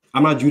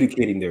 I'm not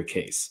adjudicating their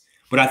case.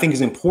 But I think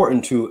it's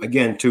important to,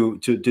 again, to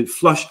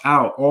flush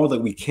out all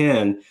that we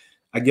can,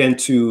 again,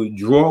 to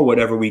draw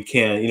whatever we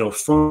can,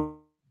 from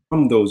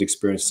those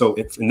experiences. So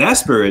in that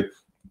spirit,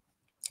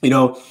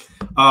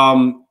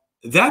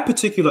 that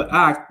particular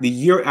act, the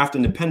year after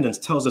independence,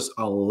 tells us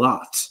a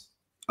lot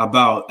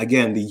about,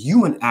 again, the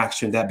human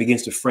action that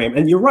begins to frame.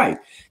 And you're right.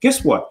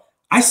 Guess what?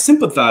 I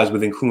sympathize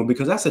with Nkrumah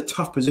because that's a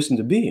tough position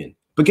to be in.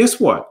 But guess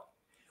what?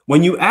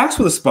 When you ask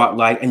for the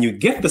spotlight and you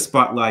get the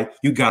spotlight,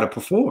 you got to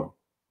perform.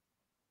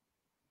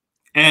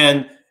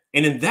 And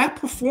in that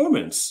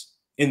performance,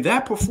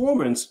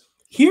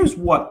 here's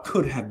what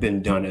could have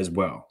been done as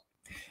well.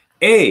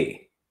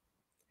 A,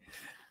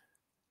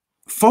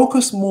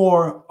 focus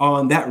more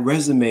on that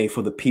resume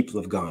for the people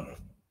of Ghana.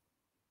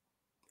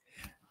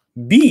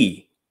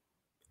 B,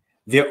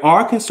 there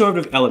are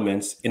conservative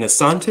elements in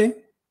Asante,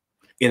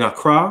 in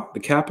Accra, the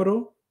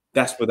capital.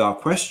 That's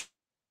without question.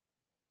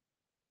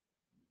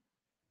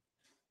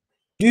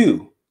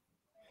 You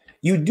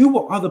do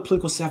what other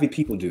political savvy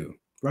people do,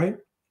 right?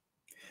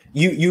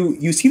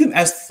 You see them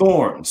as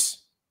thorns,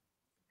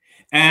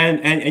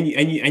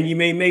 and you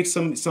may make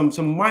some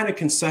minor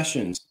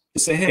concessions to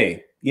say,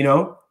 hey,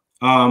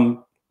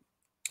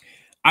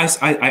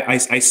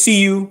 I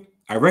see you,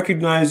 I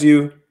recognize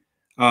you.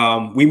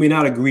 We may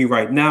not agree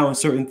right now on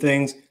certain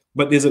things,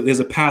 but there's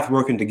a path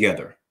working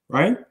together,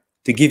 right?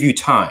 To give you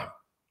time,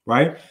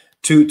 right?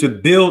 To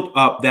build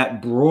up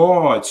that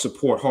broad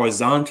support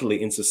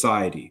horizontally in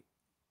society.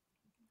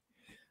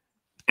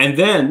 And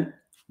then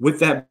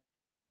with that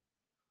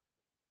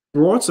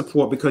broad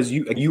support, because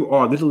you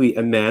are literally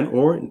a man,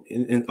 or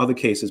in other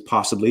cases,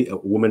 possibly a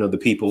woman of the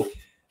people,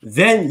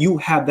 then you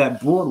have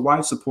that broad,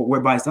 wide support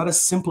whereby it's not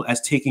as simple as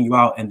taking you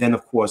out and then,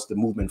 of course, the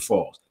movement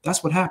falls.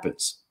 That's what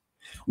happens.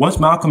 Once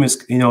Malcolm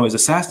is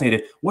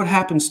assassinated, what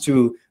happens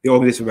to the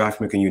Organization of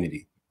African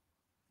Unity?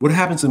 What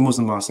happens to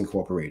Muslim Mosques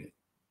Incorporated?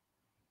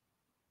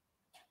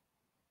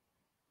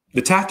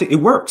 The tactic, it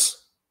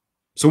works.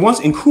 So once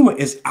Nkrumah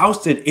is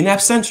ousted in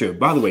absentia,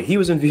 by the way, he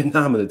was in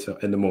Vietnam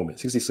in the moment,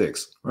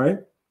 66, right?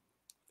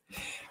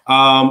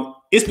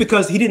 It's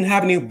because he didn't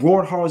have any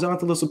broad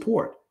horizontal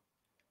support.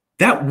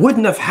 That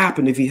wouldn't have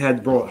happened if he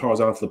had broad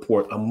horizontal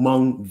support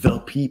among the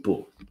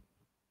people.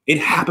 It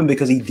happened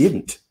because he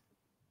didn't.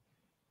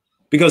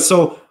 Because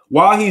so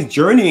while he's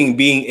journeying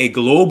being a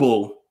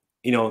global,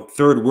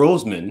 third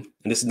worldsman,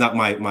 and this is not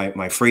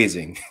my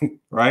phrasing,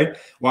 right?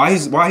 While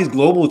he's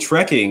global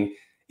trekking,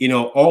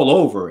 all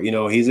over,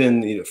 he's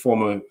in the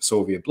former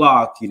Soviet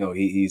bloc,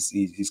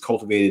 he's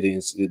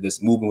cultivated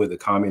this movement with the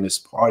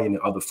Communist Party and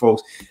other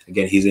folks.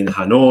 Again, he's in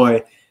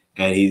Hanoi,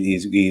 and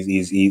he's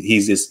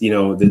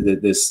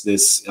this,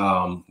 this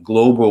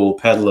global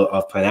peddler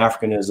of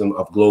Pan-Africanism,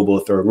 of global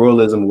third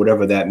worldism,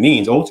 whatever that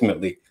means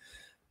ultimately.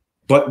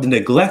 But the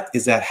neglect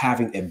is that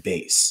having a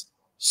base.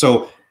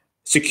 So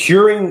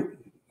securing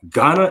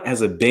Ghana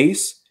as a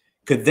base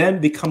could then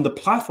become the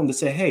platform to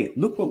say, hey,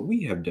 look what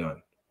we have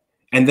done.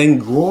 And then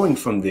growing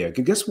from there.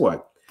 Because guess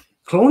what?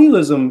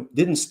 Colonialism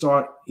didn't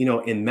start,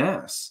 en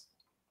masse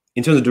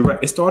in terms of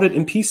direct. It started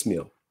in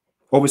piecemeal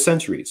over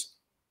centuries,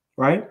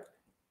 right?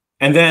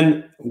 And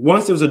then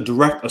once there was a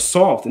direct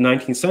assault in the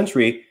 19th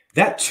century,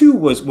 that too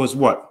was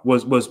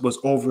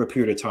over a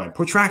period of time,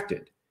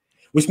 protracted,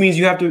 which means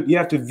you have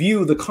to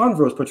view the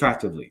converse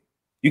protractively.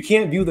 You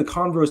can't view the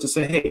converse to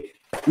say, hey,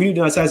 we need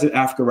to decide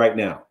Africa right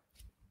now.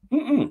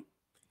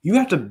 You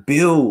have to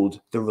build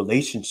the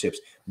relationships,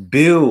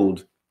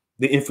 build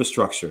the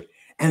infrastructure,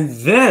 and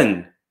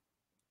then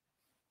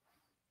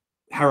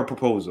have a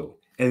proposal,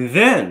 and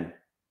then,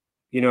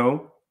 you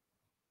know,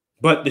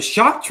 but the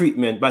shock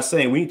treatment by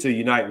saying we need to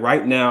unite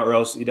right now or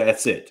else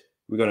that's it,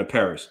 we're going to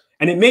perish.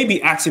 And it may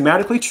be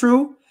axiomatically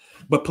true,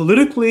 but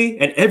politically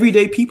and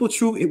everyday people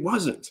true, it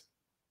wasn't.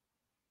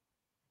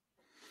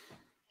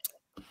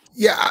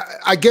 Yeah,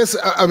 I guess,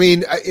 I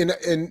mean,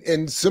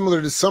 in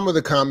similar to some of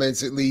the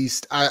comments, at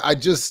least, I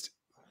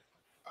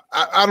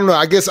don't know.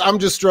 I guess I'm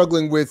just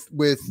struggling with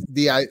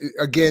the,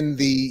 again,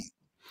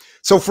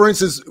 so for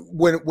instance,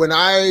 when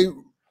I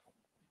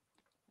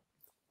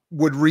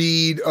would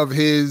read of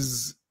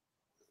his,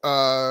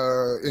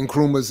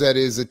 Nkrumah's, that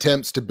is,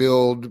 attempts to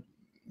build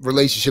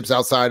relationships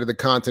outside of the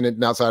continent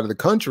and outside of the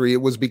country,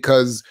 it was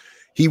because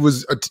he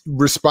was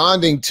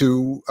responding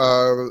to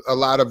a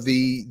lot of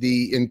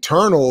the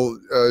internal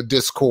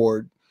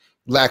discord,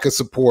 lack of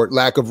support,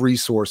 lack of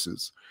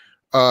resources,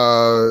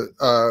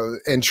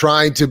 and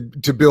trying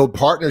to build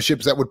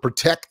partnerships that would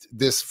protect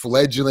this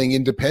fledgling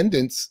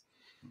independence.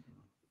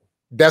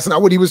 That's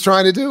not what he was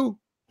trying to do.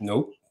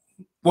 Nope.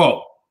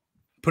 Well,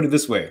 put it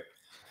this way.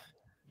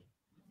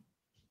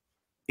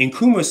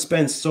 Nkrumah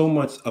spends so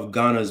much of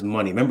Ghana's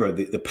money. Remember,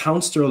 the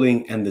pound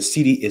sterling and the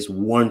cedi is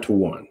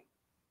 1-to-1.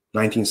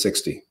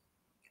 1960,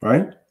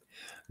 right?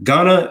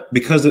 Ghana,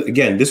 because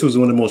again, this was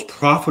one of the most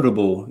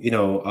profitable, you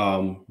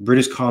know,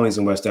 British colonies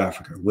in West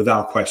Africa,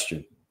 without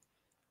question.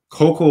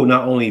 Cocoa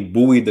not only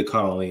buoyed the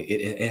colony,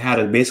 it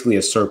had basically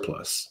a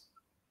surplus.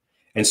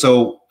 And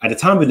so at the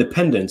time of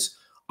independence,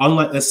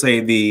 unlike, let's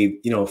say, the,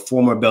 you know,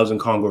 former Belgian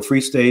Congo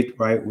Free State,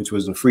 right, which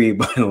wasn't free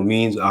by no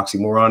means,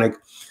 oxymoronic.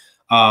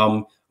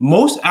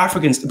 Most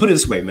Africans, put it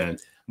this way, man,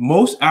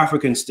 most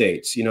African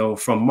states, you know,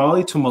 from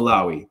Mali to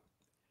Malawi,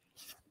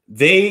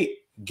 they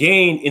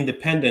gained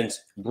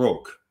independence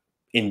broke,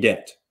 in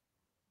debt.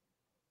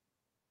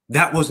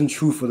 That wasn't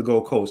true for the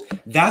Gold Coast.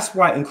 That's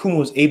why Nkrumah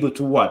was able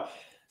to what?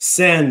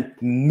 Send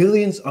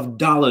millions of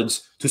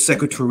dollars to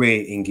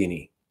Secretariat in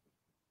Guinea.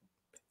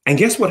 And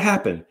guess what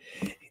happened?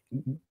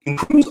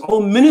 Nkrumah's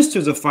own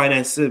ministers of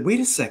finance said, wait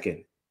a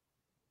second,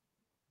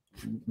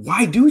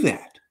 why do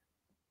that?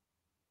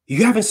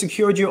 You haven't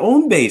secured your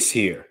own base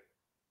here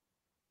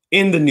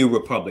in the new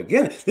republic.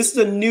 Again, this is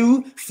a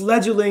new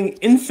fledgling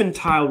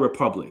infantile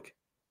republic.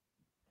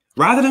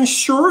 Rather than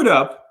shore it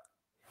up,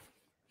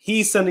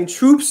 he's sending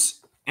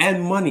troops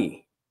and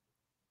money,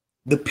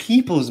 the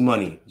people's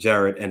money,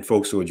 Jared and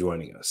folks who are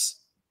joining us,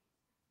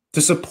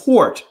 to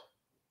support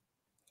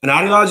an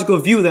ideological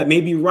view that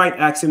may be right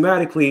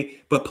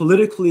axiomatically, but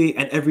politically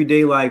and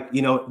everyday life,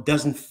 you know,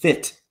 doesn't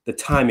fit the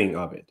timing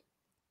of it.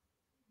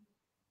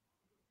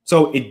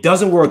 So it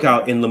doesn't work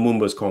out in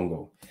Lumumba's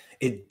Congo.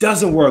 It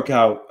doesn't work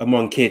out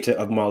among Keita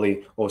of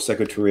Mali or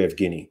Secretary of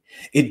Guinea.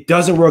 It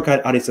doesn't work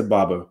out Addis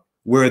Ababa,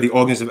 where the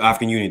Organization of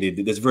African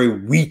Unity, this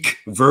very weak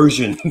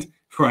version,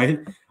 right?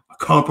 A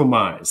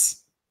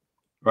compromise,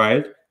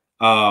 right?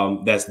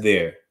 That's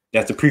there.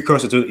 That's the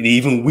precursor to the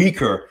even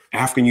weaker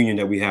African Union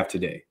that we have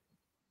today.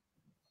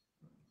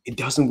 It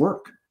doesn't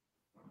work.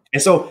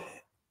 And so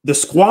the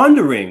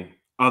squandering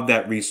of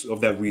that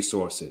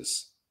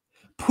resources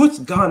puts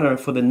Ghana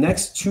for the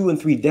next 2 and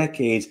 3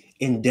 decades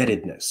in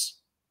indebtedness.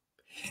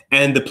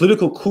 And the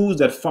political coups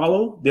that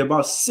follow, they're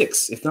about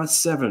 6, if not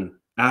 7,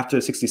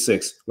 after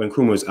 66, when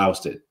Nkrumah was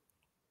ousted.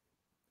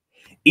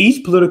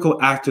 Each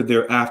political actor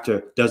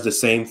thereafter does the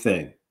same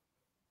thing.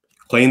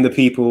 Claim the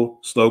people,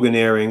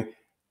 sloganeering,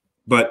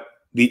 but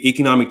the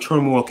economic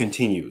turmoil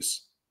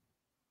continues.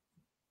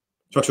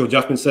 Structural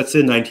adjustment sets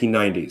in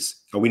 1990s,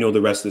 and we know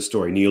the rest of the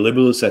story.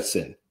 Neoliberalism sets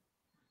in.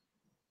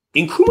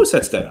 Nkrumah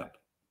sets that up.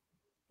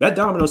 That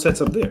domino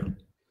sets up there.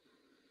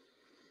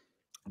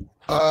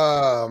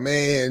 Oh,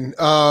 man.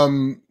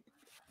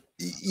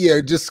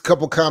 Yeah, just a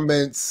couple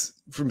comments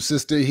from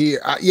sister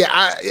here.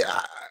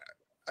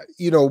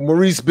 You know,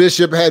 Maurice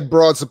Bishop had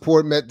broad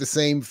support, met the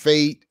same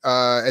fate.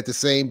 At the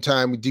same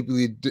time, we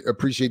deeply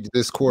appreciate the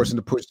discourse and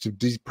the push to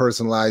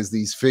depersonalize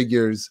these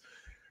figures.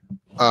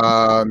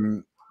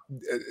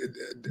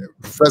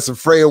 Professor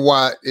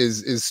Freyawat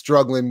is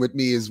struggling with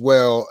me as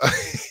well,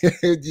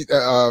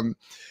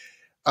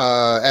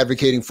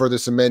 advocating further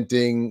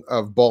cementing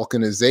of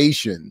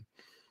balkanization.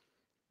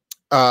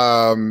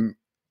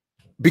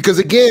 Because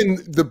again,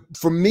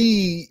 for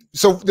me,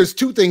 so there's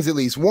 2 things at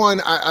least.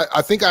 One,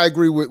 I think I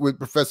agree with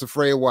Professor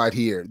Freyawat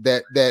here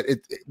that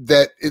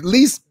at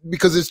least,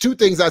 because there's 2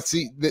 things I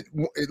see that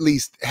at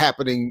least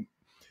happening.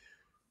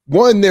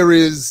 One, there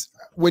is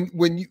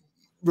when you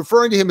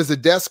referring to him as a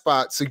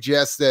despot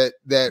suggests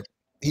that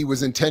he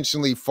was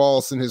intentionally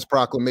false in his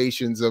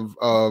proclamations of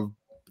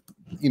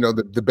you know,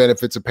 the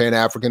benefits of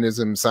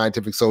Pan-Africanism,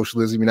 scientific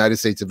socialism, United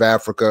States of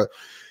Africa.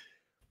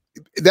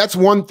 That's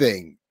one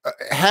thing.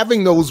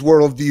 Having those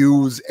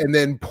worldviews and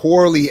then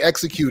poorly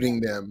executing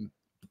them,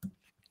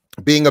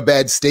 being a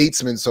bad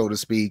statesman, so to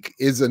speak,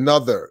 is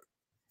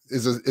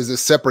a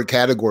separate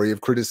category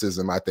of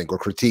criticism, I think, or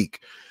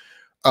critique.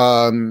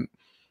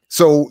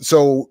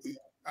 So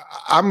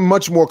I'm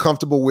much more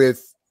comfortable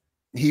with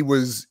he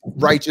was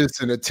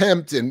righteous in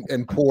attempt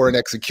and poor in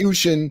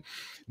execution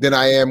than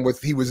I am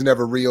with he was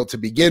never real to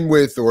begin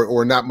with,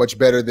 or not much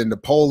better than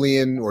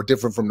Napoleon, or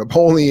different from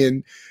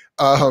Napoleon.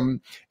 And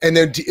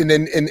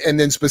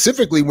then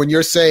specifically when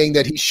you're saying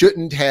that he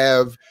shouldn't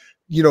have,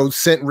 you know,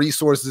 sent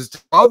resources to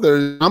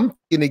others, I'm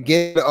thinking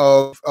again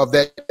of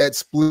that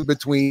split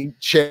between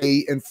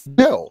Che and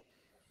Fidel,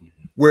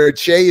 where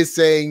Che is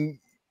saying,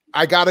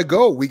 I gotta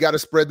go. We gotta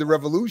spread the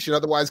revolution,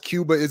 otherwise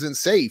Cuba isn't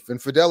safe.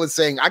 And Fidel is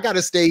saying, I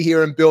gotta stay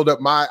here and build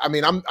up my. I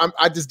mean,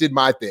 I just did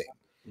my thing.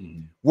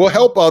 Mm-hmm. We'll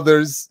help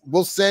others.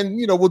 We'll send.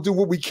 You know, we'll do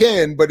what we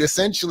can. But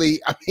essentially,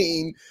 I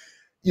mean,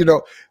 you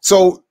know.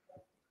 So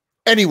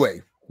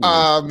anyway,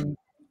 mm-hmm.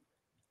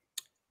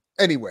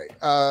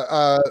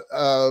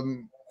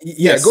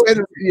 Yes. Go ahead.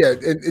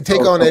 And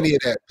take on any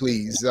of that,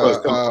 please.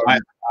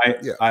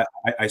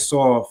 I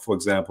saw, for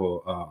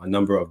example, a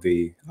number of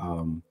the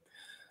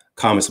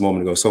comments a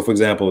moment ago. So, for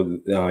example,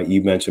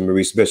 you mentioned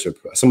Maurice Bishop.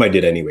 Somebody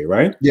did anyway,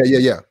 right?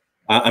 Yeah.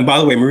 And by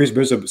the way, Maurice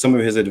Bishop, some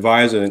of his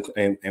advisors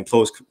and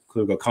close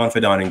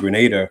confidant in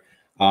Grenada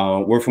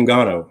were from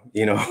Ghana.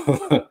 You know,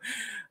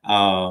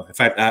 in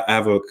fact, I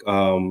have a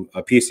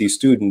PhD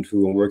student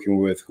who I'm working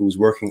with, who's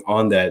working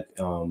on that.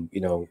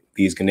 You know,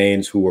 these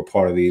Ghanaians who were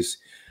part of these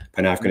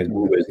Pan-Africanist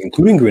movements,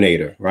 including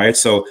Grenada, right?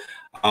 So,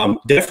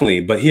 definitely.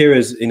 But here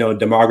is, you know,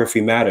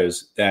 demography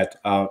matters. That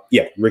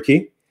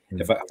Ricky.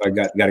 If I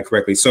got it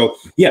correctly. So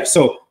yeah,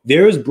 so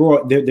there is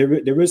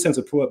there is sense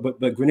of broad, but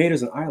Grenada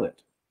is an island,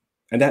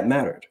 and that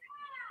mattered.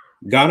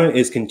 Ghana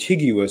is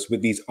contiguous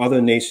with these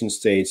other nation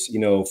states, you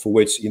know, for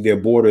which their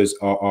borders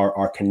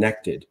are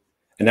connected.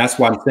 And that's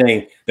why I'm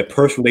saying the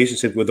personal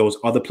relationship with those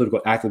other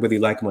political actors, whether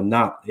you like them or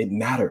not, it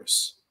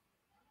matters.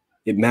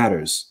 It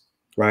matters,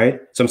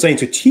 right? So I'm saying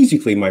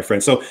strategically, my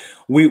friend. So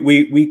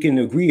we can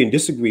agree and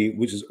disagree,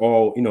 which is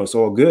all, you know, it's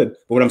all good.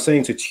 But what I'm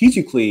saying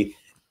strategically,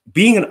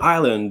 being an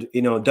island,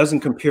 you know, doesn't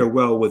compare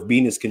well with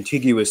being this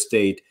contiguous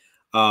state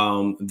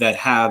that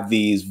have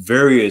these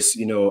various,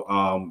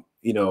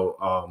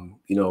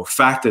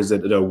 factors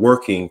that are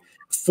working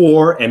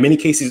for, in many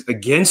cases,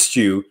 against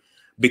you,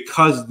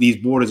 because these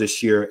borders are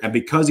sheer and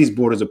because these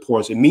borders are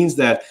porous. It means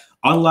that,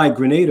 unlike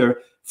Grenada,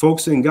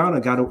 folks in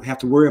Ghana have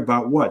to worry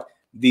about what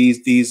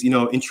these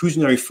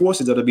intrusionary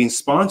forces that are being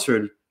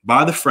sponsored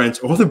by the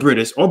French or the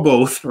British or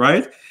both,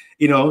 right?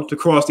 You know, to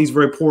cross these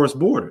very porous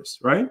borders,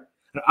 right?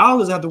 And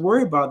islanders have to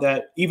worry about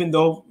that, even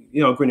though,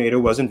 you know, Grenada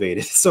was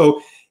invaded.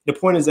 So the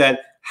point is that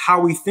how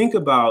we think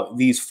about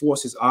these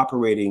forces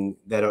operating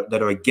that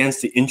are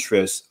against the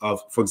interests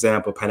of, for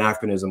example,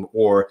 Pan-Africanism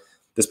or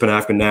this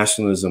Pan-African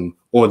nationalism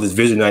or this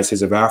vision of the United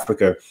States of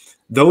Africa,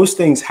 those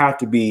things have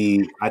to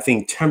be, I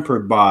think,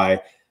 tempered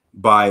by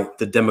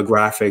the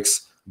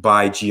demographics,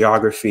 by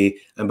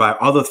geography, and by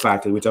other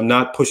factors, which I'm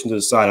not pushing to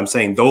the side. I'm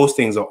saying those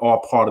things are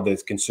all part of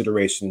this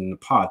consideration in the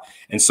pot.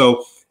 And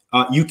so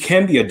you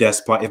can be a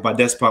despot, if by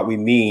despot we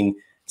mean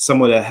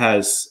someone that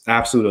has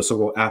absolute or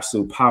so-called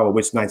absolute power,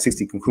 which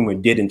 960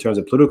 Nkrumah did in terms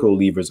of political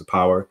levers of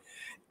power,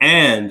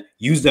 and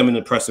use them in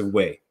an oppressive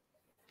way.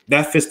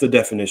 That fits the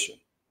definition.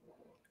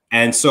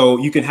 And so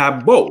you can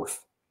have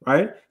both,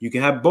 right? You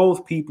can have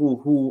both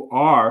people who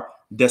are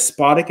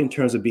despotic in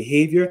terms of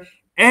behavior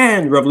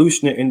and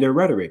revolutionary in their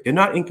rhetoric. They're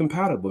not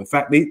incompatible. In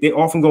fact, they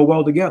often go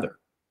well together.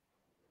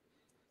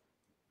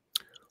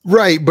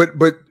 Right, but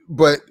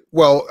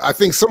well, I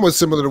think somewhat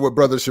similar to what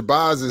Brother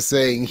Shabazz is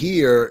saying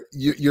here.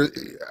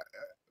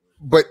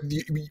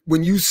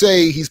 When you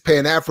say he's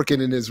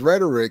Pan-African in his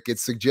rhetoric,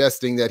 it's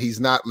suggesting that he's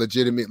not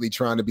legitimately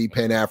trying to be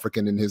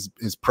Pan-African in his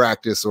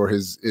practice or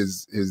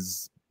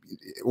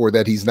or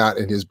that he's not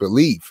in his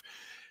belief.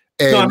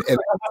 And, I'm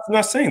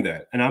not saying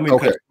that, and I'm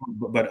okay.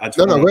 But I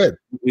just go ahead.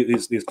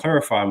 Is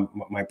clarify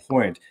my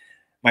point.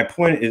 My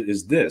point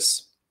is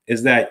this: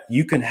 is that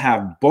you can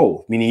have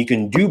both, meaning you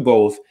can do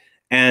both.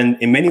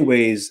 And in many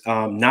ways,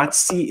 not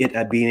see it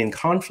as being in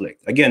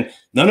conflict. Again,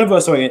 none of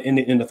us are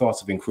in the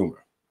thoughts of Nkrumah,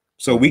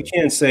 so we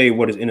can't say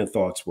what his inner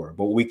thoughts were.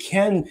 But what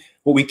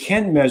we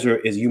can measure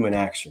is human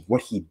action,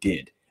 what he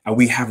did, and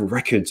we have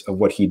records of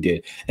what he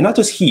did, and not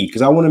just he,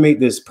 because I want to make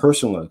this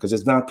personal, because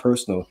it's not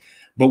personal,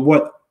 but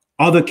what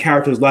other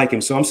characters like him.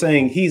 So I'm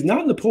saying he's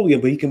not Napoleon,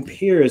 but he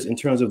compares in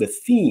terms of the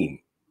theme.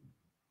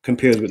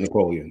 Compares with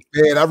Napoleon.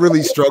 Man, I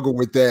really struggle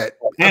with that.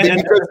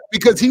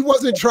 Because he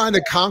wasn't trying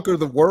to conquer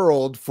the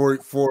world for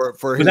his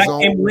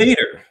own.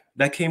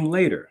 That came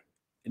later.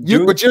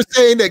 But you're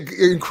saying that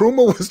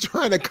Nkrumah was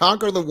trying to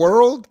conquer the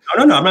world?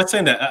 No, I'm not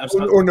saying that.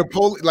 Or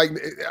Napoleon,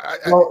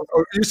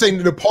 or you're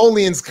saying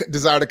Napoleon's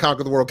desire to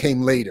conquer the world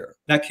came later.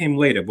 That came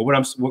later. But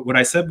what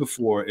I said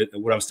before,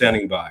 what I'm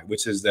standing by,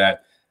 which is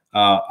that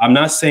I'm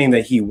not saying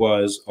that he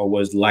was or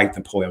was like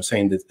Napoleon. I'm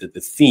saying that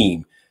the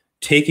theme.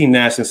 Taking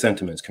national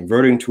sentiments,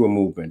 converting to a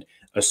movement,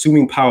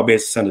 assuming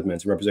power-based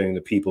sentiments representing the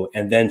people,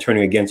 and then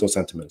turning against those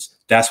sentiments.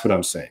 That's what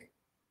I'm saying.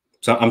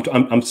 So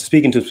I'm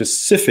speaking to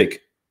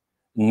specific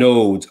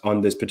nodes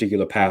on this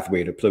particular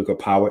pathway to political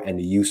power and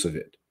the use of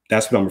it.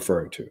 That's what I'm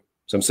referring to.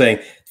 So I'm saying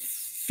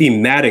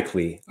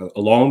thematically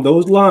along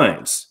those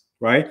lines,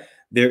 right?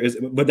 There is,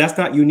 but that's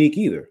not unique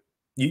either.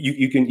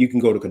 You can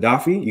go to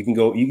Gaddafi. You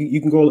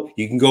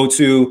can go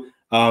to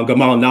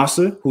Gamal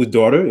Nasser, whose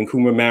daughter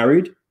Nkrumah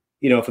married,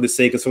 for the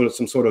sake of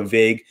some sort of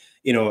vague,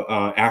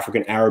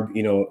 African Arab,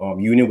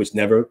 union, which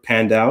never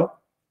panned out.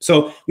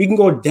 So we can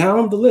go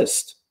down the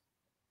list.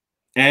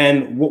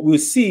 And what we'll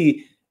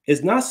see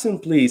is not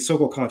simply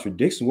so-called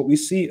contradiction. What we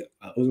see,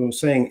 what I'm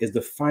saying, is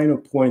the finer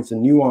points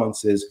and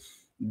nuances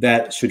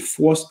that should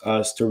force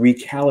us to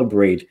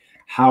recalibrate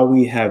how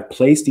we have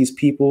placed these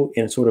people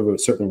in sort of a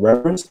certain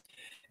reverence.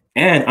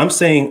 And I'm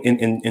saying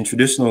in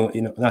traditional,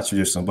 not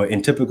traditional, but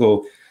in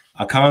typical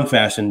Akan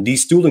fashion,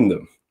 de-stooling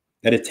them,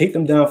 that it take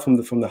them down from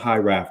the high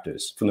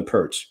rafters, from the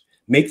perch,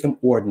 make them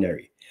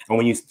ordinary. And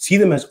when you see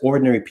them as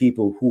ordinary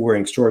people who were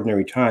in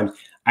extraordinary times,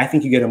 I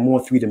think you get a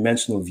more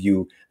three-dimensional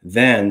view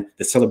than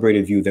the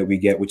celebrated view that we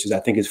get, which is, I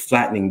think, is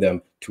flattening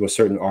them to a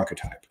certain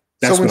archetype.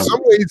 That's so in some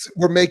ways,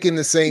 we're making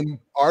the same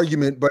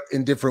argument, but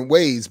in different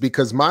ways,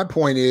 because my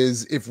point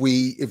is, if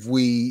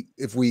we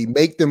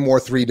make them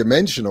more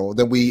three-dimensional,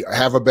 then we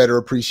have a better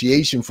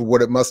appreciation for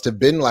what it must have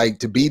been like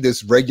to be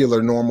this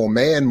regular, normal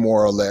man,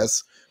 more or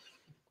less,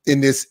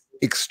 in this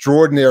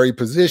extraordinary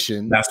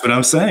position. That's what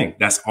I'm saying.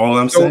 That's all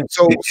I'm saying.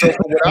 So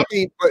what I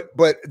mean,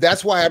 but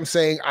that's why I'm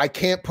saying I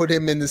can't put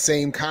him in the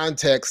same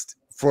context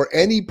for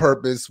any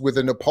purpose with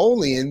a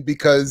Napoleon,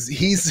 because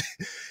his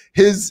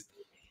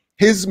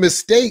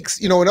mistakes,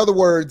 in other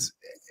words,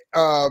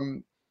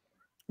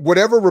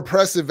 whatever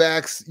repressive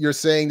acts you're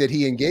saying that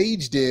he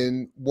engaged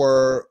in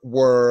were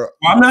well,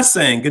 I'm not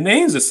saying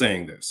Ghanaians are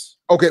saying this.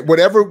 Okay,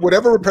 whatever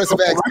repressive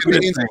acts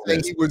Ghanaians are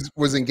saying he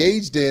was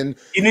engaged in,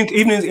 even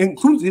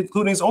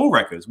including his own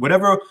records.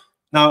 Whatever.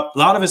 Now, a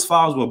lot of his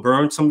files were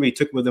burned. Somebody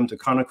took with him to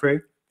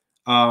Conakry,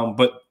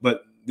 but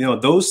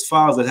those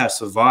files that have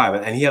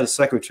survived, and he had a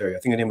secretary. I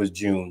think her name was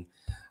June.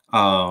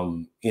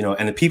 And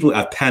the people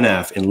at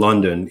Pan-Af in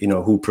London,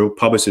 who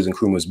publishes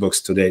Nkrumah's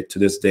books to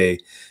this day,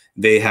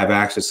 they have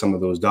access to some of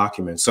those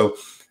documents. So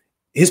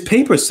his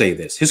papers say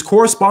this. His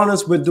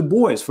correspondence with Du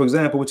Bois, for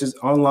example, which is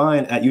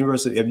online at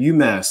University of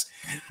UMass,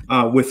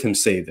 with him,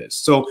 say this.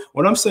 So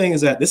what I'm saying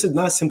is that this is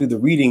not simply the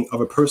reading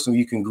of a person who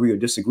you can agree or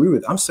disagree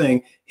with. I'm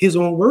saying his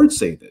own words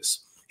say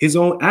this. His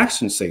own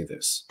actions say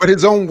this. But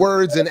his own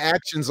words and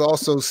actions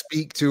also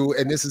speak to,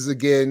 and this is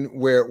again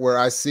where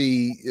I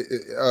see,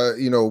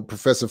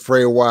 Professor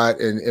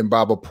Freya-Watt and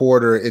Baba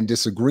Porter in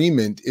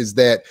disagreement, is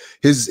that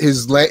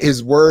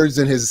his words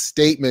and his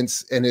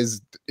statements and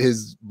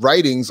his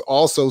writings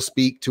also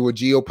speak to a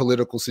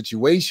geopolitical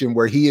situation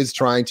where he is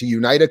trying to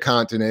unite a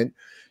continent,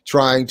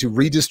 trying to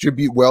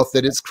redistribute wealth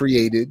that it's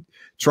created,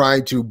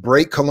 trying to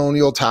break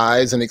colonial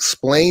ties and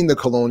explain the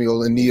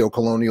colonial and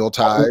neo-colonial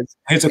ties.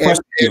 Here's a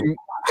question.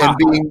 How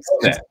do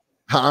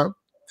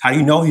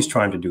you know he's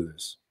trying to do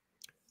this?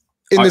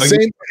 In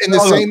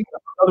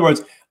other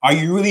words, are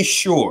you really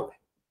sure?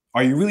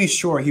 Are you really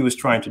sure he was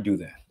trying to do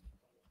that?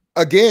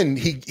 Again,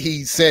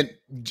 he sent,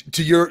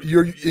 to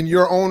in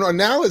your own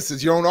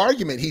analysis, your own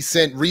argument, he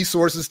sent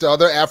resources to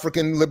other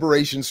African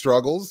liberation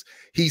struggles.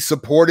 He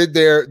supported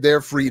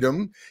their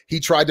freedom. He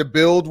tried to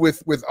build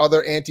with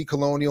other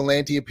anti-colonial,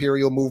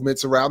 anti-imperial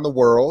movements around the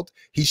world.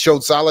 He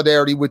showed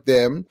solidarity with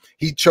them.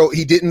 He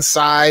didn't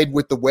side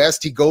with the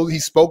West. He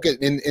spoke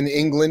in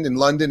England and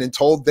London and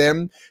told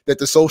them that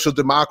the social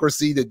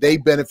democracy that they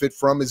benefit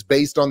from is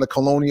based on the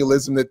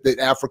colonialism that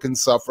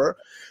Africans suffer.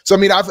 So I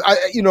mean,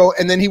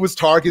 and then he was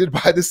targeted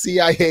by the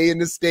CIA and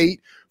the state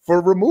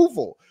for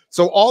removal.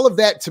 So all of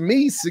that to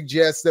me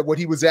suggests that what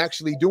he was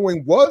actually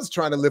doing was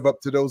trying to live up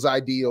to those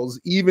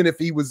ideals, even if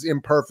he was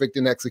imperfect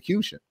in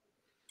execution.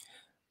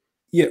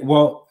 Yeah,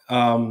 well,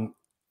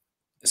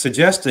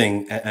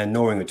 suggesting and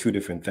knowing are two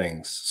different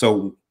things.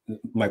 So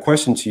my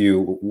question to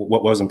you,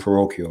 what wasn't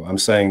parochial? I'm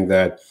saying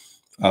that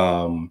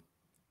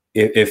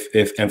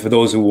if and for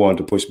those who want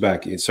to push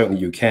back,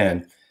 certainly you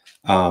can,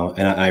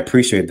 and I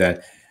appreciate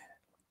that.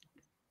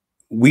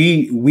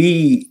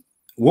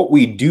 What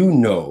we do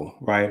know,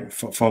 right,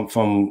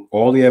 from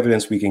all the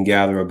evidence we can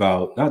gather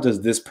about not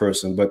just this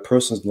person, but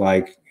persons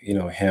like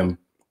him,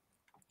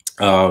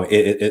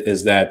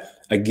 is that,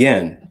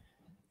 again,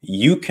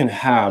 you can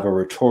have a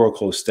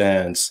rhetorical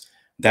stance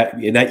that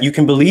you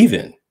can believe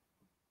in,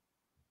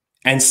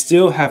 and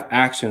still have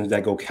actions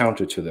that go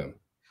counter to them.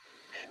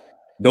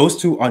 Those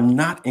two are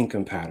not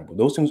incompatible.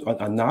 Those things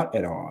are not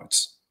at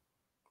odds,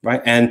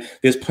 right? And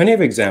there's plenty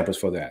of examples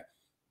for that.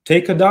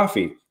 Take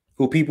Gaddafi,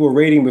 who people were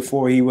raiding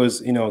before he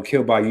was,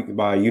 killed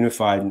by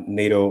unified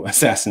NATO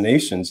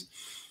assassinations.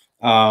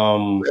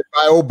 By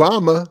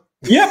Obama.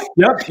 Yep,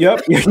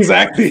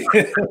 exactly.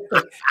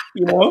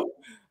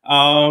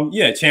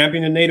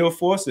 Championing the NATO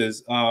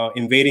forces,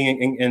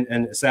 invading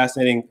and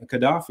assassinating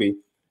Gaddafi.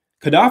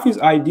 Gaddafi's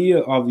idea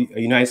of the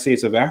United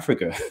States of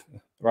Africa,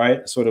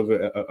 right, sort of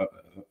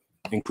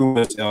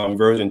Nkrumah's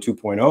version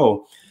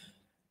 2.0,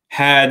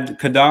 had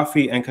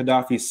Gaddafi and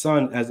Gaddafi's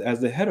son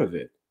as the head of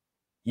it.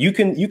 You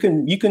can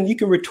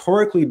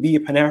rhetorically be a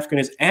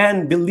Pan-Africanist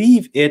and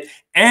believe it,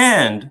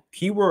 and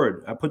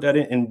keyword, I put that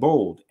in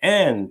bold,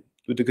 and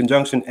with the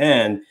conjunction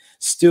and,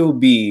 still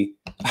be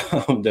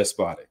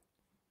despotic.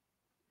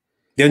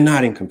 They're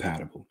not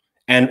incompatible.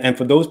 And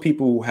for those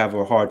people who have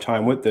a hard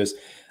time with this,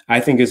 I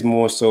think is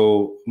more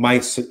so my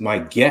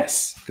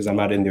guess, because I'm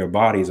not in their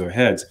bodies or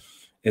heads,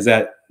 is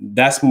that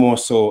that's more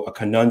so a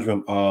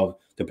conundrum of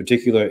the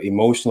particular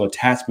emotional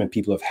attachment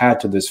people have had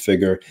to this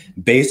figure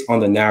based on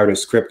the narrative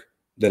script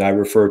that I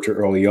referred to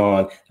early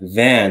on,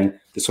 than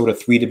the sort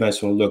of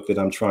three-dimensional look that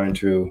I'm trying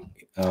to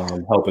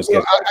help us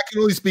get. I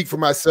can only speak for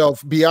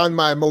myself beyond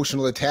my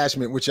emotional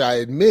attachment, which I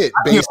admit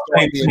based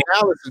on the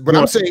analysis. But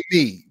I'm saying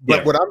me.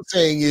 But what I'm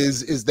saying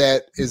is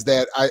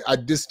that I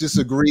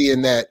disagree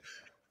in that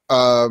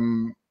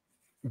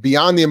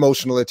beyond the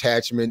emotional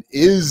attachment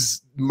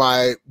is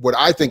what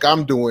I think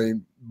I'm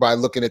doing by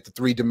looking at the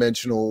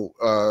three-dimensional,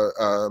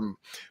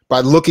 by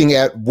looking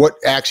at what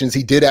actions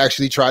he did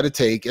actually try to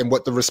take and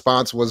what the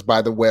response was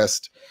by the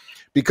West.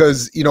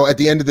 Because, you know, at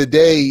the end of the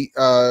day,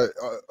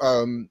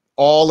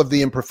 all of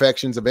the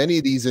imperfections of any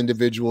of these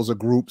individuals or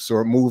groups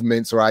or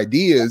movements or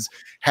ideas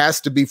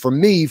has to be, for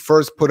me,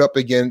 first put up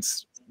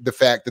against the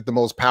fact that the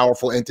most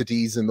powerful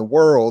entities in the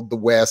world, the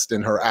West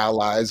and her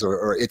allies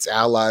or its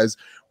allies,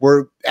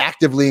 were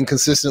actively and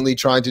consistently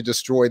trying to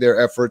destroy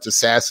their efforts,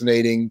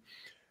 assassinating,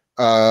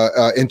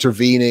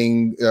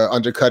 intervening,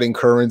 undercutting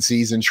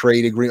currencies and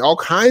trade agreements, all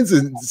kinds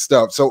of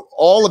stuff. So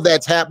all of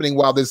that's happening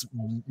while this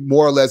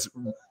more or less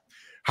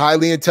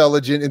highly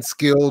intelligent and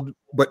skilled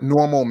but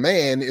normal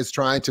man is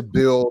trying to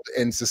build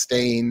and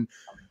sustain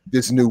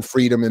this new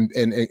freedom and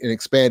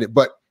expand it.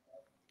 But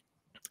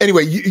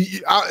anyway,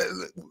 I'll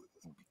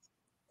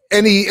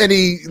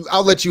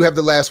let you have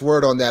the last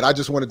word on that. I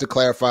just wanted to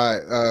clarify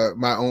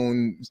my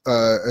own,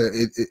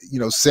 you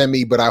know,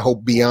 semi, but I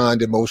hope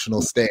beyond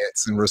emotional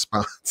stance and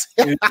response.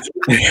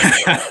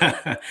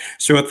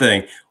 Sure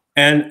thing.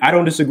 And I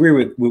don't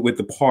disagree with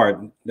the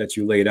part that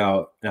you laid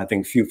out. And I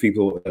think few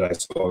people that I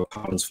saw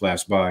comments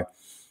flash by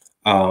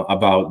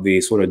about the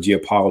sort of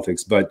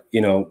geopolitics, but, you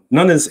know,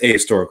 none of this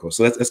is ahistorical.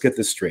 So let's get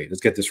this straight.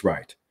 Let's get this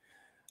right.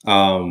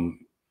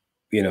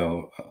 You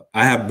know,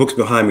 I have books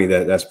behind me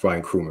that's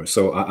by Nkrumah.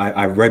 So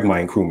I've read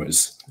my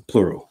Nkrumahs,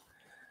 plural.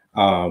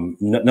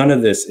 None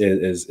of this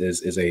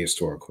is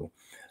ahistorical.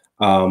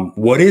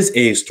 What is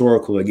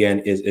ahistorical, again,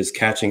 is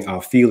catching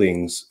our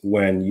feelings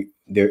when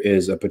there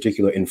is a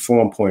particular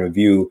informed point of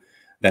view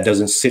that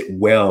doesn't sit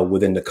well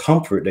within the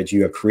comfort that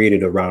you have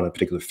created around a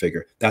particular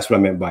figure. That's what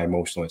I meant by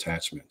emotional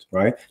attachment,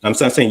 right? I'm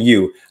not saying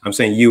you. I'm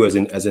saying you as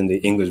in the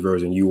English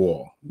version, you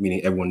all,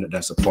 meaning everyone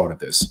that's a part of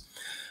this.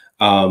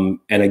 And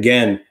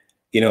again,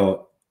 you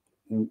know,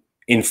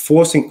 in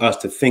forcing us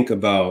to think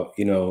about,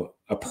 you know,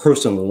 a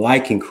person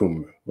like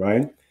Nkrumah,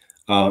 right?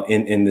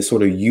 In the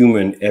sort of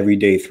human,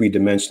 everyday,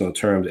 three-dimensional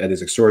terms at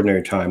this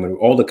extraordinary time. And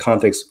all the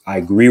context, I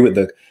agree with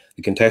the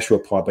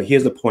contextual part, but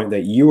here's the point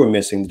that you were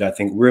missing that I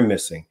think we're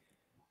missing.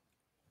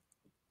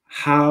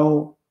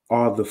 How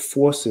are the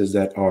forces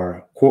that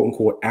are quote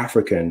unquote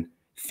African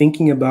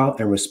thinking about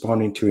and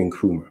responding to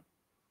Nkrumah?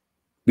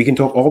 We can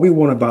talk all we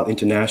want about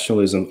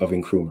internationalism of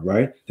Nkrumah,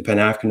 right? The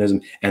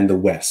Pan-Africanism and the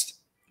West.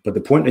 But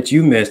the point that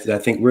you missed that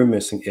I think we're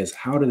missing is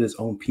how did his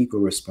own people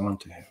respond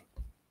to him?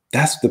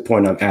 That's the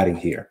point I'm adding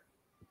here.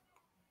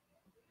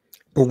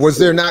 But was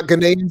there not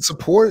Ghanaian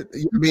support?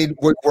 I mean,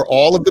 were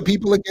all of the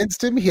people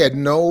against him? He had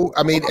no,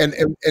 I mean,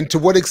 and to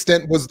what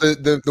extent was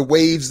the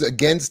waves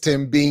against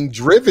him being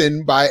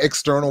driven by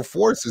external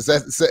forces?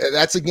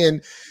 That's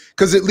again,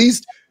 because at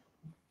least,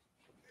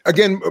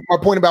 again, my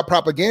point about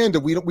propaganda,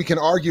 we can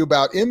argue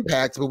about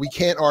impact, but we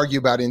can't argue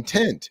about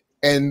intent.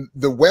 And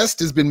the West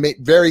has been made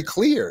very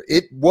clear.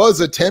 It was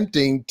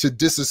attempting to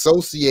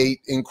disassociate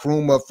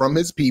Nkrumah from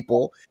his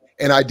people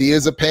and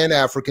ideas of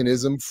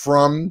Pan-Africanism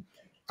from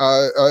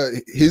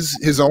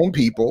his own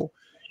people.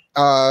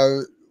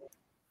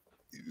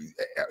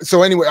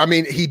 So anyway, I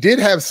mean, he did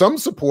have some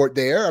support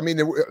there. I mean,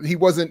 he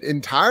wasn't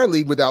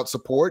entirely without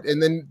support. And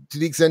then to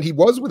the extent he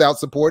was without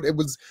support, it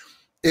was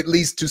at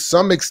least to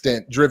some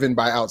extent driven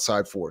by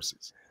outside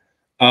forces.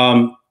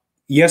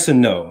 Yes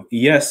and no.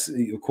 Yes,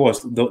 of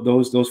course,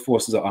 those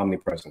forces are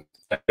omnipresent.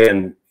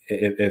 And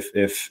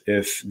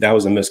if that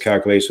was a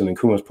miscalculation on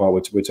Nkrumah's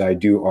part, which I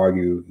do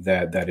argue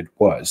that it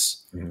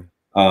was,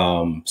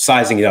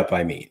 sizing it up,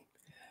 I mean.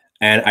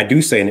 And I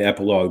do say in the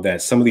epilogue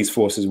that some of these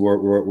forces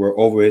were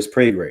over his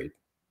pay grade.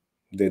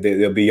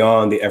 They're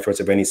beyond the efforts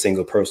of any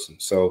single person.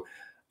 So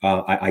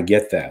I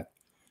get that.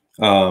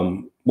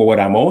 But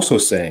what I'm also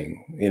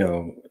saying, you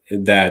know,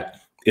 that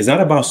it's not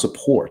about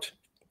support.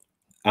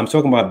 I'm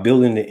talking about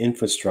building the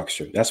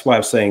infrastructure. That's why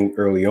I'm saying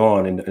early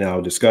on in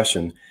our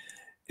discussion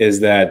is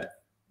that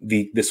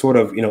the sort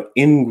of, you know,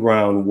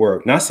 in-ground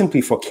work, not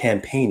simply for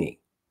campaigning.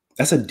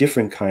 That's a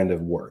different kind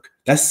of work.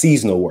 That's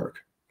seasonal work,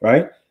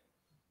 right?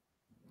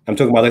 I'm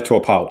talking about electoral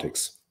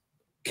politics.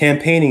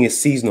 Campaigning is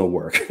seasonal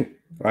work,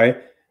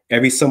 right?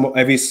 Every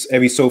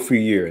so few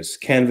years,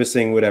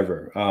 canvassing,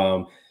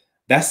 whatever.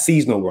 That's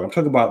seasonal work. I'm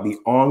talking about the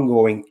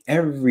ongoing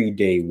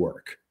everyday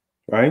work,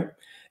 right?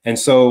 And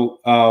so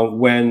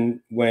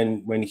when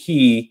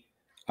he,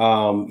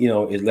 you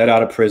know, is let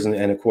out of prison,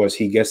 and of course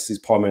he gets his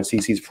parliament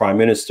seat, he's prime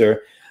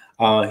minister.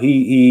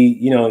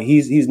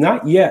 He's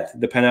not yet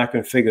the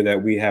Pan-African figure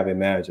that we have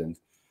imagined.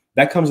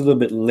 That comes a little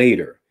bit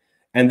later.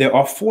 And there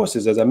are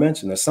forces, as I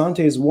mentioned. Asante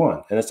is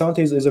one, and Asante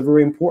is a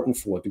very important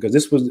force because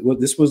this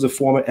was the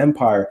former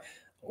empire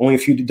only a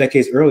few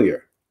decades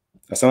earlier.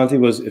 Asante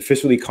was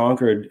officially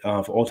conquered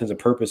for all intents and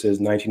purposes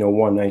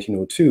 1901,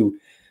 1902,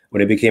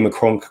 when it became a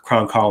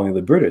crown colony of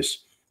the British.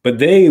 But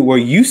they were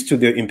used to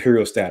their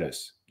imperial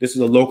status. This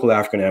is a local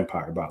African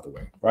empire, by the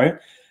way, right?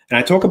 And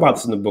I talk about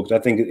this in the book. I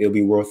think it'll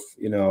be worth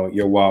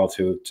your while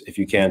to, if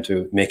you can,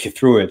 to make it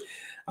through it,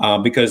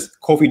 because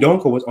Kofi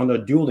Donko was under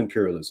dual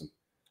imperialism.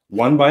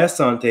 One by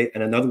Asante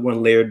and another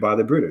one layered by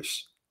the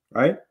British,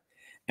 right?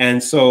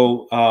 And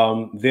so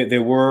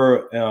there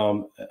were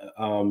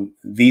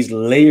these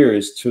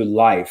layers to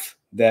life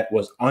that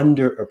was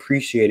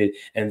underappreciated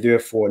and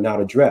therefore not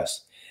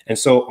addressed. And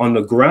so on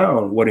the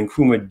ground, what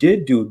Nkrumah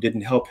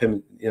didn't help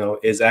him,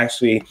 is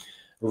actually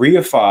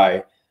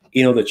reify,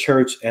 the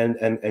church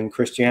and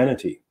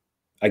Christianity,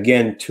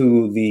 again,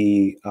 to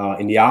the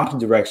in the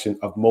opposite direction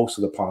of most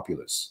of the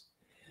populace.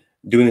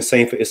 Doing the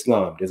same for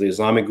Islam. There's an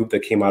Islamic group that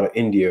came out of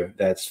India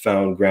that's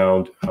found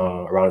ground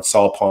around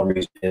Salpan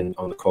region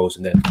on the coast,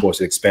 and then of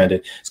course it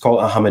expanded. It's called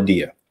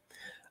Ahmadiyya,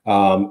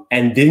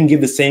 and didn't give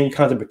the same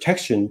kind of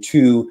protection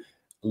to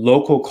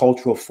local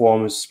cultural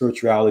forms,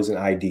 spiritualities, and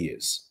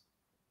ideas.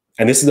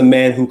 And this is a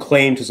man who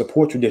claimed to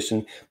support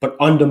tradition, but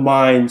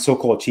undermined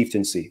so-called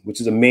chieftaincy, which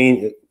is a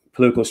main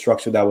political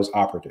structure that was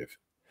operative.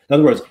 In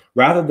other words,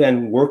 rather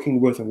than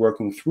working with and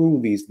working through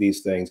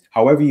these things,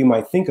 however you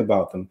might think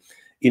about them,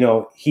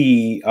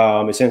 he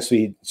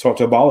essentially sought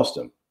to abolish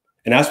them.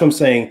 And that's what I'm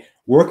saying,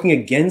 working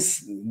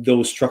against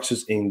those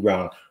structures in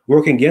ground,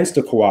 working against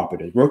the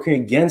cooperatives, working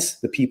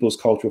against the people's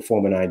cultural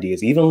form and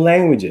ideas, even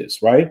languages,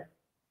 right?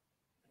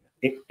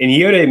 And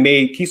here they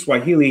made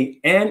Kiswahili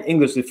and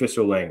English the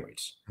official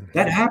language.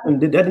 That happened.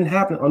 That didn't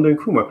happen under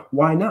Nkrumah.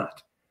 Why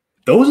not?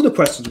 Those are the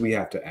questions we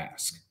have to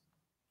ask.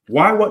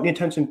 Why wasn't the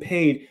attention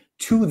paid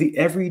to the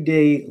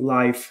everyday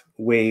life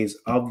ways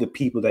of the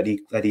people that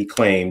he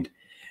claimed?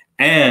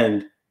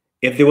 And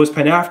if there was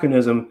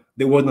Pan-Africanism,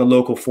 there wasn't a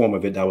local form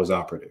of it that was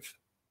operative.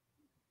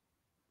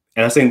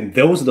 And I'm saying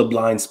those are the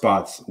blind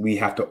spots we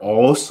have to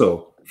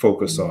also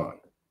focus on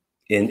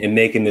in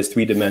making this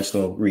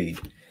three-dimensional read,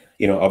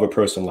 of a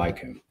person like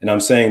him. And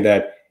I'm saying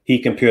that he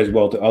compares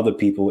well to other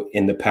people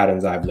in the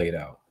patterns I've laid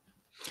out.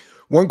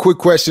 One quick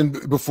question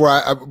before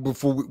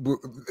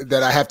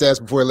that I have to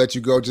ask before I let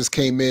you go just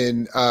came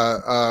in.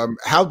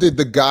 How did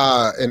the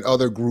GA and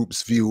other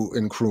groups view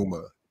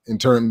Nkrumah? In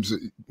terms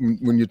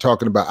when you're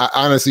talking about, I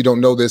honestly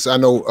don't know this. I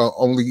know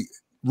only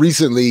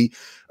recently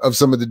of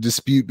some of the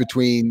dispute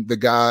between the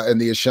GA and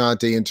the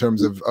Ashanti in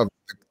terms of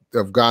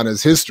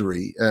Ghana's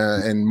history,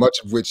 and much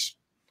of which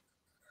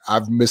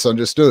I've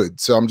misunderstood.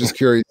 So I'm just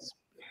curious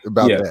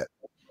about that.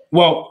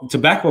 Well, to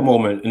back up a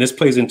moment, and this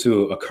plays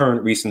into a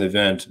current recent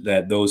event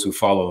that those who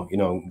follow,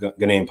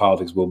 Ghanaian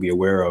politics will be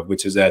aware of,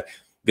 which is that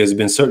there's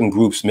been certain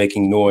groups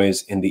making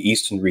noise in the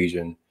eastern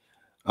region,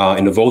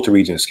 in the Volta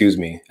region, excuse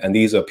me. And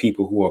these are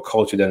people who are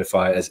culture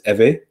identified as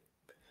Ewe.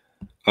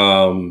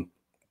 And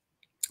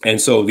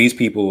so these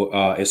people,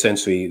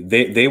 essentially,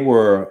 they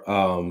were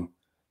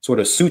sort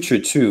of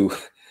sutured to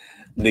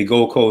the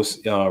Gold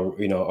Coast, a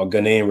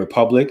Ghanaian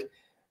republic,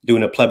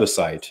 doing a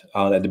plebiscite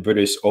that the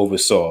British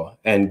oversaw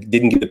and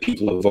didn't give the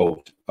people a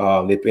vote.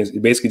 They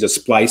basically just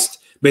spliced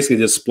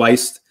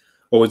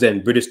what was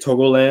then British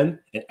Togoland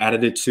and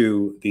added it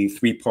to the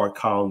three-part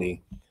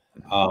colony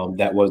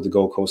that was the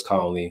Gold Coast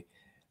colony.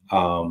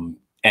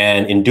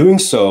 And in doing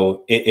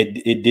so,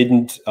 it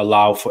didn't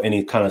allow for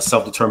any kind of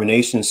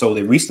self-determination. So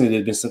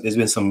there's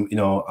been some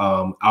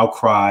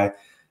outcry,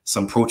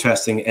 some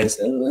protesting, and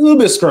a little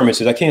bit of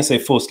skirmishes. I can't say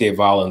full-scale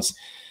violence.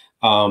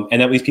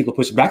 And that these people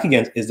push back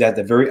against is that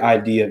the very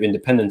idea of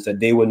independence,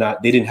 that they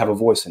didn't have a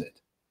voice in it,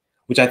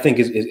 which I think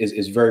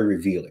is very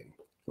revealing,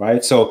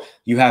 right? So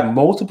you have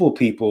multiple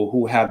people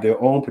who have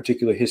their own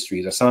particular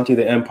histories. Asante,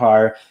 the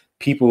empire,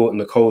 people in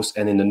the coast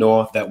and in the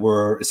north that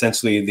were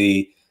essentially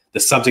the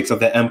subjects of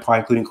the empire,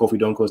 including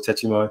Kofi Donko's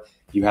Techima.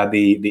 You have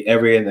the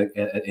area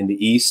in the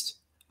east,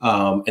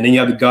 and then you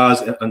have the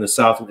Gas in the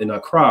south in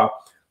Accra,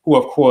 who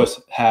of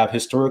course have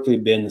historically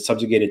been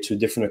subjugated to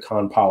different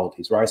Akan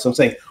polities, right? So I'm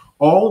saying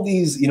all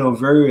these,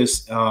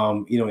 various,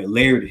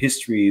 layered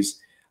histories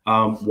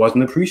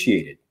wasn't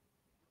appreciated.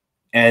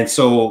 And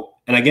so,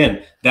 and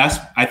again, that's,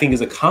 I think,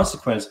 is a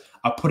consequence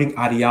of putting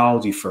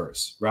ideology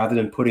first, rather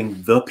than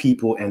putting the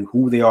people and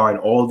who they are and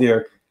all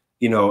their,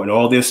 and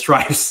all their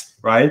stripes,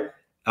 right?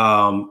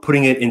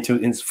 Putting it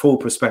into its full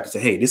perspective, say,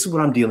 hey, this is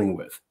what I'm dealing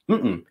with.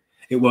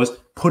 It was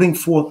putting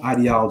forth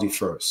ideology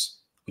first,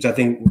 which I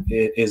think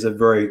is a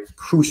very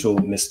crucial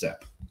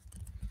misstep.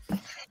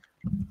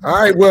 All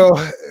right, well,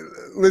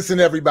 listen,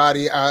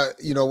 everybody.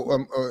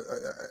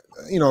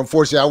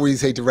 Unfortunately, I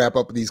always hate to wrap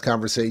up these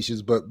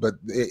conversations, but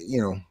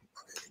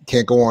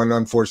can't go on,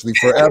 unfortunately,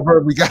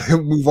 forever. We got to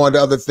move on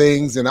to other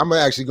things, and I'm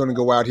actually going to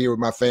go out here with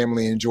my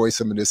family and enjoy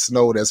some of this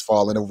snow that's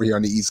falling over here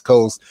on the East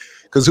Coast,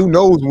 because who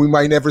knows, we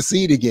might never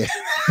see it again.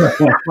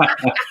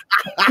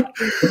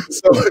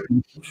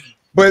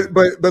 But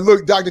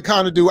look, Dr.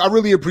 Konadu, I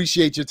really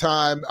appreciate your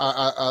time.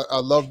 I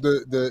love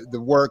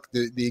the work,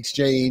 the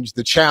exchange,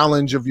 the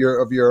challenge of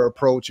your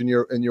approach and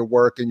your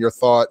work and your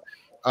thought.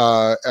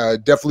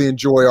 Definitely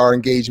enjoy our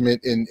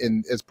engagement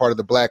in as part of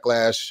the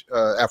Blacklash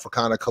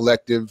Africana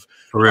collective.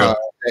 For real.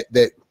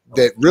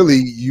 That really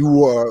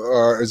you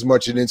are as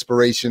much an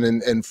inspiration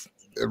and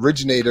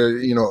originator,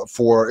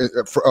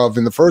 of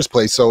in the first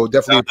place. So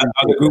definitely that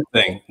was a group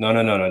thing. No.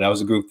 That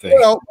was a group thing.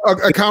 Well,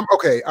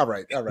 okay, all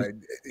right.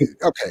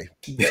 Okay.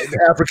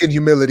 The African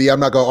humility. I'm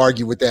not going to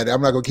argue with that.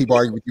 I'm not going to keep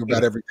arguing with you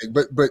about everything.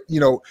 But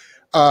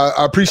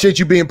I appreciate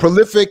you being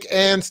prolific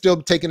and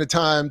still taking the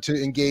time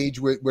to engage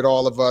with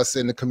all of us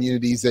in the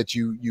communities that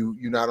you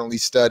not only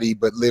study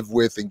but live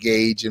with,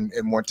 engage, and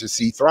want to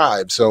see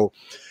thrive. So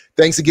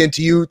thanks again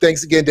to you.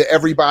 Thanks again to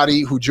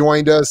everybody who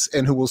joined us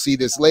and who will see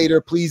this later.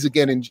 Please,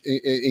 again,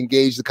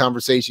 engage the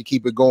conversation.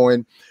 Keep it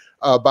going.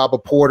 Baba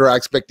Porter, I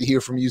expect to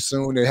hear from you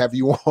soon and have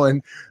you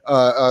on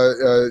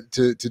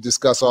to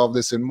discuss all of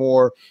this and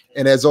more.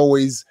 And as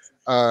always,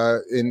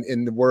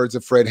 in the words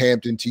of Fred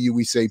Hampton, to you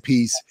we say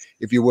peace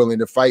if you're willing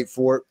to fight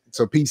for it.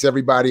 So peace,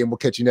 everybody, and we'll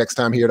catch you next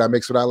time here at I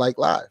Mix What I Like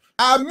Live.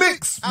 I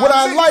mix what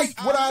I like.